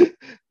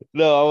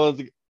 No,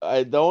 the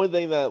only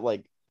thing that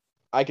like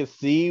I could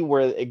see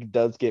where it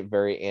does get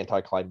very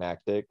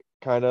anticlimactic,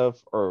 kind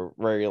of, or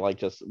very like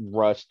just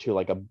rushed to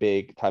like a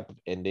big type of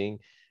ending.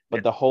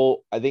 But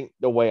I think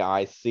the way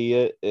I see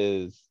it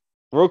is,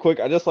 real quick,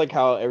 I just like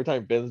how every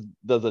time Ben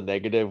does a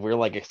negative, we're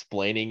like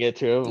explaining it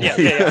to him.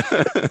 Yeah.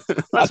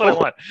 That's what I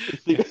want.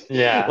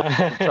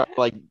 Yeah.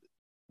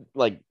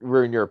 like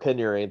ruin your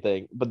opinion or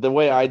anything. But the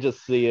way I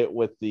just see it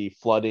with the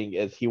flooding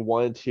is he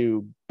wanted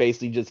to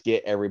basically just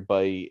get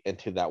everybody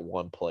into that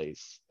one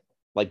place.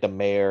 Like the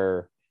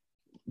mayor,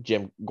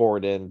 Jim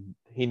Gordon,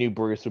 he knew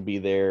Bruce would be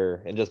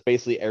there, and just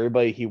basically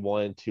everybody he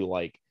wanted to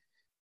like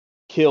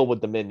kill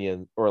with the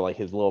minion, or like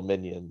his little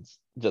minions,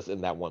 just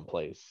in that one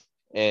place.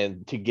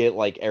 And to get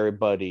like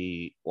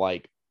everybody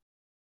like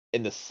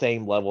in the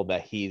same level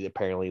that he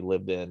apparently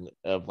lived in,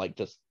 of like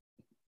just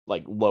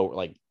like low,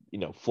 like,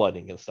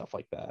 flooding and stuff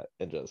like that,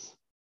 and just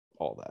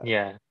all that.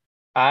 Yeah.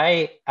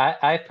 I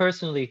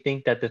personally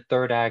think that the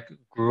third act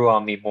grew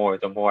on me more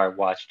the more I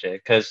watched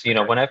it. Because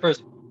when I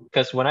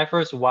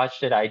first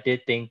watched it, I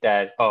did think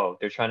that, oh,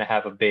 they're trying to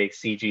have a big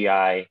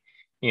CGI,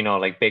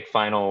 like big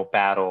final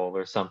battle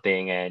or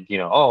something, and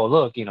oh,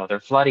 look, they're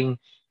flooding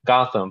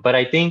Gotham. But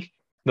I think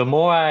the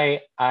more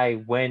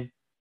I went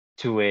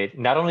to it,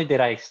 not only did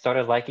I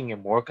started liking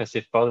it more because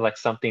it felt like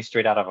something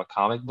straight out of a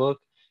comic book,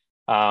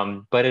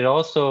 but it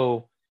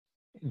also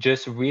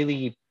just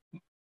really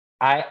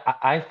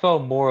I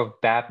felt more of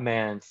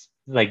Batman's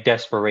like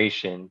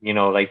desperation,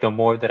 like the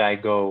more that I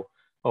go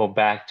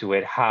back to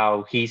it,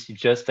 how he's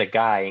just a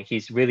guy and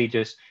he's really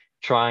just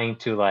trying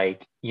to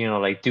like,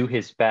 like do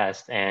his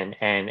best and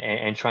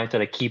trying to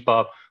like keep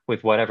up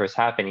with whatever's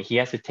happening. He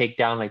has to take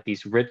down like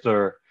these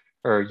Riddler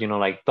or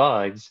like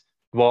thugs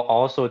while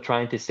also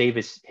trying to save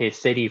his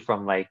city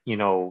from like,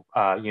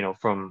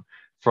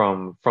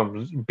 from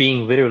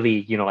being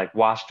literally, like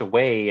washed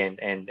away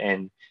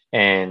and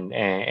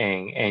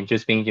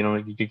just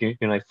being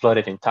like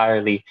flooded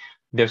entirely.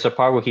 There's a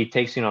part where he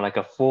takes like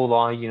a full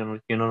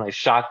on like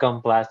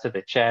shotgun blast to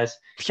the chest,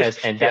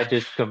 and Yeah. that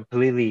just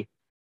completely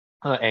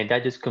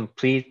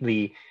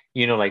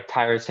like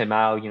tires him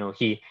out.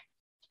 He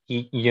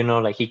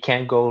like he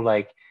can't go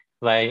like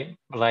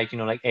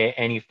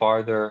any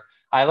farther.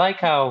 I like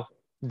how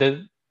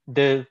the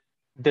the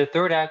the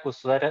third act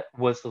was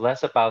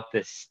less about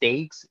the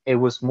stakes. It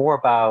was more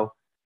about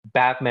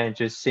Batman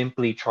just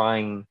simply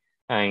trying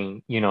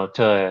and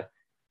to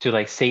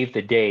like save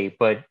the day,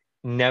 but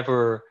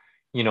never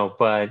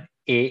but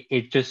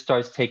it just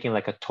starts taking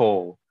like a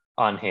toll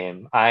on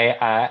him.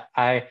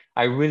 I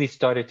really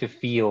started to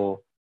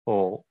feel,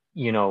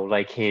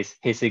 like his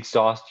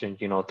exhaustion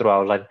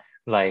throughout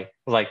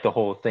like the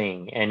whole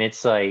thing. And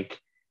it's like,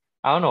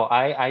 I don't know,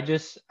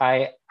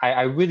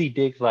 I really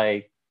dig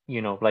like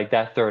like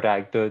that third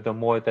act the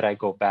more that I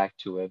go back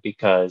to it,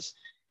 because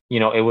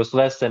it was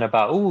less than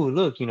about, oh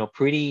look,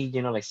 pretty,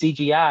 like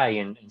CGI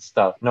and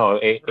stuff. No,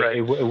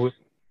 Right.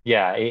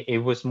 yeah,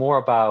 it was more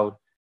about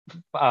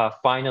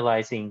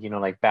finalizing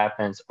like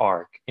Batman's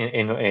arc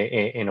in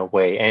a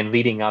way, and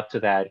leading up to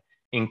that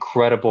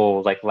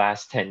incredible like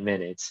last 10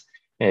 minutes.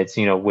 It's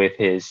with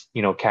his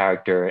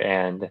character.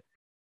 And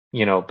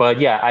but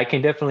yeah, I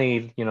can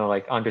definitely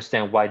like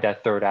understand why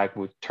that third act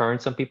would turn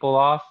some people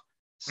off.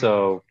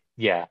 So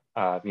yeah,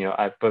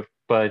 I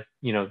but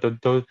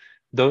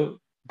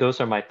those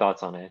are my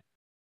thoughts on it.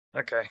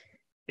 Okay.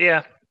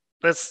 Yeah.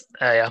 That's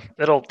yeah.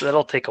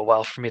 It'll take a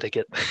while for me to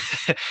get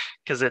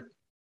because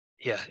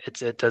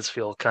it does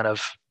feel kind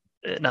of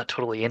not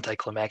totally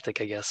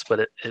anticlimactic, I guess, but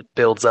it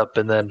builds up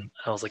and then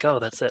I was like, oh,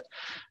 that's it.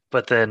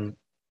 But then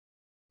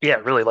yeah,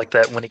 really like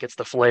that when he gets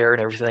the flare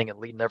and everything and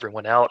leading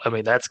everyone out. I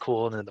mean, that's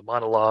cool. And then the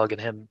monologue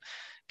and him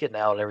getting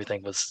out and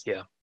everything was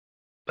yeah.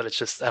 But it's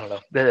just I don't know.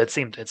 It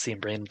seemed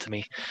random to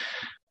me.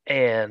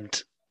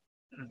 And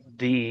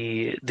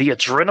the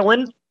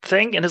adrenaline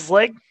thing in his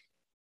leg,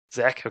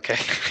 Zach. Okay.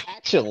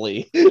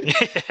 Actually,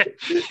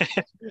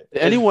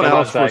 Anyone Come on,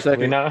 else for a Zach,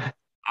 second?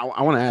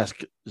 I want to ask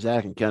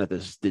Zach and Kenneth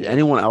this. Did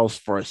anyone else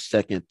for a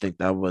second think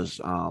that was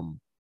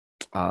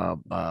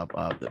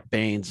the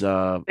Bane's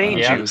Bane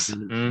Yeah. juice.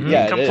 Mhm.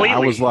 Yeah, it is. Completely. I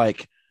was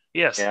like,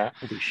 Yes. Yeah.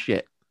 holy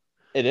shit.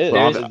 it is.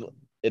 Well,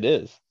 It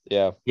is.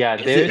 Yeah, Yeah,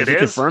 Is there's it is?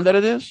 confirmed that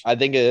it is? I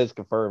think it is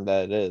confirmed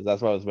that it is.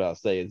 That's what I was about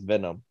to say. It's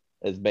Venom.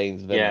 It's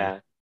Bane's Venom. yeah.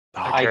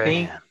 Oh, I Okay.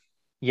 think man.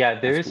 Yeah,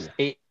 That's there's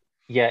cool.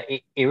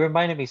 it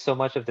reminded me so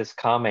much of this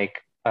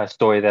comic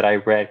story that I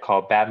read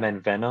called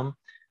Batman Venom,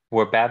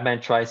 where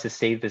Batman tries to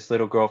save this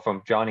little girl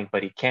from drowning,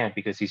 but he can't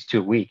because he's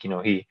too weak.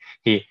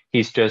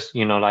 He's just,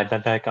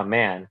 like a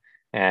man,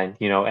 and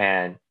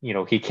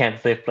he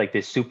can't lift like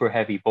this super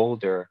heavy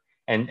boulder,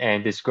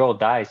 and this girl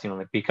dies,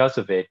 like because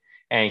of it.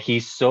 And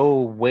he's so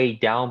weighed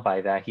down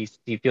by that.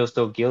 He feels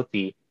so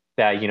guilty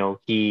that,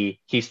 he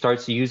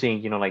starts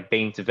using, like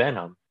Bane's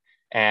Venom.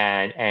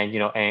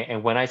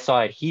 And when I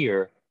saw it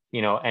here,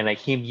 and like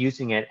him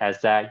using it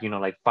as that,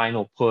 like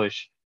final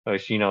push,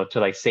 to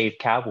like save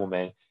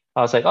Catwoman,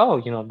 I was like,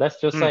 oh, that's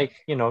just Hmm. like,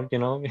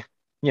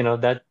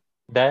 that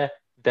that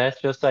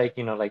that's just like,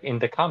 like in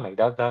the comic.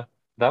 That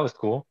was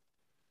cool.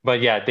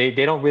 But yeah, they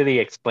don't really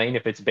explain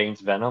if it's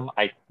Bane's Venom.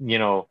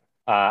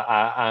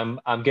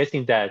 I'm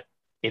guessing that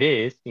it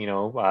is,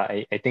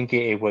 I think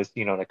it was,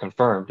 like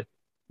confirmed.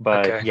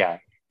 But Okay. yeah.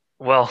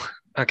 Well,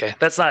 okay.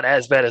 That's not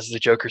as bad as the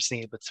Joker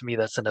scene, but to me,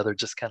 that's another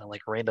just kind of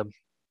like random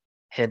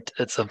hint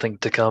at something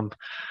to come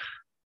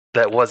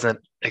that wasn't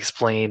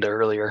explained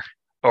earlier,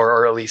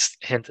 or at least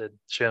hinted,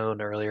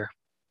 shown earlier.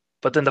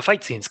 But then the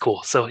fight scene's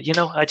cool. So,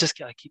 I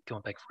keep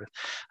going back and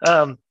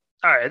forth.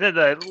 All right. Then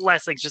the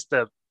last thing's just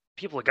the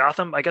people of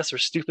Gotham, I guess, are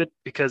stupid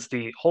because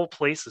the whole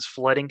place is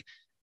flooding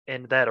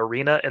in that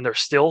arena and they're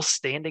still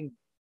standing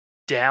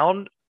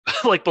down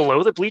like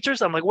below the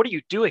bleachers. I'm like, what are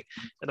you doing?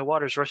 And the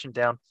water's rushing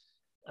down.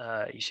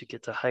 You should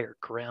get to higher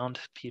ground,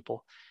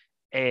 people.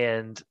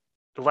 And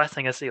the last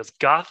thing I say is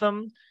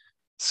Gotham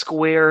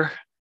Square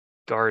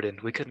Garden.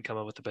 We couldn't come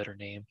up with a better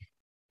name.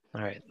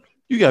 All right.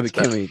 You gotta be It's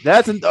better. kidding me.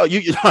 That's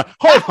you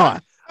hold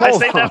on. I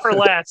Hold saved on. that for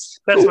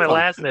last. That's my Hold on.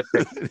 last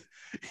nitpick.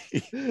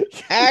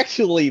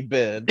 Actually,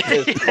 Ben,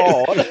 it's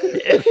called.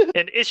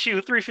 In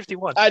issue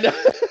 351. I know.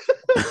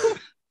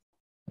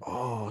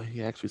 Oh,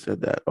 he actually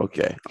said that.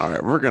 Okay. All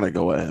right. We're gonna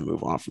go ahead and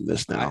move on from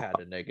this I now. had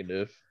a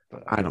negative.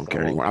 But I don't guess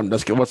care I anymore. won't. I'm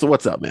just kidding.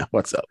 What's up, man?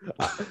 What's up?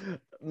 I'm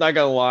not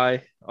gonna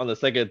lie. On the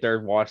second and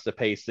third watch, the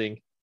pacing.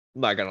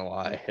 I'm not gonna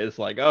lie. It's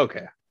like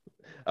okay.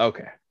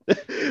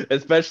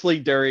 Especially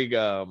during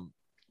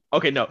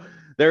Okay, no,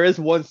 there is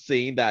one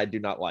scene that I do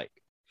not like.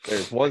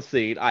 There's one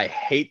scene I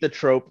hate the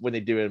trope when they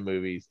do it in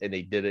movies, and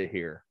they did it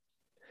here.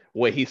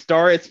 When he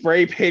started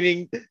spray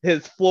painting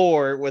his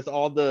floor with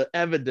all the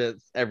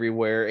evidence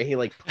everywhere, and he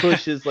like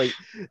pushes like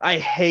I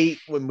hate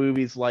when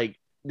movies like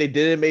they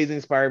did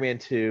Amazing Spider-Man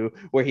 2,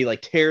 where he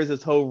like tears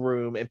his whole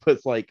room and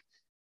puts like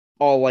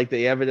all like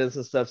the evidence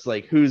and stuff's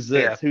like who's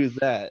this, Yeah. who's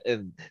that,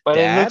 and But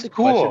it Dad? looks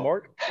cool. Question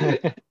mark.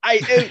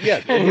 Yeah,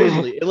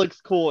 visually it looks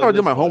cool. I in do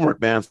this my one.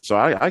 homework, man. So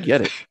I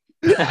get it.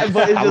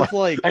 But it's just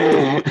like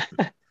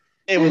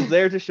it was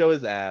there to show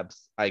his abs.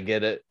 I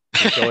get it.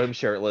 To show him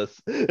shirtless.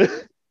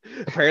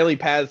 Apparently,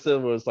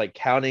 Pattinson was like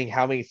counting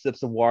how many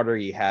sips of water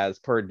he has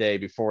per day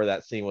before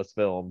that scene was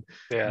filmed.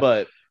 Yeah.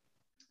 But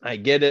I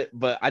get it.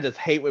 But I just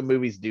hate when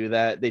movies do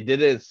that. They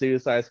did it in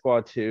Suicide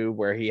Squad 2,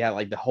 where he had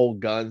like the whole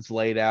guns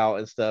laid out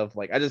and stuff.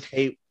 Like I just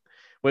hate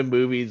when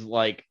movies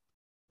like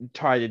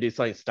try to do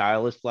something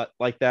stylish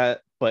like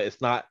that. But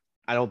it's not.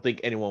 I don't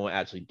think anyone will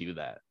actually do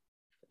that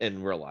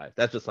in real life.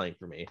 That's just something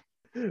for me.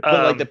 But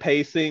like the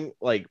pacing,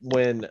 like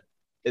when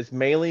it's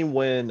mainly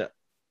when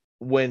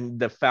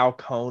the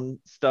Falcone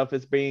stuff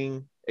is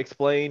being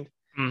explained,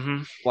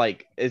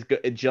 like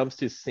it jumps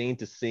to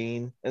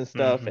scene and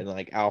stuff, and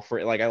like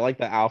Alfred, like I like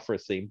the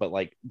Alfred scene, but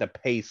like the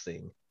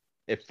pacing,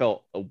 it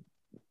felt a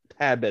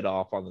tad bit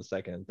off on the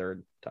second and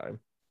third time.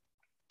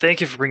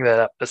 Thank you for bringing that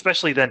up,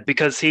 especially then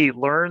because he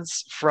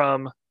learns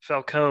from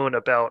Falcone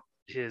about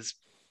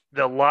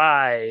the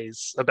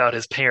lies about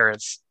his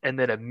parents, and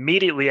then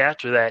immediately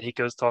after that he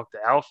goes talk to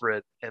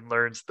Alfred and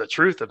learns the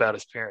truth about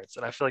his parents,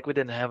 and I feel like we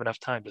didn't have enough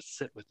time to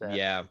sit with that.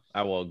 Yeah,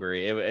 I will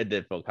agree. It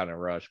did feel kind of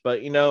rushed,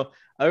 but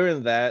other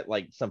than that,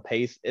 like some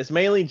pace, it's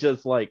mainly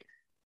just like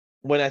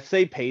when I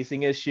say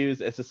pacing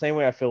issues, it's the same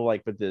way I feel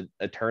like with the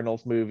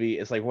Eternals movie.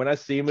 It's like when I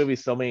see a movie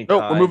so many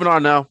Nope, times. we're moving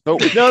on now. Nope.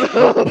 No.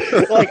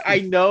 Like I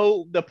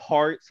know the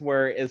parts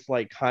where it's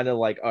like kind of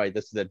like, all right,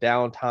 this is a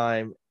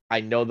downtime. I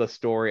know the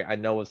story, I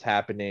know what's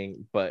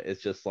happening, but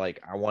it's just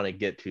like I want to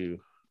get to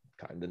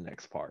kind of the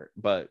next part.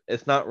 But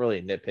it's not really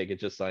a nitpick.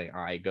 It's just like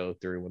I go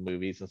through with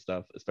movies and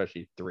stuff,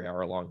 especially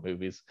 3-hour long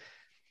movies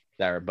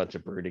that are a bunch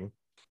of brooding.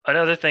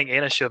 Another thing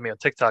Anna showed me on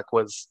TikTok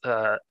was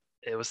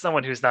it was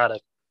someone who's not a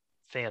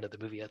fan of the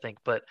movie, I think,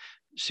 but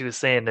she was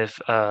saying if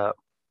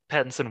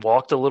Pattinson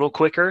walked a little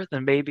quicker,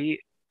 then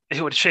maybe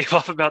it would shave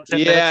off about 10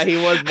 minutes. Yeah, he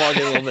was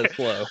walking a little bit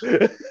slow.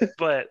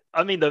 But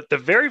I mean, the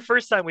very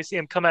first time we see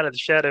him come out of the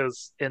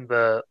shadows in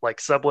the like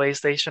subway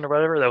station or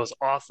whatever, that was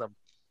awesome.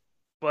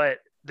 But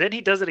then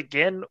he does it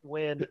again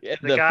when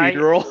the guy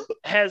funeral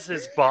has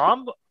his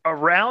bomb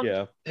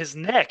around his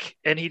neck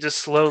and he just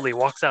slowly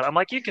walks out. I'm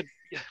like,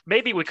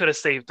 maybe we could have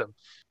saved him.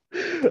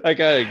 I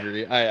kind of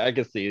agree. I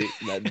can see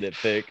that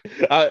nitpick.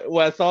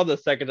 When I saw the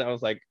second time, I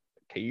was like,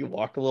 can you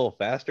walk a little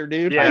faster,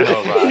 dude? Yeah, I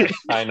know, right?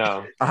 I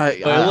know.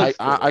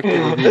 I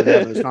can't believe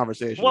having this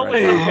conversation. What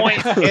was the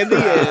point? In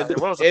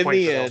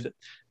the end,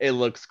 it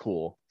looks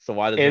cool. So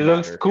why does it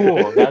looks matter?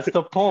 cool? That's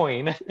the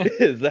point.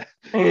 Is that?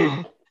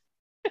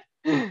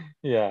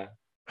 Yeah.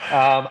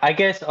 I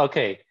guess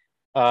okay.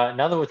 Now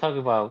that we're talking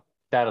about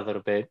that a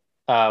little bit,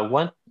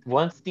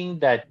 one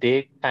thing that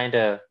did kind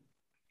of,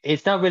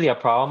 it's not really a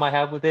problem I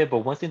have with it, but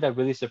one thing that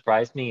really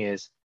surprised me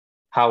is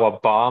how a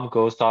bomb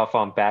goes off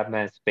on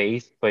Batman's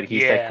face, but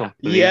he's like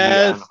completely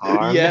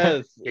unharmed.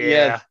 Yes.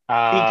 He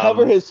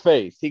covered his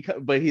face.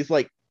 But he's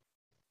like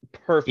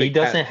perfect. He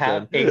doesn't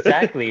have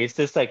exactly. It's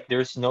just like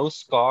there's no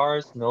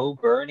scars, no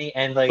burning,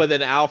 and like. But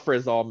then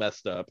Alfred's all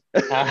messed up.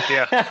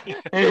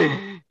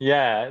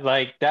 Yeah,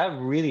 like that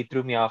really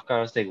threw me off guard.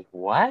 I was like,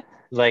 what?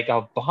 Like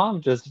a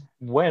bomb just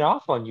went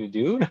off on you,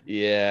 dude.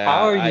 Yeah.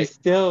 How are you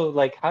still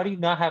like? How do you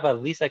not have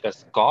at least like a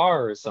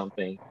scar or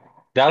something?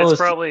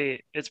 It's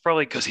probably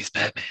because he's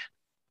Batman.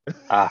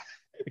 Yes,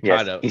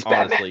 kind of, he's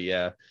honestly,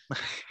 yeah.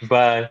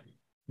 But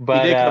he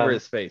did cover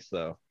his face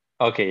though.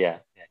 Okay, yeah,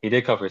 he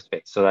did cover his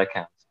face, so that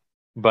counts.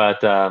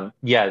 But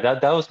yeah,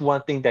 that was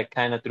one thing that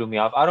kind of threw me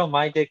off. I don't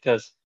mind it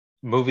because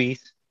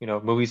movies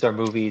are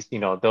movies.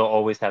 They'll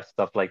always have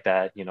stuff like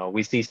that.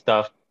 We see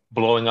stuff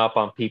blowing up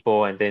on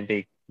people, and then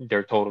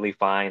they're totally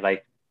fine.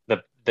 Like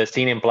the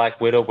scene in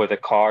Black Widow where the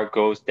car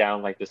goes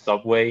down like the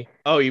subway.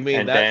 Oh, you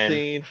mean that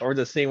scene, or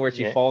the scene where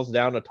she falls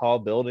down a tall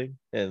building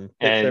and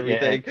hits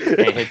everything?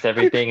 And hits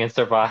everything and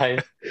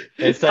survives.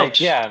 It's like,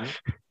 yeah.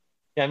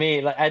 I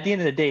mean, like at the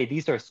end of the day,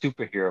 these are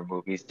superhero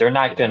movies. They're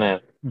not gonna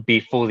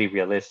be fully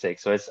realistic,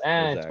 so it's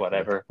it's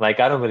whatever.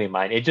 Like I don't really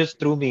mind. It just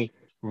threw me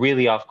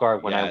really off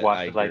guard when I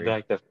watched it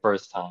like the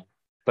first time.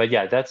 But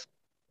yeah, that's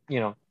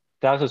that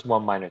was just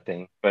one minor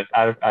thing, but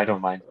I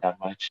don't mind that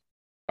much.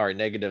 All right,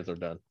 negatives are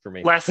done for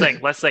me. Last thing.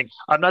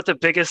 I'm not the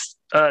biggest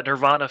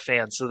Nirvana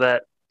fan, so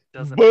that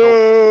doesn't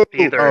help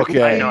either.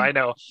 Okay. I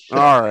know.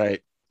 All right.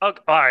 All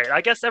right.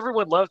 I guess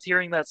everyone loved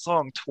hearing that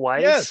song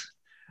twice. Yes.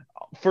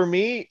 For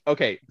me,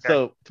 okay.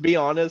 So to be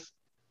honest,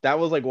 that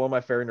was like one of my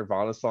favorite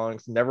Nirvana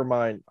songs. Never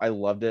mind, I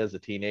loved it as a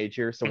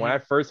teenager. So when I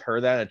first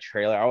heard that in a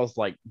trailer, I was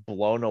like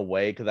blown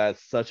away because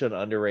that's such an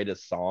underrated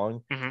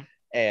song.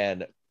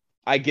 And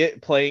I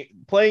get playing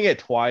it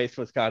twice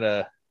was kind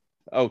of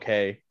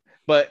okay.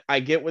 but I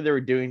get what they were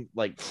doing,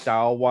 like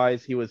style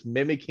wise. He was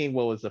mimicking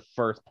what was the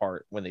first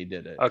part when they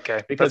did it.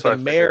 Okay. Because the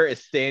mayor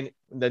is the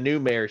new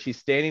mayor, she's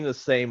standing the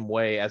same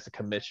way as the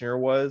commissioner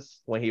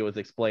was when he was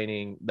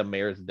explaining the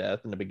mayor's death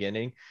in the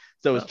beginning.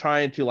 So it's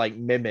trying to like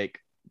mimic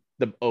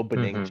the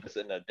opening just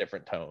in a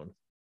different tone.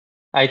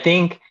 I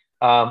think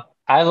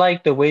I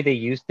like the way they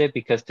used it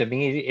because to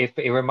me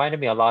it reminded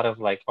me a lot of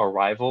like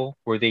Arrival,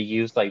 where they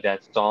used like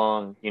that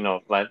song,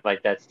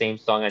 like that same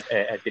song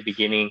at the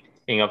beginning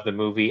of the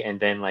movie, and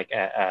then like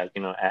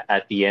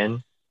at the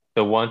end,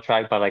 the one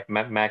track by like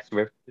Max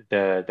Riff,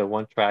 the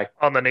one track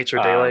on the Nature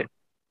Daylight.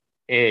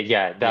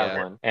 That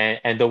one,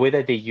 and the way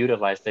that they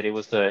utilized it, it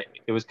was kind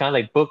of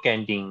like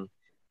bookending,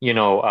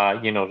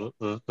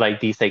 like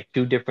these like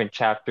two different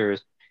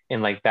chapters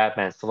in like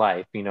Batman's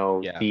life,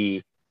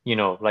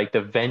 like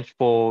the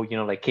vengeful,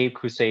 like Cape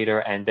Crusader,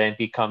 and then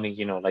becoming,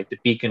 like the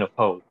beacon of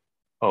hope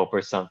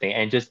or something,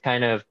 and just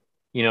kind of,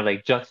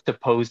 like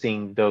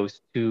juxtaposing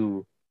those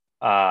two,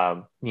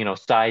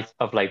 sides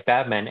of like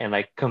Batman, and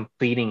like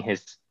completing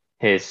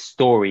his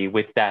story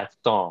with that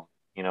song.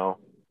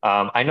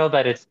 I know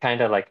that it's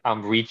kind of like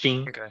I'm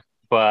reaching,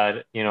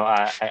 but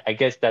I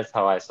guess that's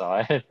how I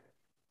saw it.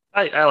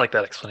 I like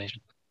that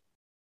explanation.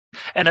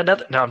 And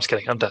another, no, I'm just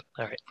kidding. I'm done.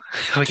 All right,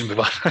 we can move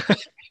on.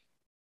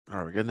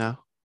 Are we good now?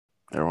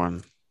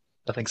 Everyone?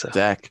 I think so.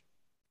 Zach,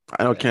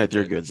 I know Kenneth,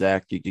 you're good.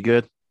 Zach, you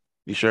good?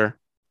 You sure?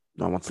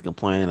 No one wants to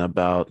complain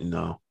about,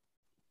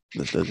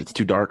 it's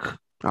too dark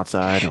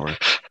outside, or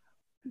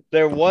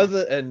there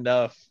wasn't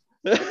enough.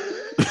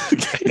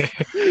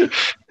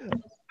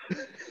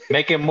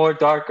 Make it more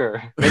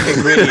darker. Make it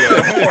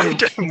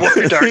grittier.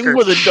 More darker. It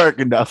wasn't dark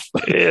enough.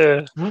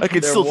 Yeah. I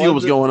could still see what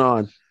was going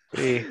on.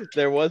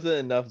 There wasn't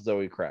enough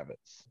Zoe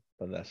Kravitz,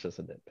 but that's just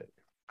a nitpick.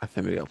 I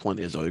think we got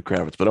plenty of Zoe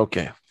Kravitz, but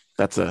okay.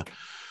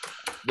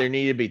 There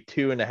needed to be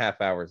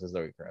 2.5 hours of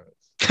Zoe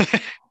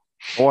Kravitz.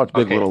 Go watch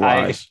Big Little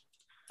Lies.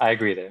 I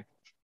agree there.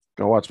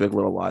 Go watch Big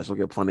Little Lies. We'll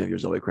get plenty of your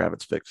Zoe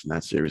Kravitz fix in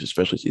that series,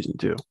 especially season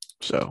 2.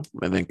 So,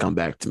 and then come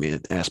back to me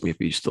and ask me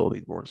if you still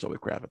need more Zoe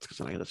Kravitz,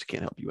 because I just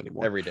can't help you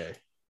anymore. Every day.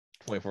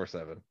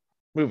 24/7.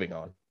 Moving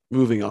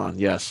on.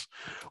 Yes.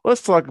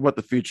 Let's talk about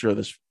the future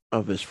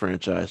of this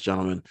franchise,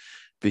 gentlemen,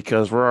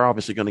 because we're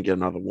obviously going to get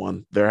another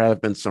one. There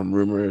have been some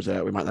rumors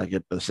that we might not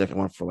get the second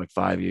one for like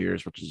 5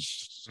 years, which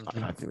is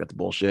I think that's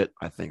bullshit.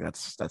 I think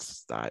that's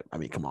I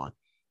mean, come on.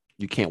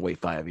 You can't wait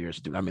 5 years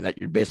to do it. I mean, that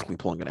you're basically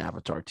pulling an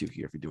Avatar 2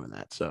 here if you're doing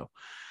that. So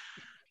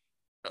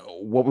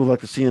what we'd like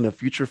to see in a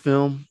future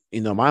film,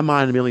 my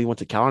mind immediately went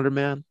to Calendar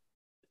Man.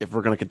 If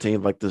we're going to continue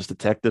like this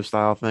detective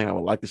style thing, I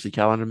would like to see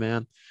Calendar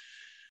Man.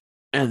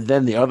 And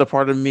then the other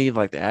part of me,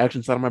 like the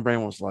action side of my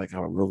brain, was like, I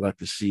would really like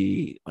to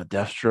see a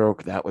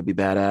Deathstroke. That would be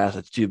badass.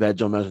 It's too bad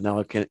Joe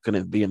Manganiello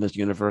couldn't be in this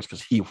universe,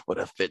 because he would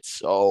have fit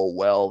so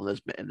well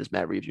in this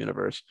Matt Reeves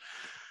universe.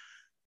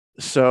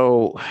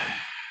 So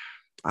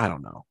I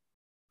don't know.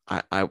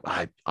 I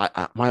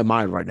my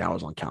mind right now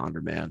is on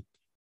Calendar Man.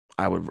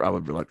 I would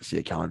really like to see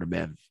a Calendar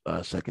Man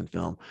second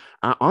film.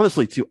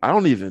 Honestly, too, I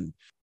don't even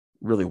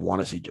really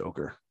want to see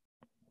Joker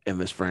in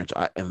this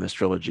franchise, in this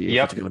trilogy.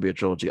 If it's going to be a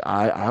trilogy,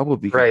 I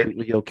would be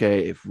completely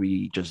okay if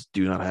we just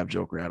do not have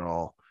Joker at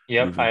all.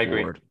 Yep, I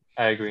agree.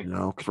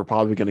 Because we're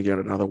probably going to get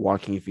another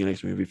Joaquin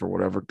Phoenix movie for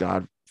whatever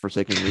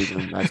God-forsaken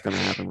reason that's going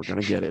to happen. We're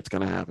going to get it. It's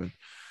going to happen.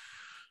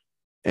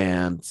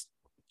 And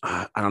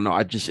I don't know.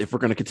 If we're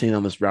going to continue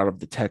on this route of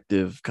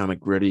detective, kind of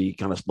gritty,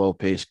 kind of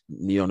slow-paced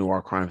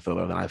neo-noir crime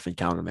thriller, then I think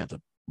Calendar Man's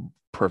a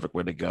perfect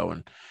way to go.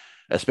 And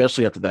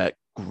especially after that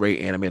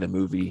great animated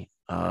movie,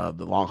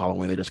 The Long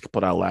Halloween, they just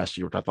put out last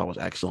year, which I thought was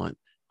excellent.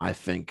 I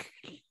think,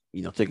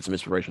 taking some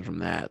inspiration from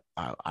that,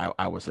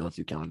 I would say let's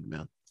do Calendar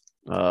Man.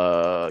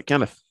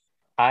 Kenneth.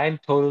 I'm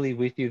totally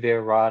with you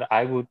there, Rod.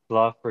 I would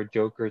love for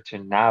Joker to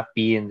not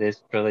be in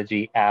this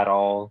trilogy at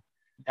all.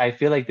 I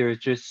feel like there's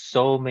just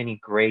so many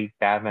great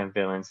Batman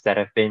villains that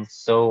have been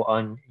so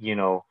like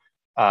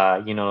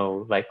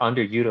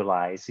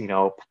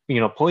underutilized.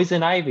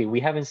 Poison Ivy. We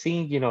haven't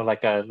seen,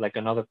 like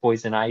another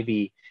Poison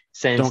Ivy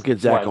since. Don't get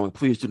Zach going.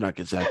 Please do not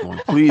get Zach going.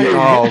 Please.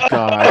 Oh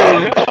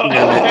God.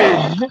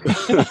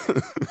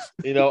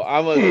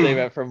 I'm gonna save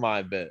it for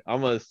my bit.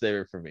 I'm gonna save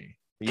it for me.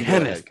 You go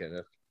ahead,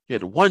 Kenneth. You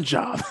had one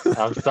job.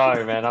 I'm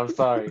sorry, man. I'm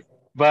sorry.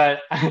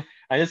 But I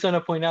just want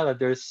to point out that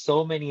there's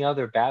so many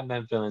other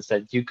Batman villains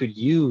that you could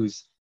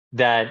use,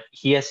 that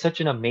he has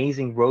such an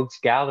amazing rogues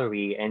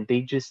gallery, and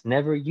they just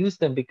never use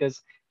them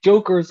because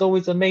Joker is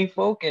always the main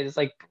focus. It's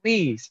like,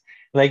 please,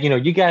 like,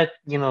 you got,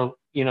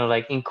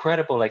 like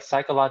incredible, like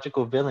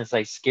psychological villains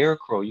like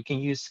Scarecrow. You can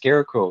use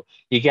Scarecrow.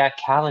 You got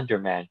Calendar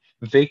Man,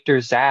 Victor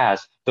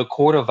Zsasz, the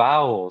Court of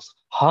Owls,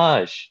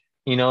 Hush.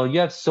 You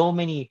have so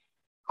many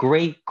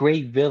great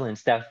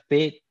villains that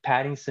fit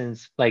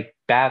Pattinson's like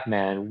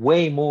Batman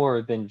way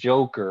more than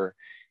Joker.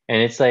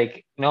 And it's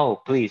like, no,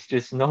 please,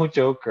 just no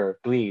Joker,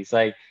 please.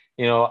 Like,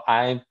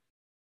 I'm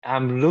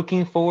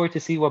looking forward to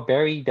see what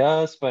Barry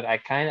does, but a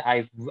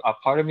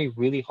part of me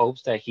really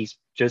hopes that he's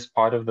just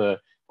part of the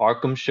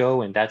Arkham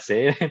show and that's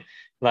it.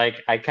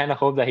 Like, I kind of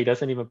hope that he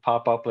doesn't even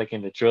pop up like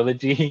in the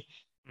trilogy.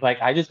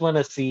 Like, I just want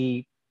to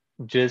see,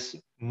 just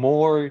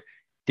more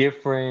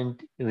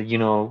different,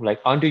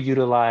 like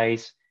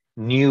underutilized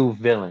new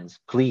villains.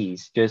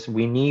 Please, just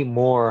we need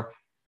more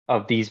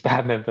of these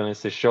Batman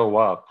villains to show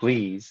up,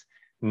 please.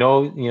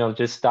 No,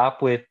 just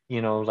stop with,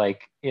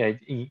 like, yeah,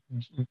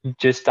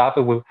 just stop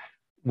it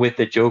with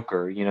the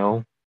Joker,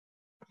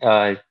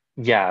 uh,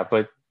 yeah,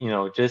 but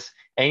just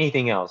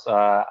anything else.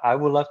 I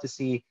would love to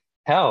see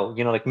hell,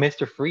 like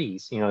Mr.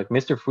 Freeze. Like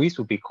Mr. Freeze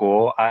would be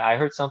cool. I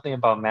heard something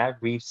about Matt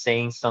Reeves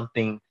saying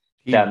something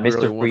He that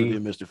really Mr. wants to do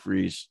Freeze. Mr.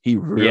 Freeze. He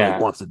really Yeah,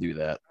 wants to do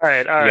that. All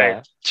right,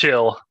 yeah.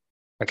 chill.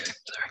 Okay,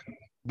 sorry.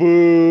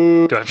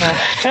 Boo. Go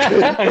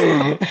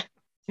ahead.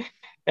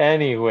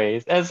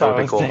 Anyways, as That I would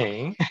be was cool.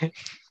 saying,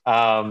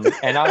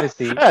 and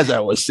obviously, As I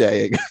was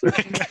saying.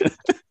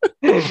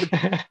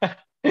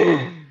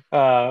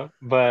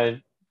 but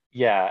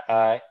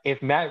yeah,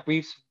 if Matt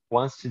Reeves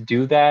wants to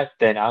do that,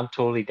 then I'm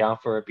totally down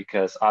for it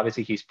because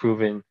obviously he's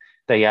proven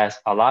that he has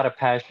a lot of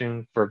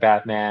passion for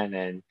Batman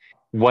and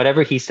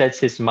whatever he sets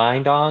his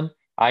mind on,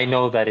 I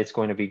know that it's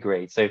going to be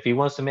great. So if he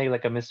wants to make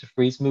like a Mr.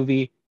 Freeze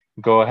movie,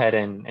 go ahead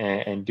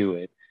and do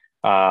it.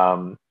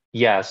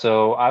 Yeah,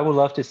 so I would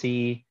love to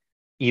see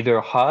either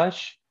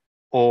Hush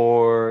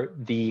or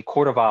the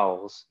Court of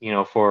Owls,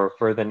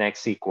 for the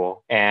next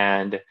sequel.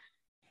 And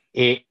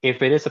if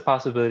it is a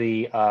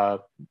possibility,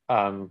 like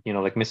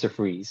Mr.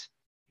 Freeze.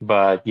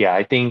 But yeah,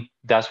 I think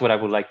that's what I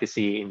would like to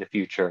see in the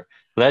future.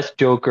 Less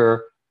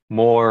Joker,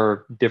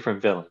 more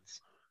different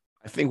villains.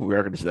 I think we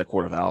are going to see that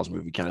Court of Owls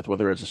movie, Kenneth.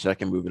 Whether it's a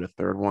second movie or a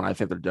third one, I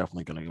think they're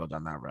definitely going to go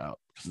down that route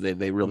because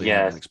they really Yes.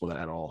 haven't explored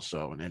that at all.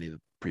 So in any of the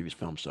previous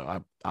films,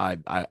 so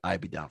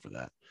I'd be down for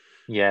that.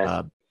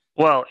 Yes.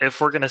 Well, if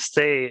we're gonna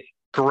stay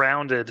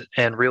grounded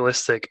and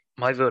realistic,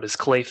 my vote is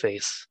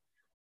Clayface.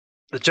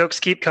 The jokes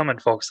keep coming,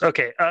 folks.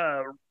 Okay.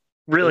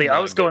 Really, I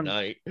was going.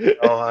 Night.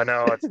 Oh, I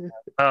know.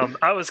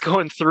 I was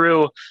going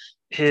through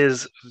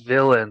his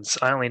villains.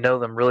 I only know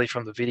them really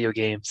from the video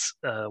games.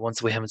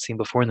 Ones we haven't seen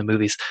before in the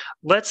movies.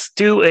 Let's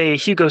do a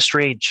Hugo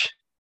Strange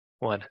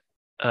one.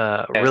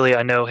 Really,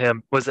 I know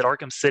him. Was it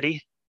Arkham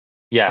City?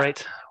 Yeah.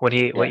 Right. When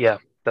he, Yeah.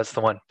 that's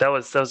the one. That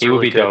was He would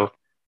really be good. dope.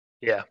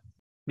 Yeah.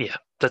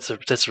 That's a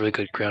really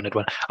good grounded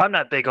one. I'm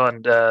not big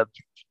on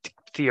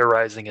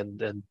theorizing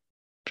and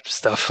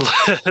stuff,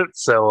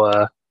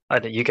 so I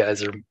think you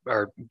guys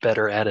are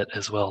better at it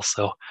as well.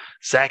 So,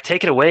 Zach,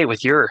 take it away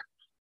with your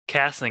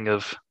casting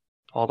of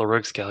all the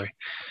Rogues Gallery.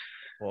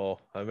 Well,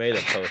 I made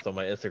a post on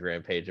my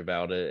Instagram page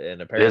about it,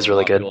 and It apparently is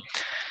really good.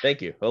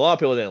 Thank you. A lot of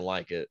people didn't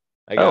like it.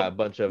 I got a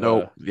bunch of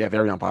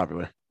very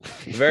unpopular.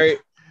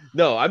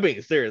 No, I'm being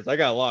serious. I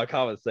got a lot of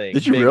comments saying.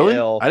 Did you Big really?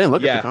 L. I didn't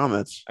look Yeah, at the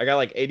comments. I got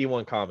like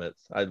 81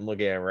 comments. I'm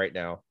looking at it right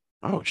now.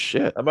 Oh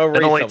shit! I'm gonna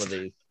Then I'll read wait. some of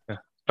these.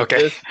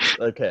 Okay.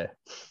 Okay.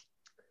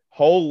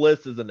 Whole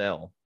list is an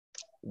L.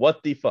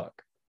 What the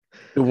fuck?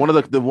 One of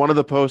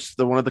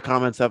the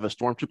comments have a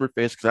stormtrooper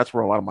face because that's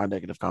where a lot of my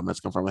negative comments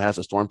come from. It has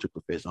a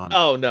stormtrooper face on it.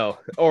 Oh no,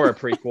 or a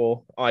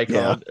prequel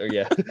icon.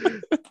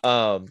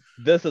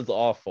 This is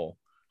awful.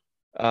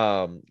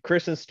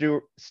 Kristen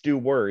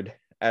Stewart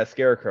as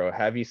Scarecrow.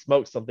 Have you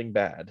smoked something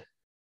bad?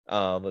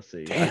 Let's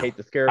see. Damn. I hate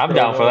the Scarecrow. I'm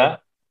down for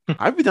that.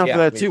 I'd be down Yeah, for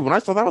that me too. When I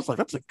saw that, I was like,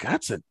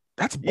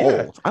 that's bold.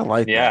 Yeah. I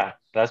like that. Yeah,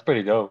 that's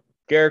pretty dope.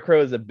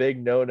 Scarecrow is a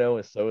big no-no,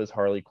 and so is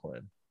Harley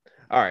Quinn.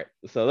 All right,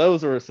 so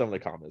those were some of the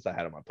comments I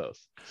had on my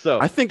post.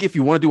 So I think if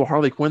you want to do a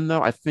Harley Quinn,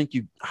 though, I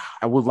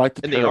would like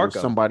to In the pair it with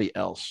Arkham. somebody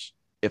else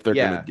if they're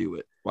Yeah. gonna do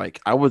it. Like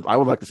I would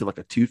like to see like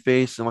a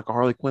Two-Face and like a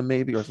Harley Quinn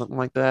maybe or something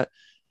like that.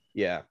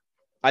 yeah,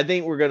 I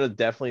think we're gonna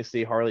definitely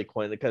see Harley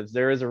Quinn because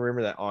there is a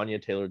rumor that Anya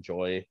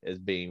Taylor-Joy is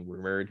being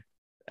rumored.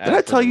 Did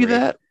I tell you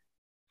that?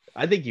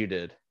 I think you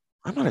did.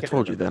 I might have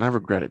told you that. And I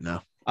regret it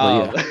now.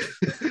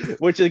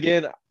 Which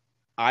again,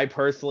 I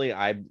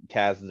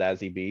cast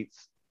Zazie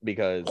Beetz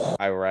because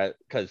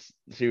because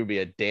she would be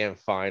a damn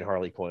fine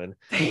Harley Quinn.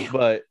 Damn.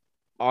 But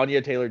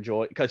Anya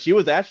Taylor-Joy, because she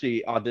was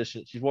actually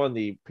auditioned. She's one of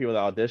the people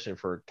that auditioned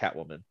for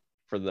Catwoman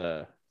for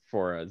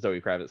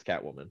Zoe Kravitz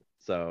Catwoman.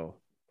 So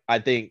I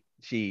think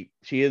she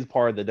is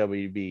part of the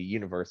WB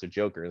universe of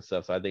Joker and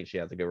stuff. So I think she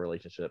has a good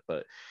relationship.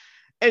 But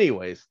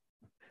anyways,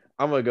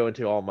 I'm gonna go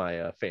into all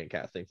my fan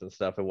castings and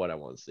stuff and what I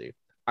want to see.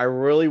 I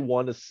really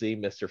want to see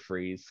Mr.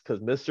 Freeze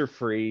because Mr.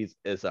 Freeze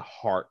is a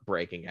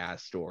heartbreaking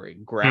ass story.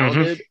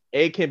 Grounded,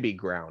 It can be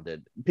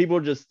grounded.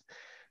 The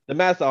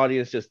mass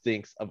audience just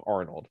thinks of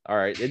Arnold. All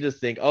right, they just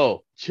think,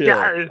 oh, chill,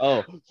 Yeah.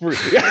 oh, free.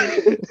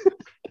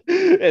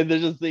 And they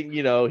just think,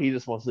 he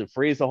just wants to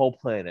freeze the whole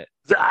planet.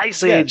 The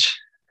Ice Yes.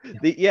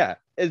 Age.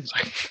 It's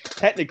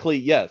technically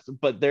yes,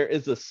 but there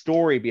is a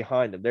story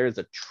behind him. There is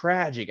a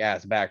tragic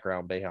ass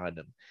background behind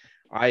him.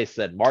 I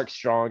said Mark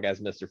Strong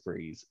as Mr.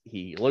 Freeze.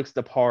 He looks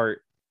the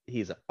part.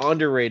 He's an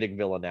underrated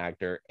villain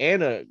actor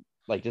and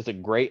just a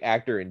great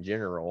actor in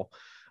general.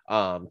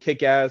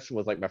 Kick-Ass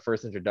was like my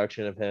first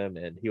introduction of him,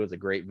 and he was a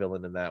great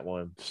villain in that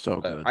one.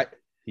 So good.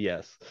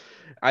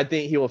 I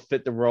think he will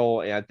fit the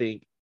role, and I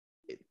think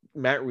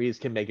Matt Reeves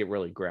can make it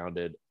really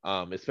grounded,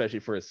 especially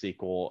for a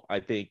sequel. I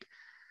think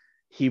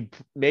he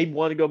may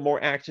want to go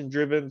more action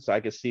driven, so I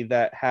could see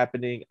that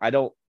happening. I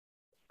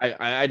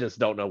I just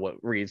don't know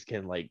what Reeves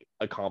can like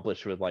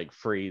accomplish with like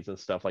Freeze and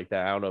stuff like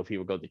that. I don't know if he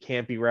would go the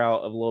campy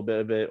route of a little bit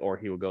of it, or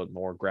he would go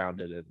more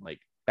grounded and like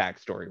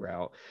backstory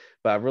route.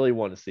 But I really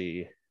want to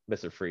see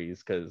Mr.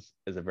 Freeze because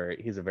he's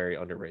a very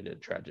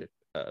underrated tragic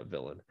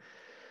villain.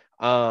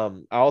 I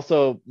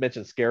also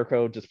mentioned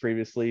Scarecrow just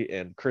previously,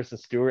 and Kristen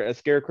Stewart as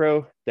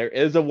Scarecrow. There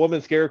is a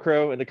woman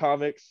Scarecrow in the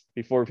comics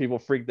before people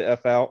freak the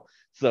F out.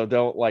 So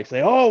don't like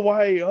say, oh,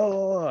 why?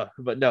 Oh,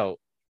 but no,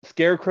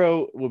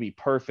 Scarecrow will be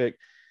perfect.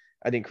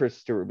 I think Kristen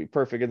Stewart would be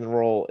perfect in the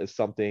role. Is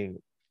something,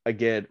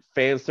 again,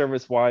 fan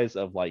service wise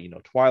of like,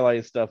 Twilight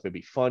and stuff. It'd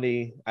be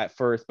funny at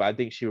first, but I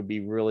think she would be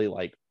really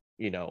like,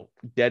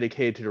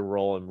 dedicated to the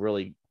role and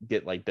really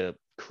get like the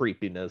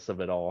creepiness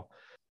of it all.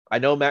 I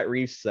know Matt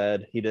Reeves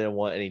said he didn't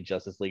want any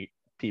Justice League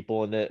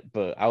people in it,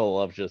 but I would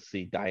love just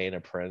see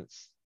Diana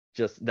Prince,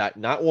 just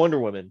not Wonder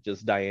Woman,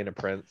 just Diana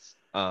Prince.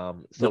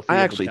 So I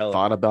actually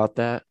thought about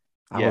that.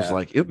 I was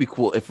like, it would be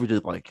cool if we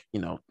did like,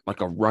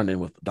 like a run-in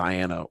with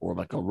Diana, or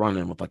like a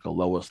run-in with like a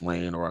Lois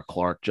Lane or a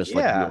Clark, just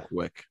like real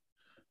quick.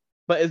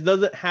 But it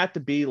doesn't have to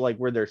be like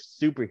where they're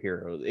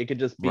superheroes. It could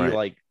just be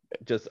like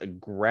just a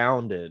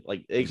grounded,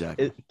 like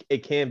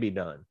it can be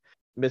done.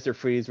 Mr.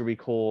 Freeze would be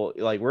cool.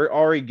 Like we're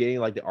already getting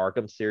like the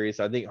Arkham series.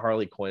 So I think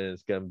Harley Quinn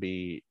is gonna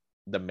be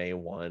the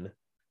main one.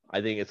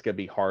 I think it's gonna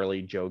be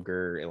Harley,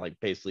 Joker, and like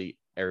basically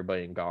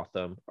everybody in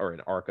Gotham or in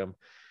Arkham.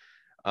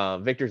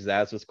 Victor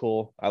Zsasz was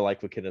cool. I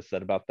like what Kenneth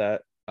said about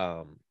that.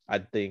 I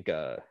think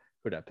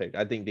who'd I pick?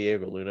 I think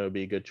Diego Luna would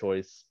be a good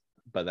choice,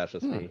 but that's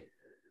just me.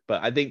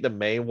 But I think the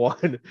main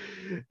one,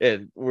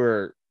 and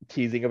we're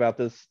teasing about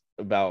this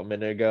about a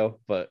minute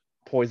ago, but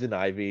Poison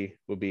Ivy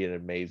would be an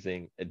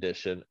amazing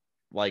addition.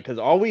 Like, because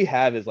all we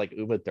have is like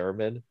Uma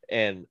Thurman,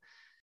 and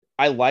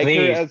I like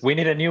her as we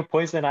need a new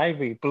Poison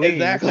Ivy, please.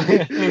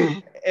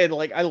 Exactly. And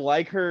like I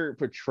like her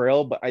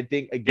portrayal, but I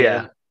think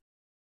again,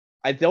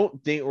 I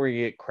don't think we're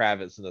gonna get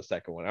Kravitz in the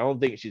second one. I don't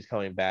think she's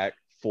coming back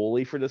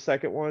fully for the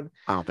second one.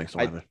 I don't think so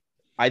either.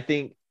 I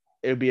think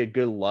it would be a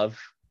good love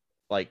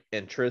like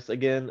interest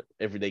again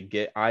if they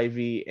get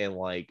Ivy and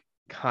like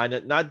kind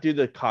of not do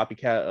the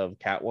copycat of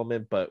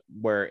Catwoman, but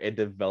where it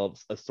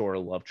develops a sort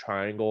of love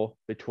triangle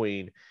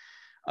between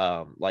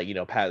like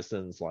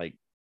Pattinson's like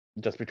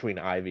just between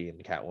Ivy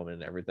and Catwoman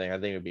and everything. I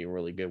think it would be a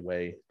really good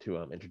way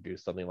to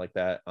introduce something like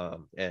that.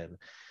 And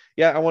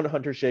yeah, I want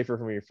Hunter Schafer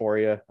from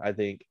Euphoria. I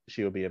think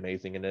she will be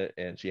amazing in it,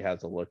 and she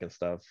has a look and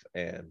stuff.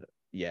 And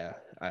yeah,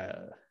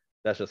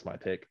 that's just my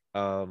pick.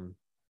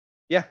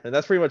 Yeah, and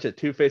that's pretty much it.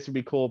 Two-Face would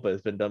be cool, but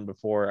it's been done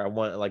before. I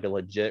want like a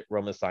legit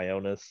Roma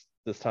Sionis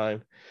this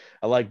time.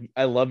 I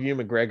love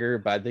Ewan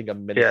McGregor, but I think a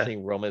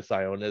menacing Roma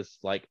Sionis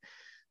like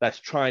that's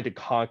trying to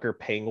conquer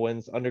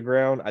penguins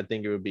underground. I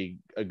think it would be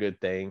a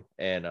good thing.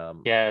 And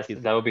yes,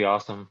 that would be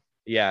awesome.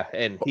 Yeah,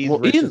 and he's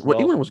what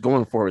Ewan was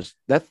going for is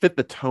that fit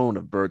the tone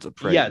of Birds of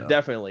Prey. Yeah, though.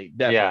 Definitely.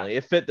 Yeah.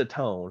 It fit the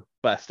tone,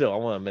 but still, I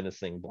want a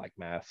menacing Black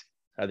Mask.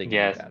 I think he's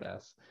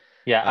badass.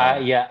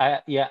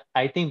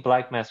 I think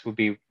Black Mask would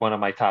be one of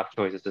my top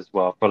choices as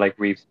well for like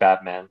Reeves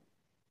Batman.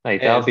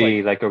 Like that would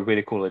be like a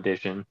really cool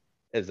addition.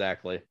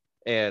 Exactly.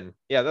 And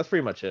yeah, that's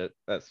pretty much it.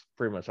 That's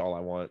pretty much all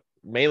I want.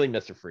 Mainly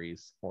Mr.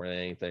 Freeze more than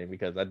anything,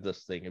 because I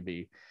just think it'd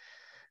be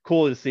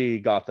cool to see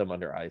Gotham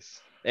under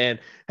ice. And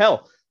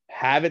hell,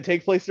 have it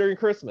take place during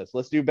Christmas.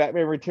 Let's do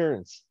Batman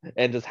Returns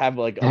and just have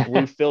like a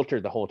blue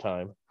filter the whole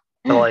time.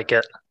 I like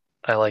it.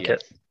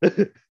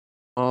 it.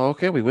 Oh,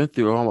 okay. We went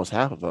through almost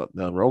half of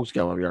the Rogues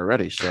Gallery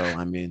already. So,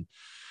 I mean,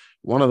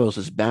 one of those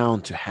is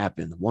bound to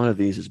happen. One of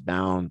these is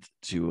bound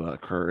to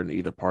occur in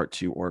either part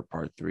 2 or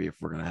part 3 if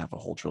we're going to have a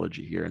whole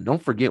trilogy here. And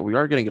don't forget, we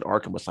are getting an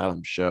Arkham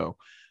Asylum show.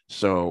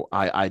 So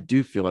I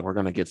do feel like we're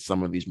going to get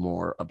some of these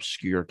more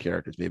obscure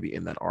characters maybe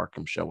in that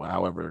Arkham show,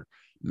 however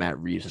Matt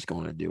Reeves is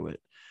going to do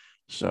it.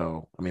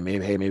 So, I mean,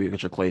 maybe we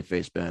get your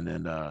Clayface Ben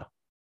in the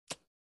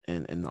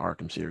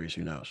Arkham series.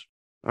 Who knows?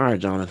 All right,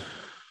 Jonathan.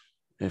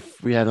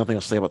 If we had nothing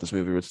else to say about this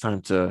movie, it's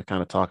time to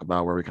kind of talk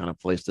about where we kind of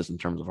place this in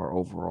terms of our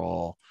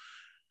overall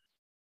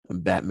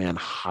Batman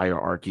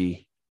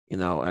hierarchy.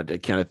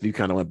 Kenneth, you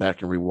kind of went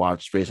back and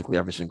rewatched basically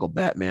every single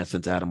Batman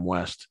since Adam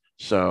West.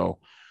 So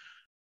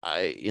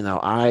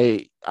I'll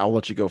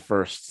let you go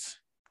first.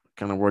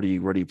 Kind of where do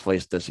you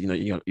place this?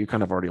 You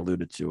kind of already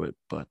alluded to it,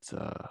 but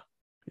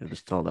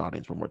just tell the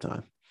audience one more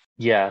time.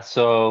 Yeah,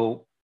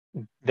 so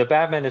the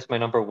Batman is my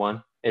number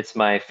one. It's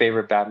my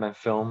favorite Batman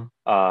film,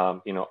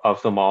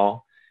 of them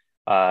all.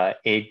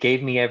 It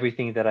gave me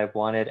everything that I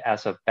wanted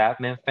as a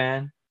Batman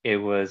fan. It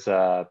was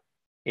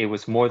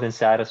more than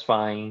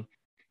satisfying.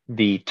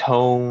 The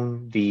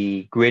tone,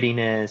 the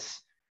grittiness,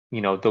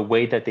 the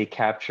way that they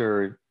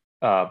captured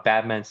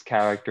Batman's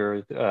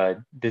character.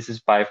 This is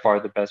by far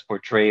the best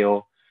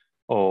portrayal,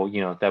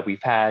 that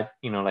we've had,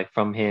 like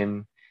from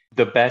him.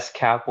 The best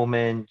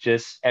Catwoman,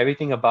 just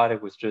everything about it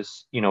was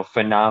just,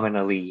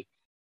 phenomenally,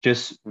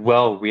 just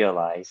well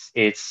realized.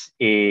 It's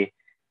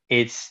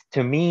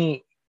to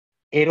me,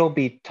 it'll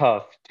be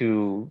tough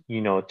to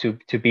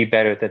be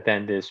better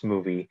than this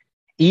movie.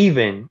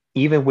 Even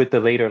with the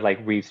later like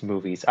Reeves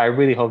movies, I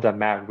really hope that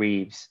Matt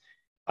Reeves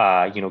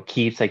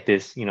keeps like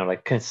this,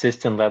 like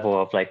consistent level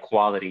of like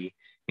quality,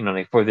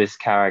 like for this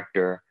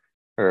character,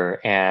 or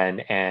and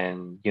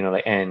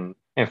like and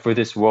for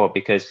this role,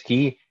 because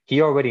he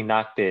already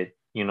knocked it,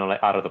 like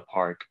out of the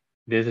park.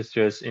 This is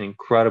just an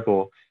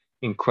incredible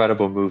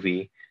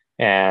movie.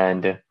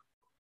 And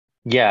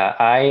yeah,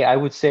 I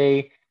would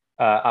say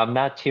I'm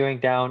not tearing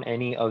down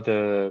any of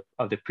the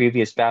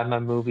previous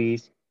Batman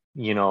movies.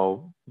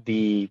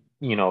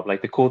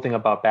 Like the cool thing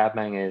about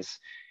Batman is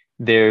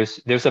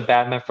there's a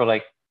Batman for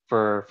like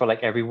for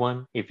like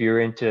everyone. If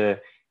you're into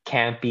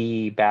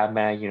campy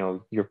Batman,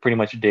 you're pretty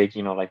much dig,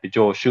 like the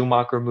Joel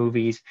Schumacher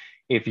movies.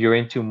 If you're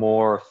into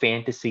more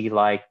fantasy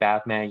like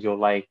Batman, you'll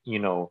like,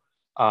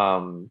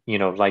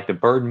 like the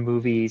Burton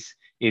movies.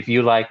 If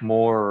you like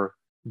more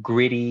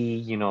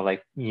gritty,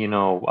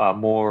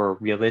 more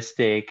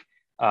realistic,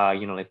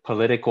 like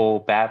political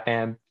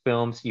Batman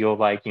films, you'll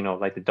like,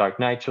 like the Dark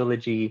Knight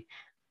trilogy.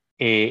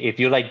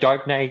 If you like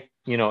Dark Knight,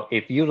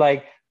 if you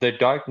like the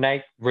Dark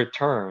Knight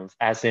Returns,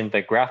 as in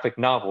the graphic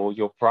novel,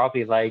 you'll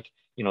probably like,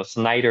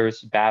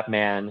 Snyder's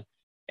Batman.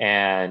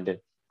 And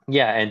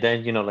yeah, and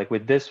then, like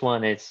with this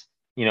one, it's,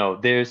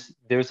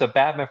 there's a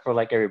Batman for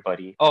like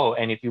everybody. Oh,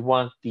 and if you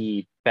want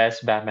the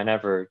best Batman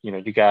ever,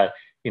 you got,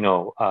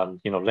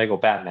 Lego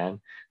Batman.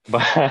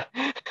 But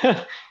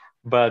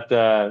but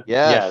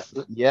yes.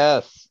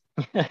 Yes,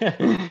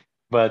 yes.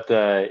 But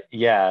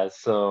yeah,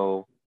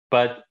 so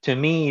but to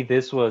me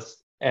this was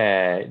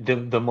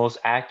the most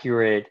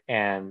accurate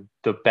and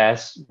the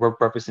best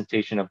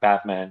representation of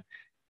Batman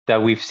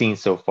that we've seen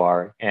so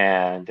far.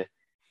 And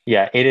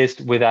yeah, it is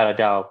without a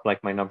doubt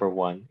like my number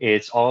one.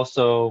 It's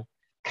also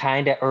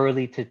kind of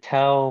early to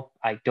tell.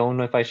 I don't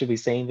know if I should be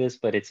saying this,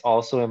 but it's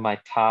also in my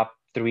top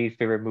three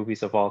favorite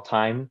movies of all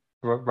time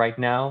right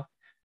now.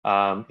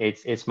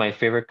 It's my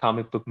favorite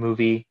comic book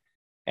movie,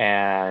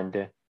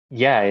 and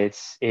yeah,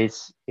 it's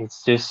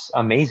just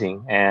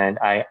amazing, and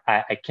I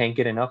can't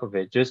get enough of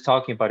it. Just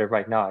talking about it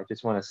right now, I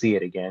just want to see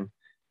it again.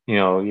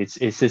 It's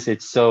just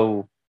it's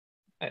so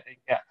I,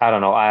 I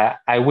don't know.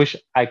 I wish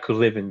I could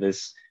live in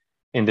this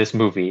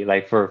movie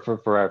like for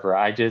forever.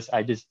 I just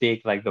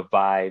dig like the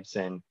vibes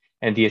and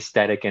the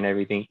aesthetic and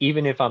everything.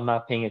 Even if I'm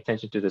not paying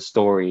attention to the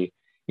story,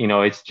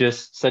 it's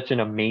just such an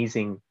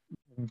amazing,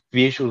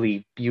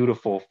 visually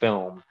beautiful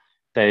film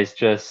that is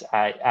just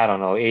I don't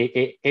know.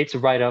 It's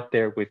right up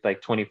there with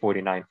like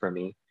 2049 for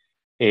me.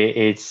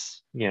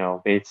 It's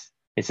it's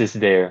just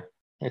there.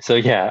 And so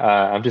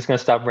yeah, I'm just gonna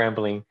stop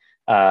rambling.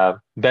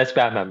 Best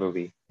Batman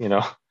movie,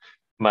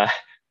 my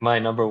my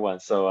number one.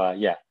 So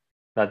yeah,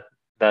 that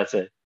that's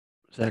it.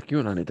 Zach, you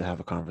and I need to have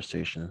a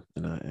conversation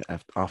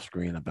off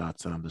screen about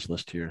this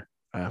list here.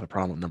 I have a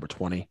problem with number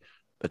 20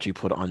 that you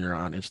put on your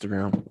on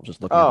Instagram. I was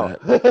just looking Oh.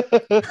 at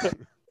that.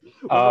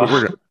 Uh,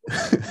 We're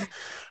gonna,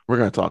 we're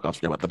gonna talk off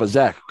screen about that. But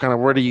Zach, kind of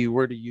where do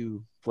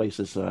you place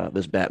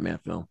this Batman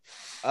film?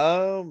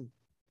 Um,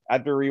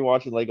 After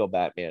rewatching Lego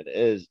Batman,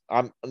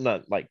 I'm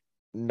not like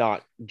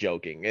not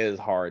joking. It is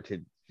hard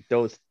to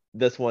those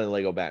this one and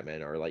Lego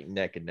Batman are like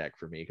neck and neck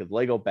for me because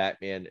Lego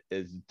Batman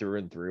is through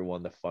and through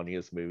one of the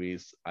funniest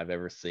movies I've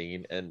ever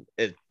seen, and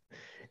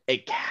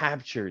it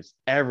captures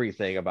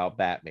everything about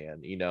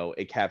Batman.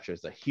 It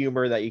captures the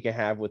humor that you can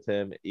have with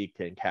him. It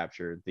can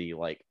capture the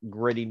like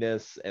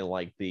grittiness and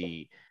like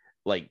the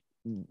like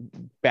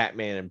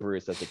Batman and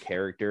Bruce as a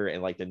character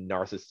and like the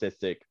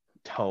narcissistic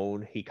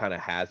tone he kind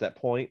of has at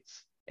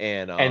points.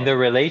 And and the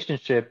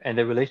relationship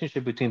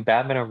between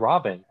Batman and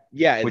Robin,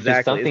 yeah, which is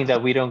exactly. something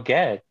that we don't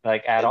get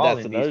like at all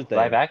That's in these another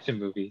live thing. action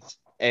movies.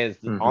 And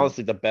it's Hmm.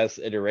 honestly the best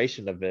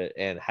iteration of it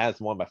and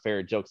has one of my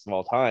favorite jokes of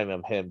all time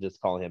of him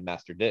just calling him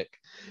Master Dick.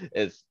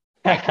 It's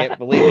I can't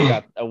believe they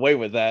got away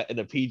with that in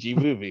a PG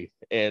movie,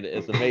 and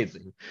it's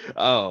amazing.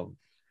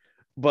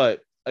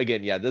 But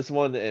again, yeah, this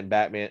one and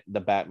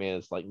the Batman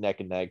is like neck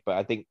and neck. But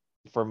I think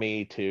for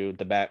me too,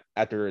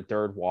 after a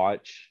third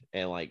watch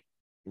and like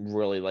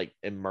really like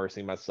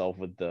immersing myself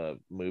with the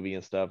movie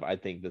and stuff, I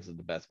think this is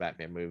the best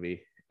Batman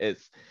movie.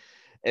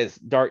 It's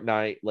Dark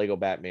Knight, Lego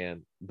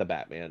Batman, The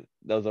Batman.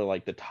 Those are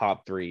like the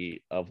top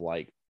three of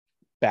like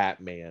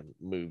Batman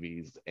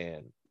movies,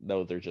 and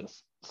those are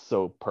just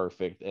so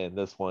perfect. And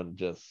this one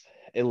just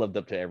it lived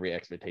up to every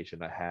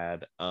expectation I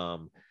had.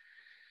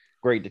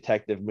 Great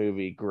detective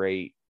movie,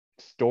 great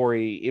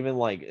story, even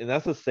like, and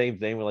that's the same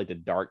thing with like the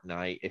Dark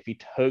Knight. If you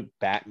took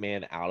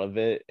Batman out of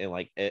it and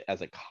like it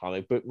as a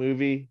comic book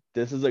movie,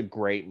 this is a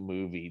great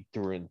movie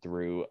through and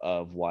through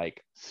of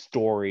like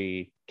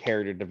story,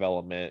 character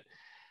development,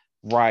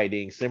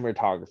 writing,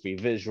 cinematography,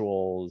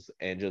 visuals,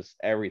 and just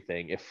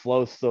everything. It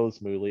flows so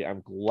smoothly.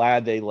 I'm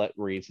glad they let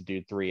Reeves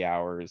do 3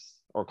 hours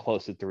or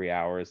close to 3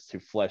 hours to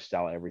flesh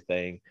out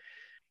everything.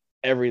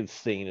 Every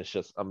scene is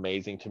just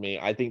amazing to me.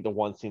 I think the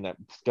one scene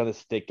that's going to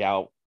stick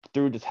out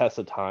through the test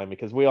of time,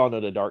 because we all know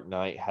the Dark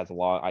Knight has a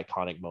lot of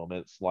iconic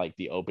moments like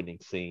the opening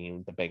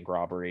scene, the bank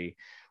robbery,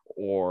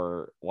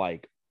 or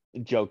like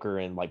Joker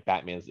and like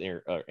Batman's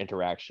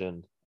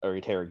interaction or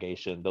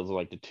interrogation. Those are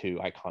like the two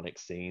iconic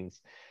scenes.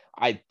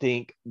 I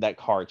think that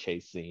car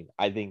chase scene,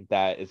 I think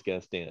that is going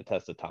to stand the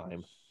test of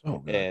time. Oh,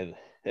 good. And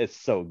it's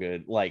so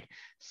good, like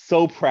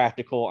so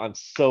practical. I'm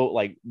so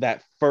like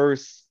that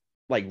first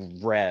like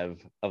rev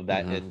of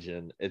that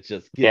engine, it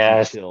just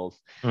gives you chills.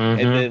 And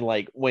then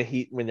like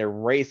when they're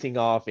racing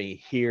off and you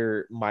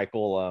hear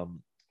Michael,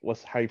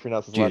 what's how you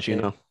pronounce his last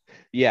name?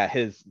 Yeah,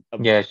 his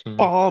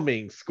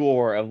bombing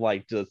score of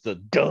like just a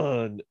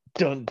dun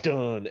dun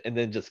dun, and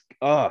then just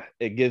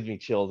it gives me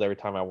chills every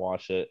time I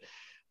watch it.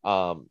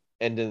 And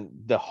then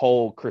the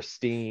whole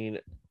Christine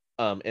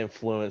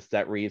influence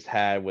that Reeves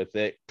had with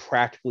it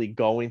practically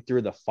going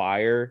through the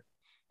fire,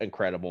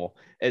 incredible.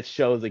 It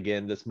shows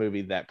again this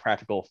movie that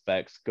practical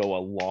effects go a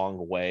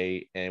long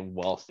way and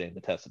will stand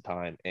the test of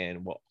time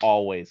and will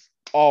always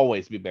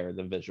be better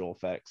than visual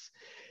effects.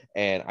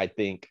 And I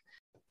think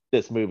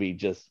this movie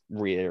just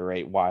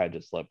reiterate why I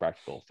just love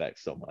practical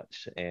effects so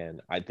much. And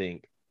I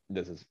think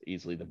this is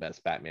easily the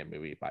best Batman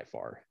movie by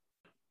far.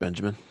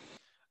 Benjamin?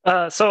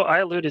 So I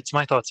alluded to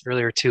my thoughts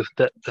earlier too,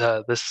 that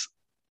this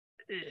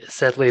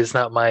sadly is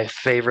not my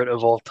favorite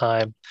of all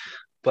time,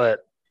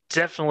 but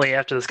definitely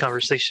after this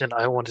conversation,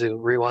 I want to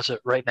rewatch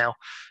it right now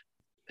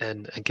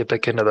and get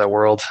back into that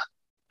world.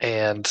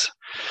 And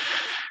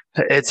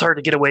it's hard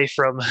to get away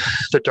from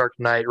The Dark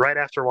Knight. Right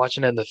after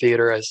watching it in the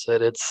theater, I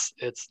said it's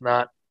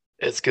not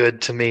as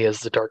good to me as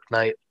The Dark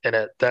Knight, and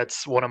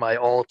that's one of my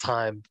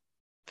all-time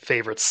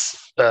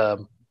favorites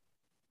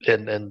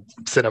in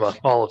cinema,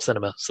 all of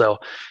cinema. So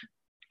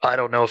I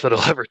don't know if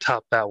it'll ever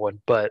top that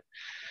one, but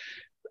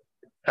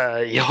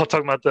y'all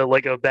talking about the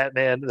Lego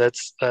Batman,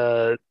 that's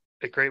a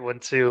great one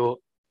too.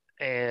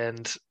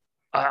 And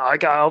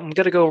I'm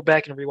gonna go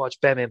back and rewatch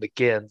Batman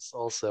Begins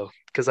also,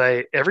 because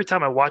every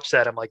time I watch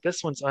that, I'm like,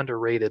 this one's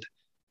underrated,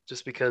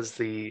 just because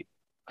I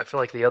feel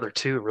like the other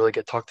two really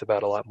get talked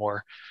about a lot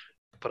more.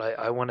 But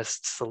I want to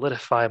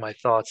solidify my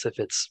thoughts if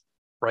it's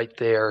right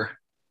there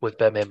with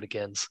Batman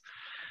Begins.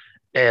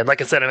 And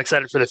like I said, I'm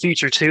excited for the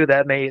future too.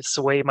 That may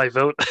sway my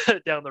vote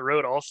down the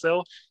road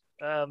also,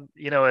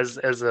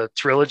 as a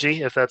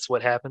trilogy, if that's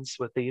what happens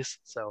with these.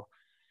 So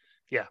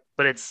yeah,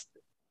 but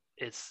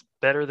it's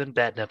better than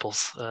Bad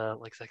Nipples,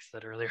 like Zach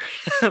said earlier.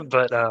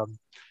 But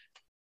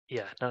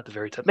yeah, not at the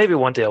very top. Maybe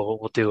one day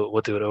we'll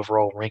do an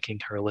overall ranking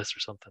or a list or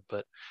something.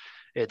 But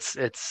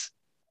it's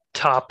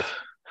top,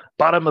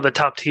 bottom of the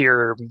top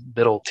tier,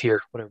 middle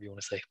tier, whatever you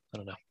want to say. I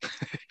don't know.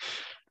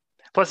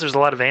 Plus, there's a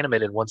lot of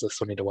animated ones I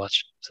still need to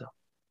watch. So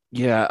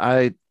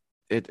yeah,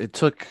 it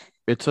took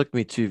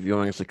me 2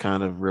 viewings to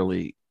kind of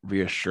really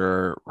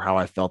reassure how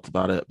I felt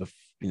about it.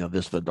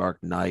 This The Dark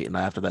Knight, and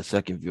after that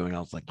second viewing,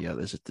 I was like, yeah,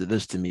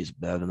 this to me is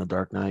better than The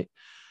Dark Knight.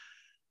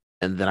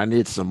 And then I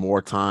needed some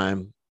more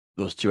time,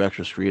 those 2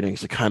 extra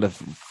screenings, to kind of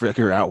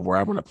figure out where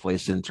I'm going to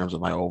place it in terms of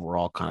my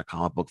overall kind of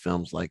comic book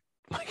films. Like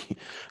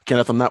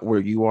Kenneth, I'm not where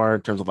you are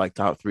in terms of like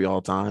top 3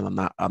 all time.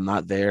 I'm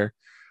not there,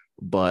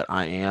 but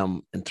I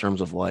am in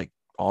terms of like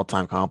all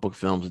time comic book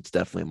films. It's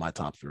definitely my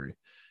top 3.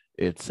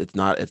 It's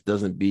not, it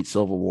doesn't beat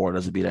Civil War,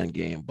 doesn't beat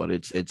Endgame, but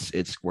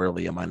it's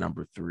squarely in my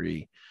number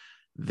 3.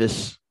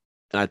 This,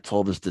 and I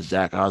told this to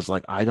Zach, I was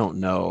like, I don't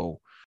know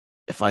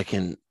if I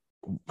can.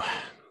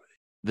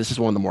 This is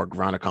one of the more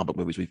grounded comic book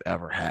movies we've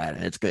ever had,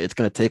 and it's going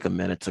to take a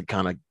minute to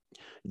kind of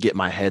get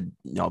my head,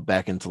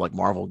 back into like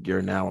Marvel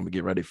gear now when we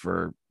get ready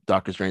for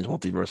Doctor Strange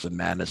Multiverse of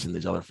Madness and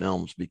these other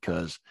films,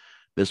 because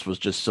this was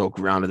just so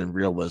grounded in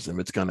realism.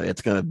 It's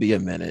gonna be a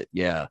minute,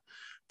 yeah,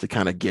 to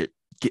kind of get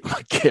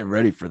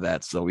ready for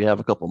that. So we have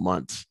a couple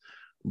months,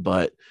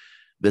 but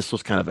this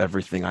was kind of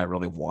everything I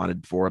really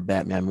wanted for a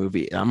Batman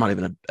movie. And I'm not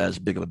even as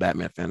big of a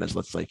Batman fan as,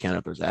 let's say,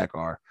 Kenneth or Zach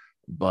are,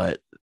 but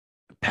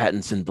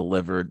Pattinson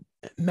delivered,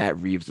 Matt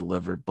Reeves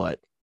delivered.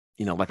 But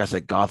like I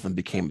said, Gotham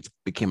became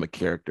a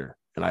character,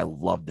 and I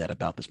love that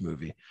about this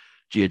movie.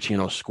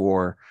 Giacchino's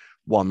score,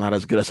 while not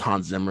as good as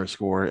Hans Zimmer's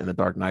score in the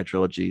Dark Knight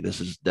trilogy, this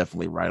is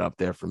definitely right up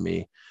there for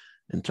me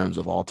in terms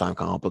of all-time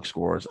comic book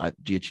scores.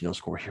 Giacchino's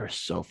score here is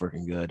so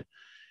freaking good.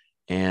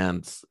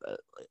 And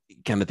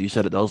Kenneth, you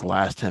said that those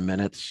last 10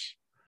 minutes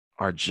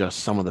are just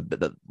some of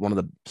one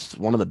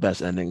of the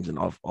best endings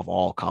of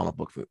all comic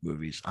book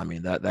movies. I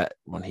mean, that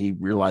when he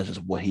realizes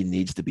what he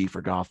needs to be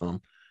for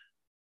Gotham,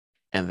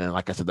 and then,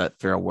 like I said, that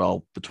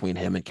farewell between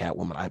him and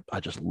Catwoman, I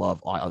just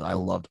love. I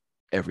loved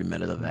every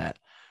minute of that.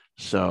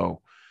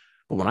 So,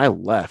 but when I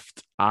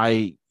left,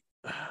 I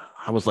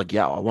was like,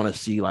 yeah, I want to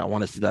see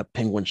that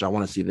Penguin show. I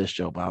want to see this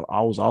show. But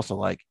I was also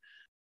like,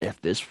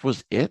 if this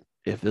was it,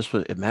 if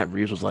Matt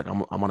Reeves was like,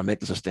 I'm going to make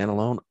this a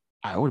standalone,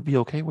 I would be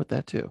okay with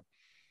that too.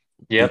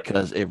 Yeah,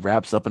 because it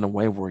wraps up in a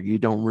way where you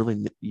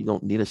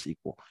don't need a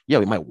sequel. Yeah,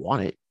 we might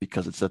want it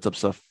because it sets up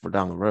stuff for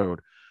down the road,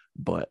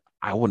 but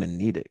I wouldn't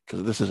need it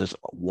because this is just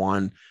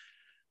one.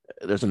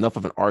 There's enough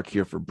of an arc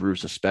here for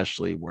Bruce,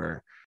 especially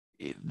where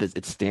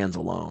it stands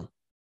alone,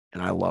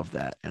 and I love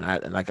that. And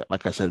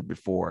like I said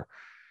before,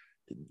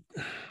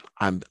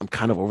 I'm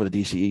kind of over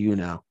the DCEU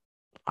now.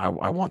 I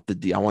want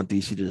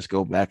DC to just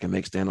go back and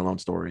make standalone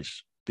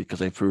stories, because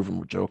they've proven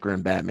with Joker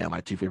and Batman,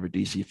 my 2 favorite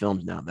DC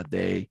films now, that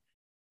they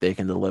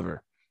can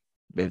deliver.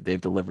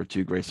 They've delivered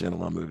 2 great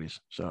standalone movies.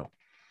 So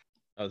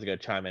I was gonna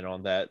chime in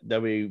on that.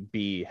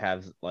 WB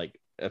has like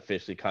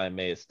officially kind of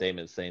made a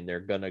statement saying they're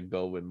gonna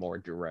go with more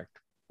direct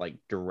like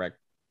director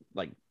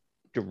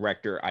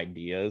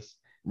ideas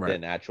Right.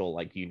 than actual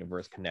like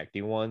universe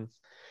connecting ones.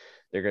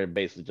 They're gonna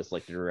basically just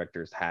let the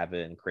directors have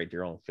it and create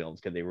their own films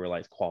because they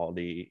realize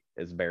quality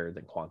is better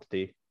than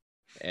quantity,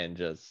 and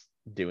just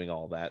doing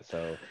all that.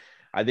 So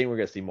I think we're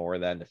gonna see more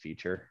of that in the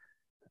future.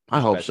 I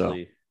hope so.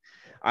 Especially,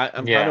 I'm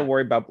kind Yeah. of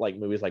worried about like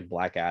movies like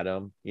Black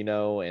Adam,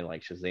 and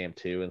like Shazam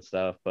 2 and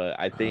stuff. But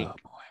I think, Oh,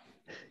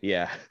 boy.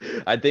 yeah,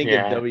 I think if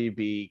Yeah.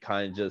 WB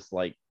kind of just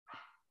like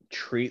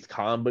treats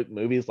comic book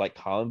movies like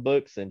comic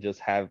books and just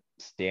have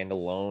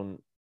standalone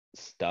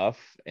stuff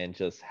and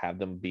just have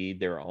them be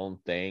their own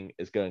thing,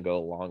 is going to go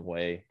a long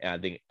way. And I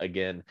think,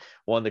 again,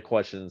 one of the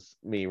questions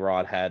me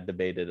Rod had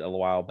debated a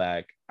while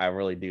back, I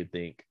really do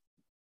think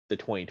the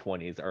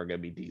 2020s are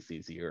going to be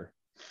DC's year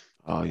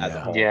Oh as a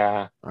yeah. whole.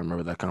 Yeah. I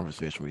remember that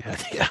conversation we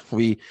had. Yeah,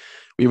 we've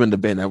been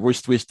debating that. We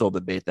still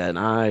debate that,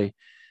 and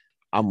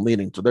I'm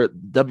leaning to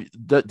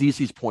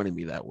DC's pointing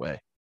me that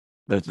way.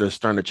 They're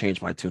starting to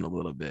change my tune a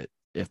little bit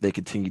if they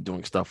continue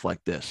doing stuff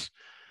like this.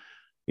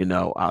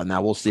 Now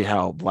we'll see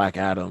how Black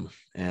Adam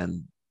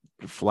and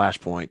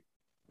Flashpoint,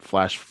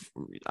 Flash,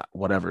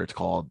 whatever it's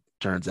called,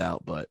 turns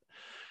out. But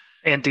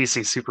And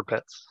DC Super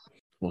Pets.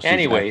 we'll see.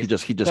 Anyways.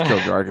 He just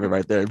killed your argument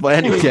right there. But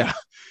anyway, yeah.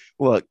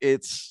 Look,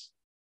 it's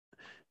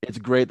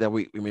great that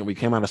we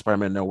came out of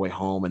Spider-Man No Way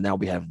Home, and now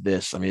we have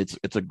this. I mean,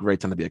 it's a great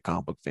time to be a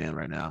comic book fan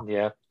right now.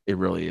 Yeah. It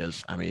really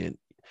is. I mean,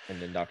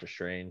 And then Doctor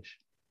Strange.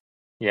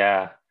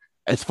 Yeah.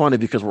 it's funny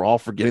because we're all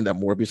forgetting that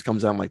Morbius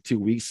comes out in like 2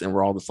 weeks, and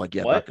we're all just like,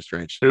 yeah, What? Doctor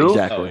Strange. Who?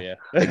 Exactly. Oh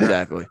yeah.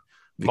 Exactly.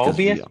 Because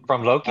Mobius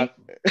from Loki.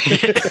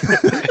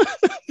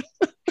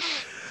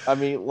 I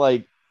mean,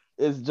 like,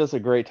 it's just a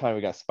great time.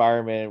 We got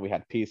Spider-Man, we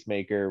had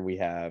Peacemaker, we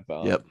have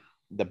Yep.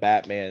 the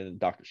Batman,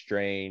 Doctor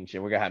Strange,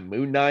 and we're gonna have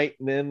Moon Knight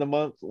in the end of the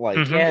month. Like,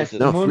 Mhm. Yes. it's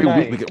just- No, Moon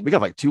 3 weeks. Knight. We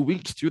got like 2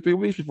 weeks, 2 or 3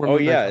 weeks before. oh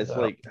Moon Knight yeah, comes it's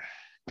out. like,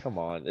 come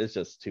on, it's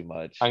just too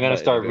much. I'm but gonna in a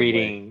start good way.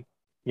 reading.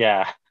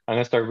 Yeah, I'm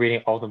gonna start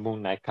reading all the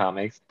Moon Knight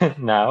comics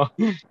now.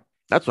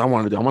 That's what I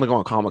want to do. I want to go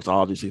on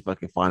Comixology, see if I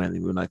can find any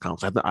Moon Knight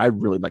comics. I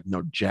really like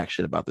know jack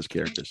shit about this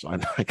character, so I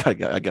gotta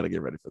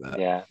get ready for that.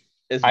 Yeah,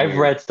 It's I've weird.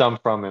 read some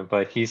from him,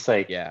 but he's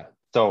like Yeah,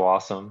 so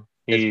awesome.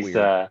 It's He's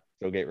weird.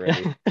 So get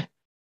ready.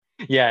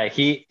 yeah,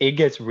 it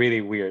gets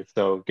really weird.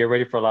 So get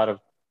ready for a lot of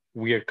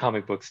weird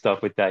comic book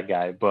stuff with that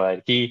guy.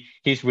 But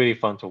he's really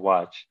fun to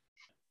watch.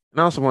 And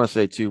I also want to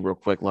say too, real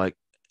quick, like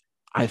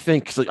I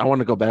think so I want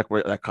to go back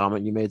where that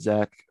comment you made,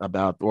 Zach,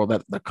 about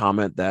that the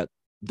comment that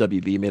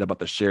WB made about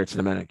the shared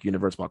cinematic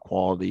universe about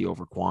quality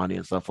over quantity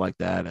and stuff like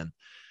that. And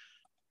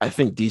I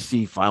think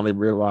DC finally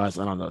realized,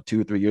 I don't know,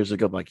 2 or 3 years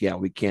ago, like, yeah,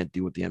 we can't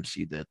do what the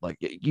MC did. Like,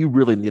 you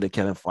really need a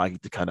Kevin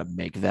Feige to kind of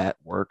make that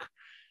work.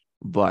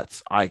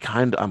 But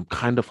I'm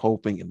kind of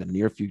hoping in the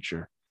near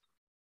future,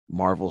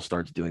 Marvel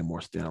starts doing more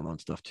standalone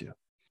stuff too.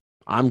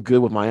 I'm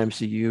good with my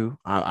MCU.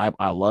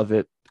 I love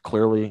it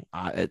clearly.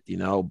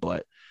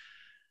 But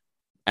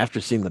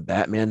after seeing the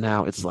Batman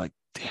now, it's like,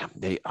 damn,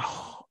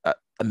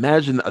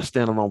 imagine a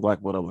standalone Black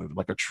Widow movie,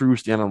 like a true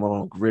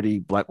standalone, gritty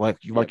Black, like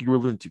you were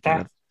alluding to,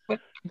 Kenneth.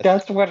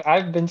 That's what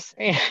I've been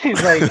saying.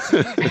 Like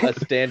A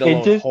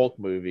standalone just- Hulk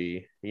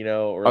movie,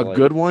 or A like,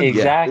 good one,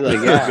 exactly.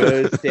 like Yeah. a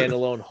good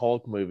standalone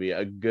Hulk movie,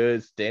 a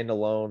good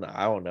standalone,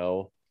 I don't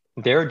know.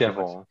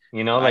 Daredevil,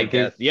 I like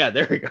guess. Yeah,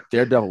 there we go.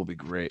 Daredevil would be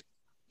great.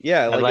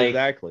 Yeah, like-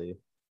 exactly.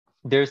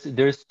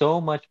 there's so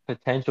much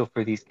potential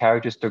for these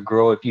characters to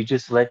grow if you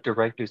just let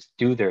directors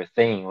do their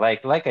thing.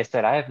 Like I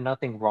said, I have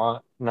nothing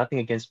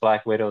against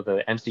Black Widow,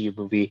 the MCU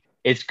movie.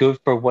 It's good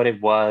for what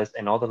it was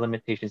and all the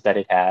limitations that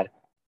it had.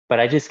 But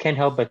I just can't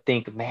help but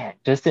think, man,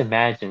 just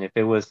imagine if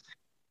it was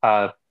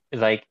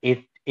like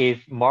if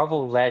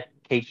Marvel let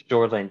Kate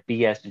Shortland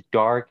be as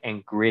dark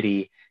and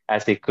gritty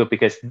as they could,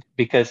 because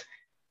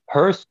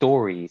her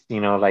stories,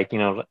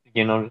 her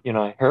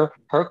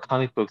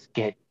comic books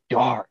get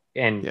dark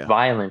and Yeah.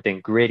 violent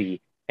and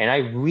gritty, and I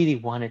really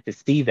wanted to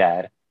see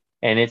that.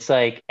 And it's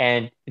like,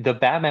 and the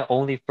Batman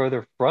only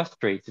further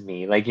frustrates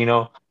me. Like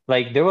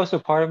there was a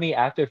part of me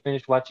after I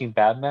finished watching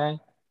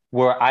Batman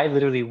where I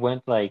literally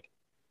went like,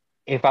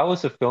 if I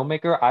was a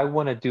filmmaker, I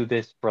want to do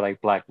this for like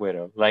Black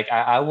Widow. Like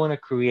I want to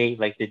create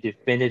like the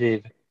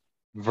definitive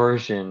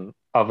version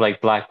of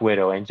like Black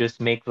Widow and just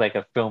make like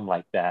a film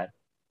like that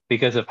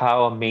because of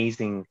how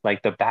amazing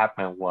like the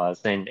Batman was,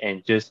 and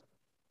just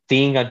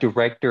seeing a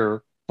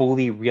director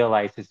fully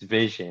realize his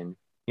vision,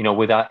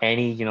 without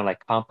any,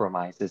 like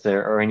compromises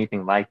or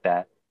anything like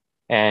that.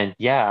 And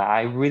yeah,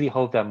 I really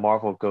hope that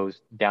Marvel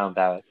goes down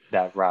that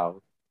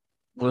route.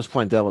 Well, let's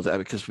point devil's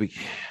advocate because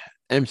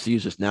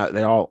MCU's just now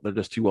they're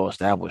just too well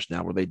established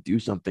now where they do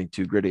something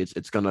too gritty.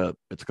 It's gonna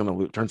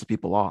turn some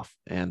people off.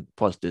 And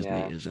plus Disney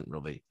Yeah. isn't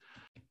really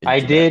I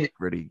into that did-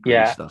 gritty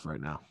yeah. stuff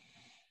right now.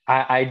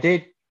 I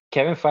did.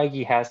 Kevin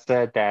Feige has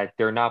said that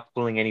they're not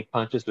pulling any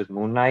punches with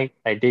Moon Knight.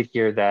 I did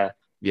hear that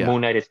Yeah.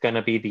 Moon Knight is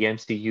gonna be the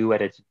MCU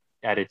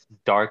at its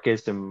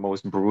darkest and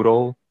most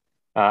brutal.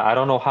 I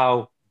don't know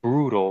how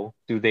brutal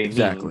do they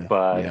Exactly. mean,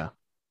 but yeah.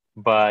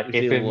 but We see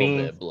if a it little bit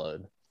means of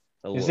blood.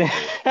 A little bit.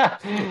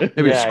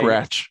 Maybe a Yeah,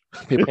 scratch.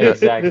 Paper cut.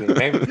 exactly.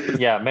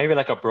 Maybe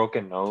like a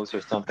broken nose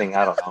or something.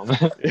 I don't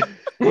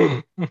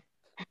know.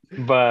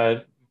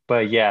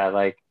 But yeah,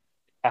 like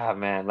ah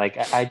man, like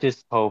I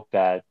just hope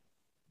that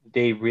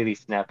they really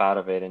snap out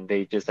of it and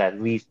they just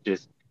at least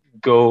just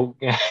go,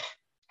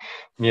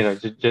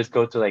 just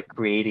go to like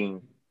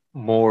creating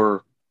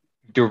more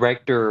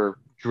director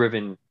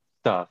driven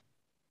stuff,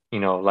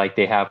 like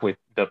they have with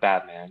the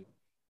Batman.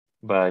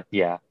 But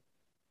yeah,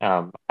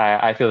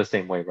 I feel the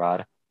same way,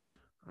 Rod.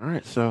 All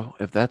right. So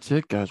if that's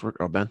it, guys, we're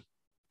Ben.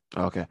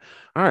 Okay.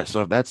 All right.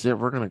 So if that's it,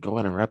 we're gonna go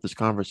ahead and wrap this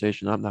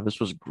conversation up. Now, this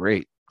was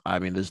great. I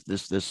mean,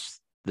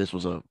 this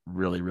was a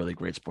really, really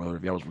great spoiler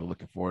review. I was really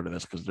looking forward to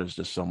this because there's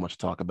just so much to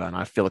talk about. And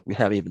I feel like we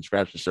haven't even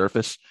scratched the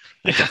surface.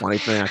 That's the funny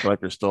thing. I feel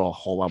like there's still a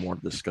whole lot more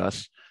to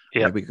discuss.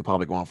 Yeah. Maybe we could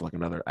probably go on for like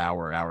another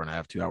hour, hour and a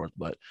half, 2 hours,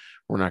 but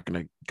we're not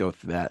going to go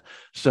through that.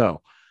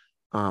 So,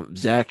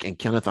 Zach and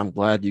Kenneth, I'm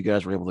glad you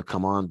guys were able to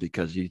come on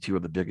because you two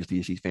are the biggest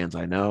DC fans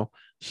I know.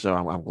 So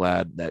I'm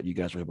glad that you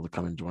guys were able to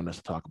come and join us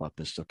to talk about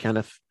this. So,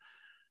 Kenneth,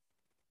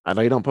 I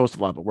know you don't post a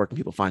lot, but where can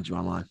people find you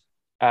online?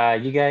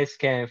 You guys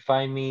can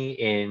find me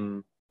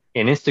in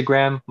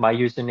Instagram. My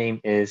username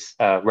is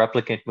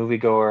Replicant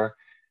Moviegoer.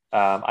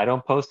 I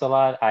don't post a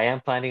lot. I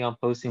am planning on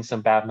posting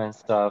some Batman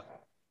stuff.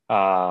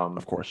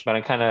 Of course. But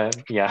I'm kind of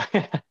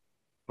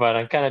but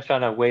I'm kind of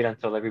trying to wait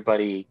until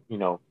everybody,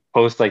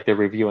 posts like the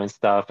review and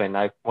stuff. And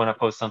I want to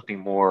post something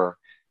more,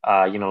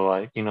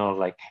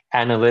 like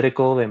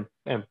analytical and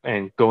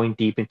going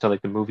deep into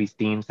like the movie's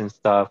themes and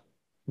stuff.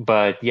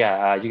 But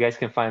yeah, you guys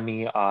can find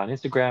me on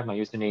Instagram. My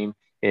username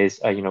is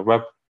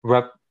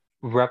Replicant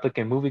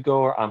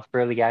Moviegoer. I'm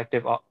fairly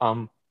active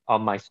on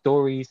my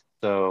stories,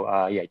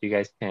 so yeah, you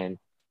guys can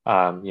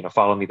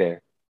follow me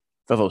there.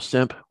 Fellow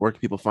Simp, where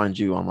can people find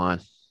you online?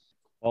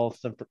 Well,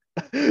 simp.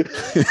 I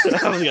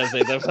was gonna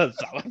say that, but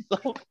stop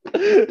myself.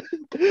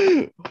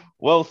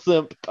 Well,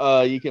 simp,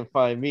 you can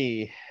find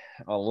me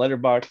on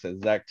Letterboxd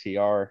as Zach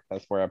TR.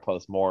 That's where I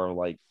post more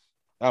like,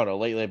 I don't know.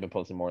 Lately, I've been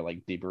posting more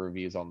like deeper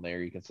reviews on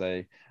there, you can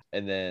say.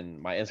 And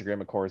then my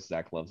Instagram, of course,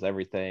 Zach Loves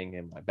Everything,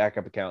 and my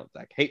backup account,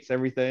 Zach Hates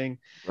Everything.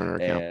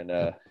 And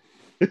and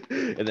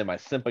then my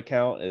simp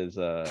account is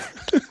but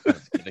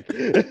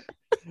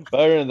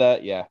other than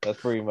that, yeah,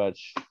 that's pretty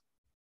much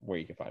where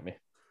you can find me.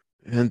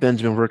 And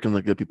Benjamin, where can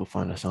the good people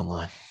find us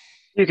online?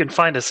 You can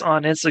find us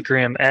on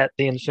Instagram at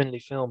the Infinity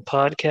Film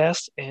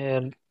Podcast,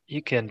 and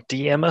you can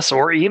DM us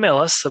or email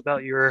us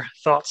about your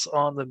thoughts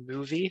on the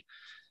movie,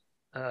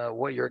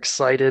 what you're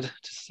excited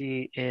to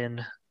see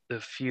in the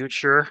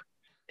future.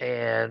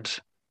 And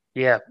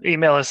yeah,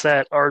 email us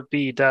at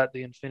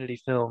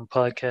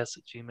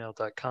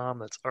rb.theinfinityfilmpodcast@gmail.com.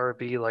 That's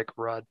rb like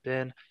Rod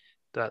Ben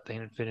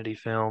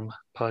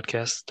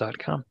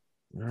 .theinfinityfilmpodcast.com.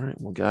 All right.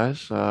 Well,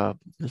 guys,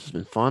 this has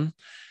been fun.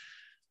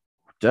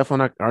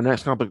 Definitely not, our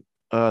next comic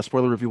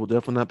spoiler review will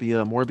definitely not be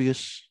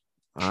Morbius.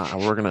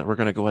 We're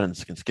gonna go ahead and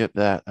skip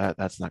that.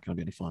 That's not gonna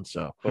be any fun.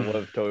 So, but what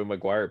if Tobey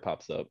Maguire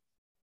pops up?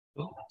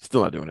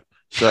 Still not doing it.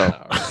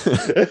 So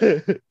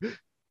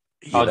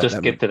I'll just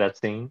skip to that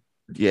scene.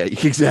 Yeah,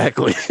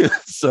 exactly.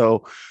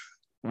 So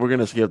we're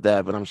gonna skip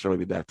that, but I'm sure we'll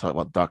be back talking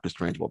about Doctor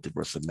Strange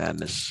Multiverse of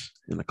Madness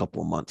in a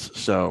couple of months.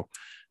 So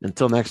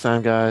until next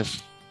time,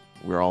 guys,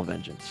 we're all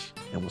vengeance,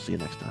 and we'll see you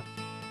next time.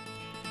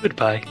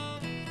 Goodbye.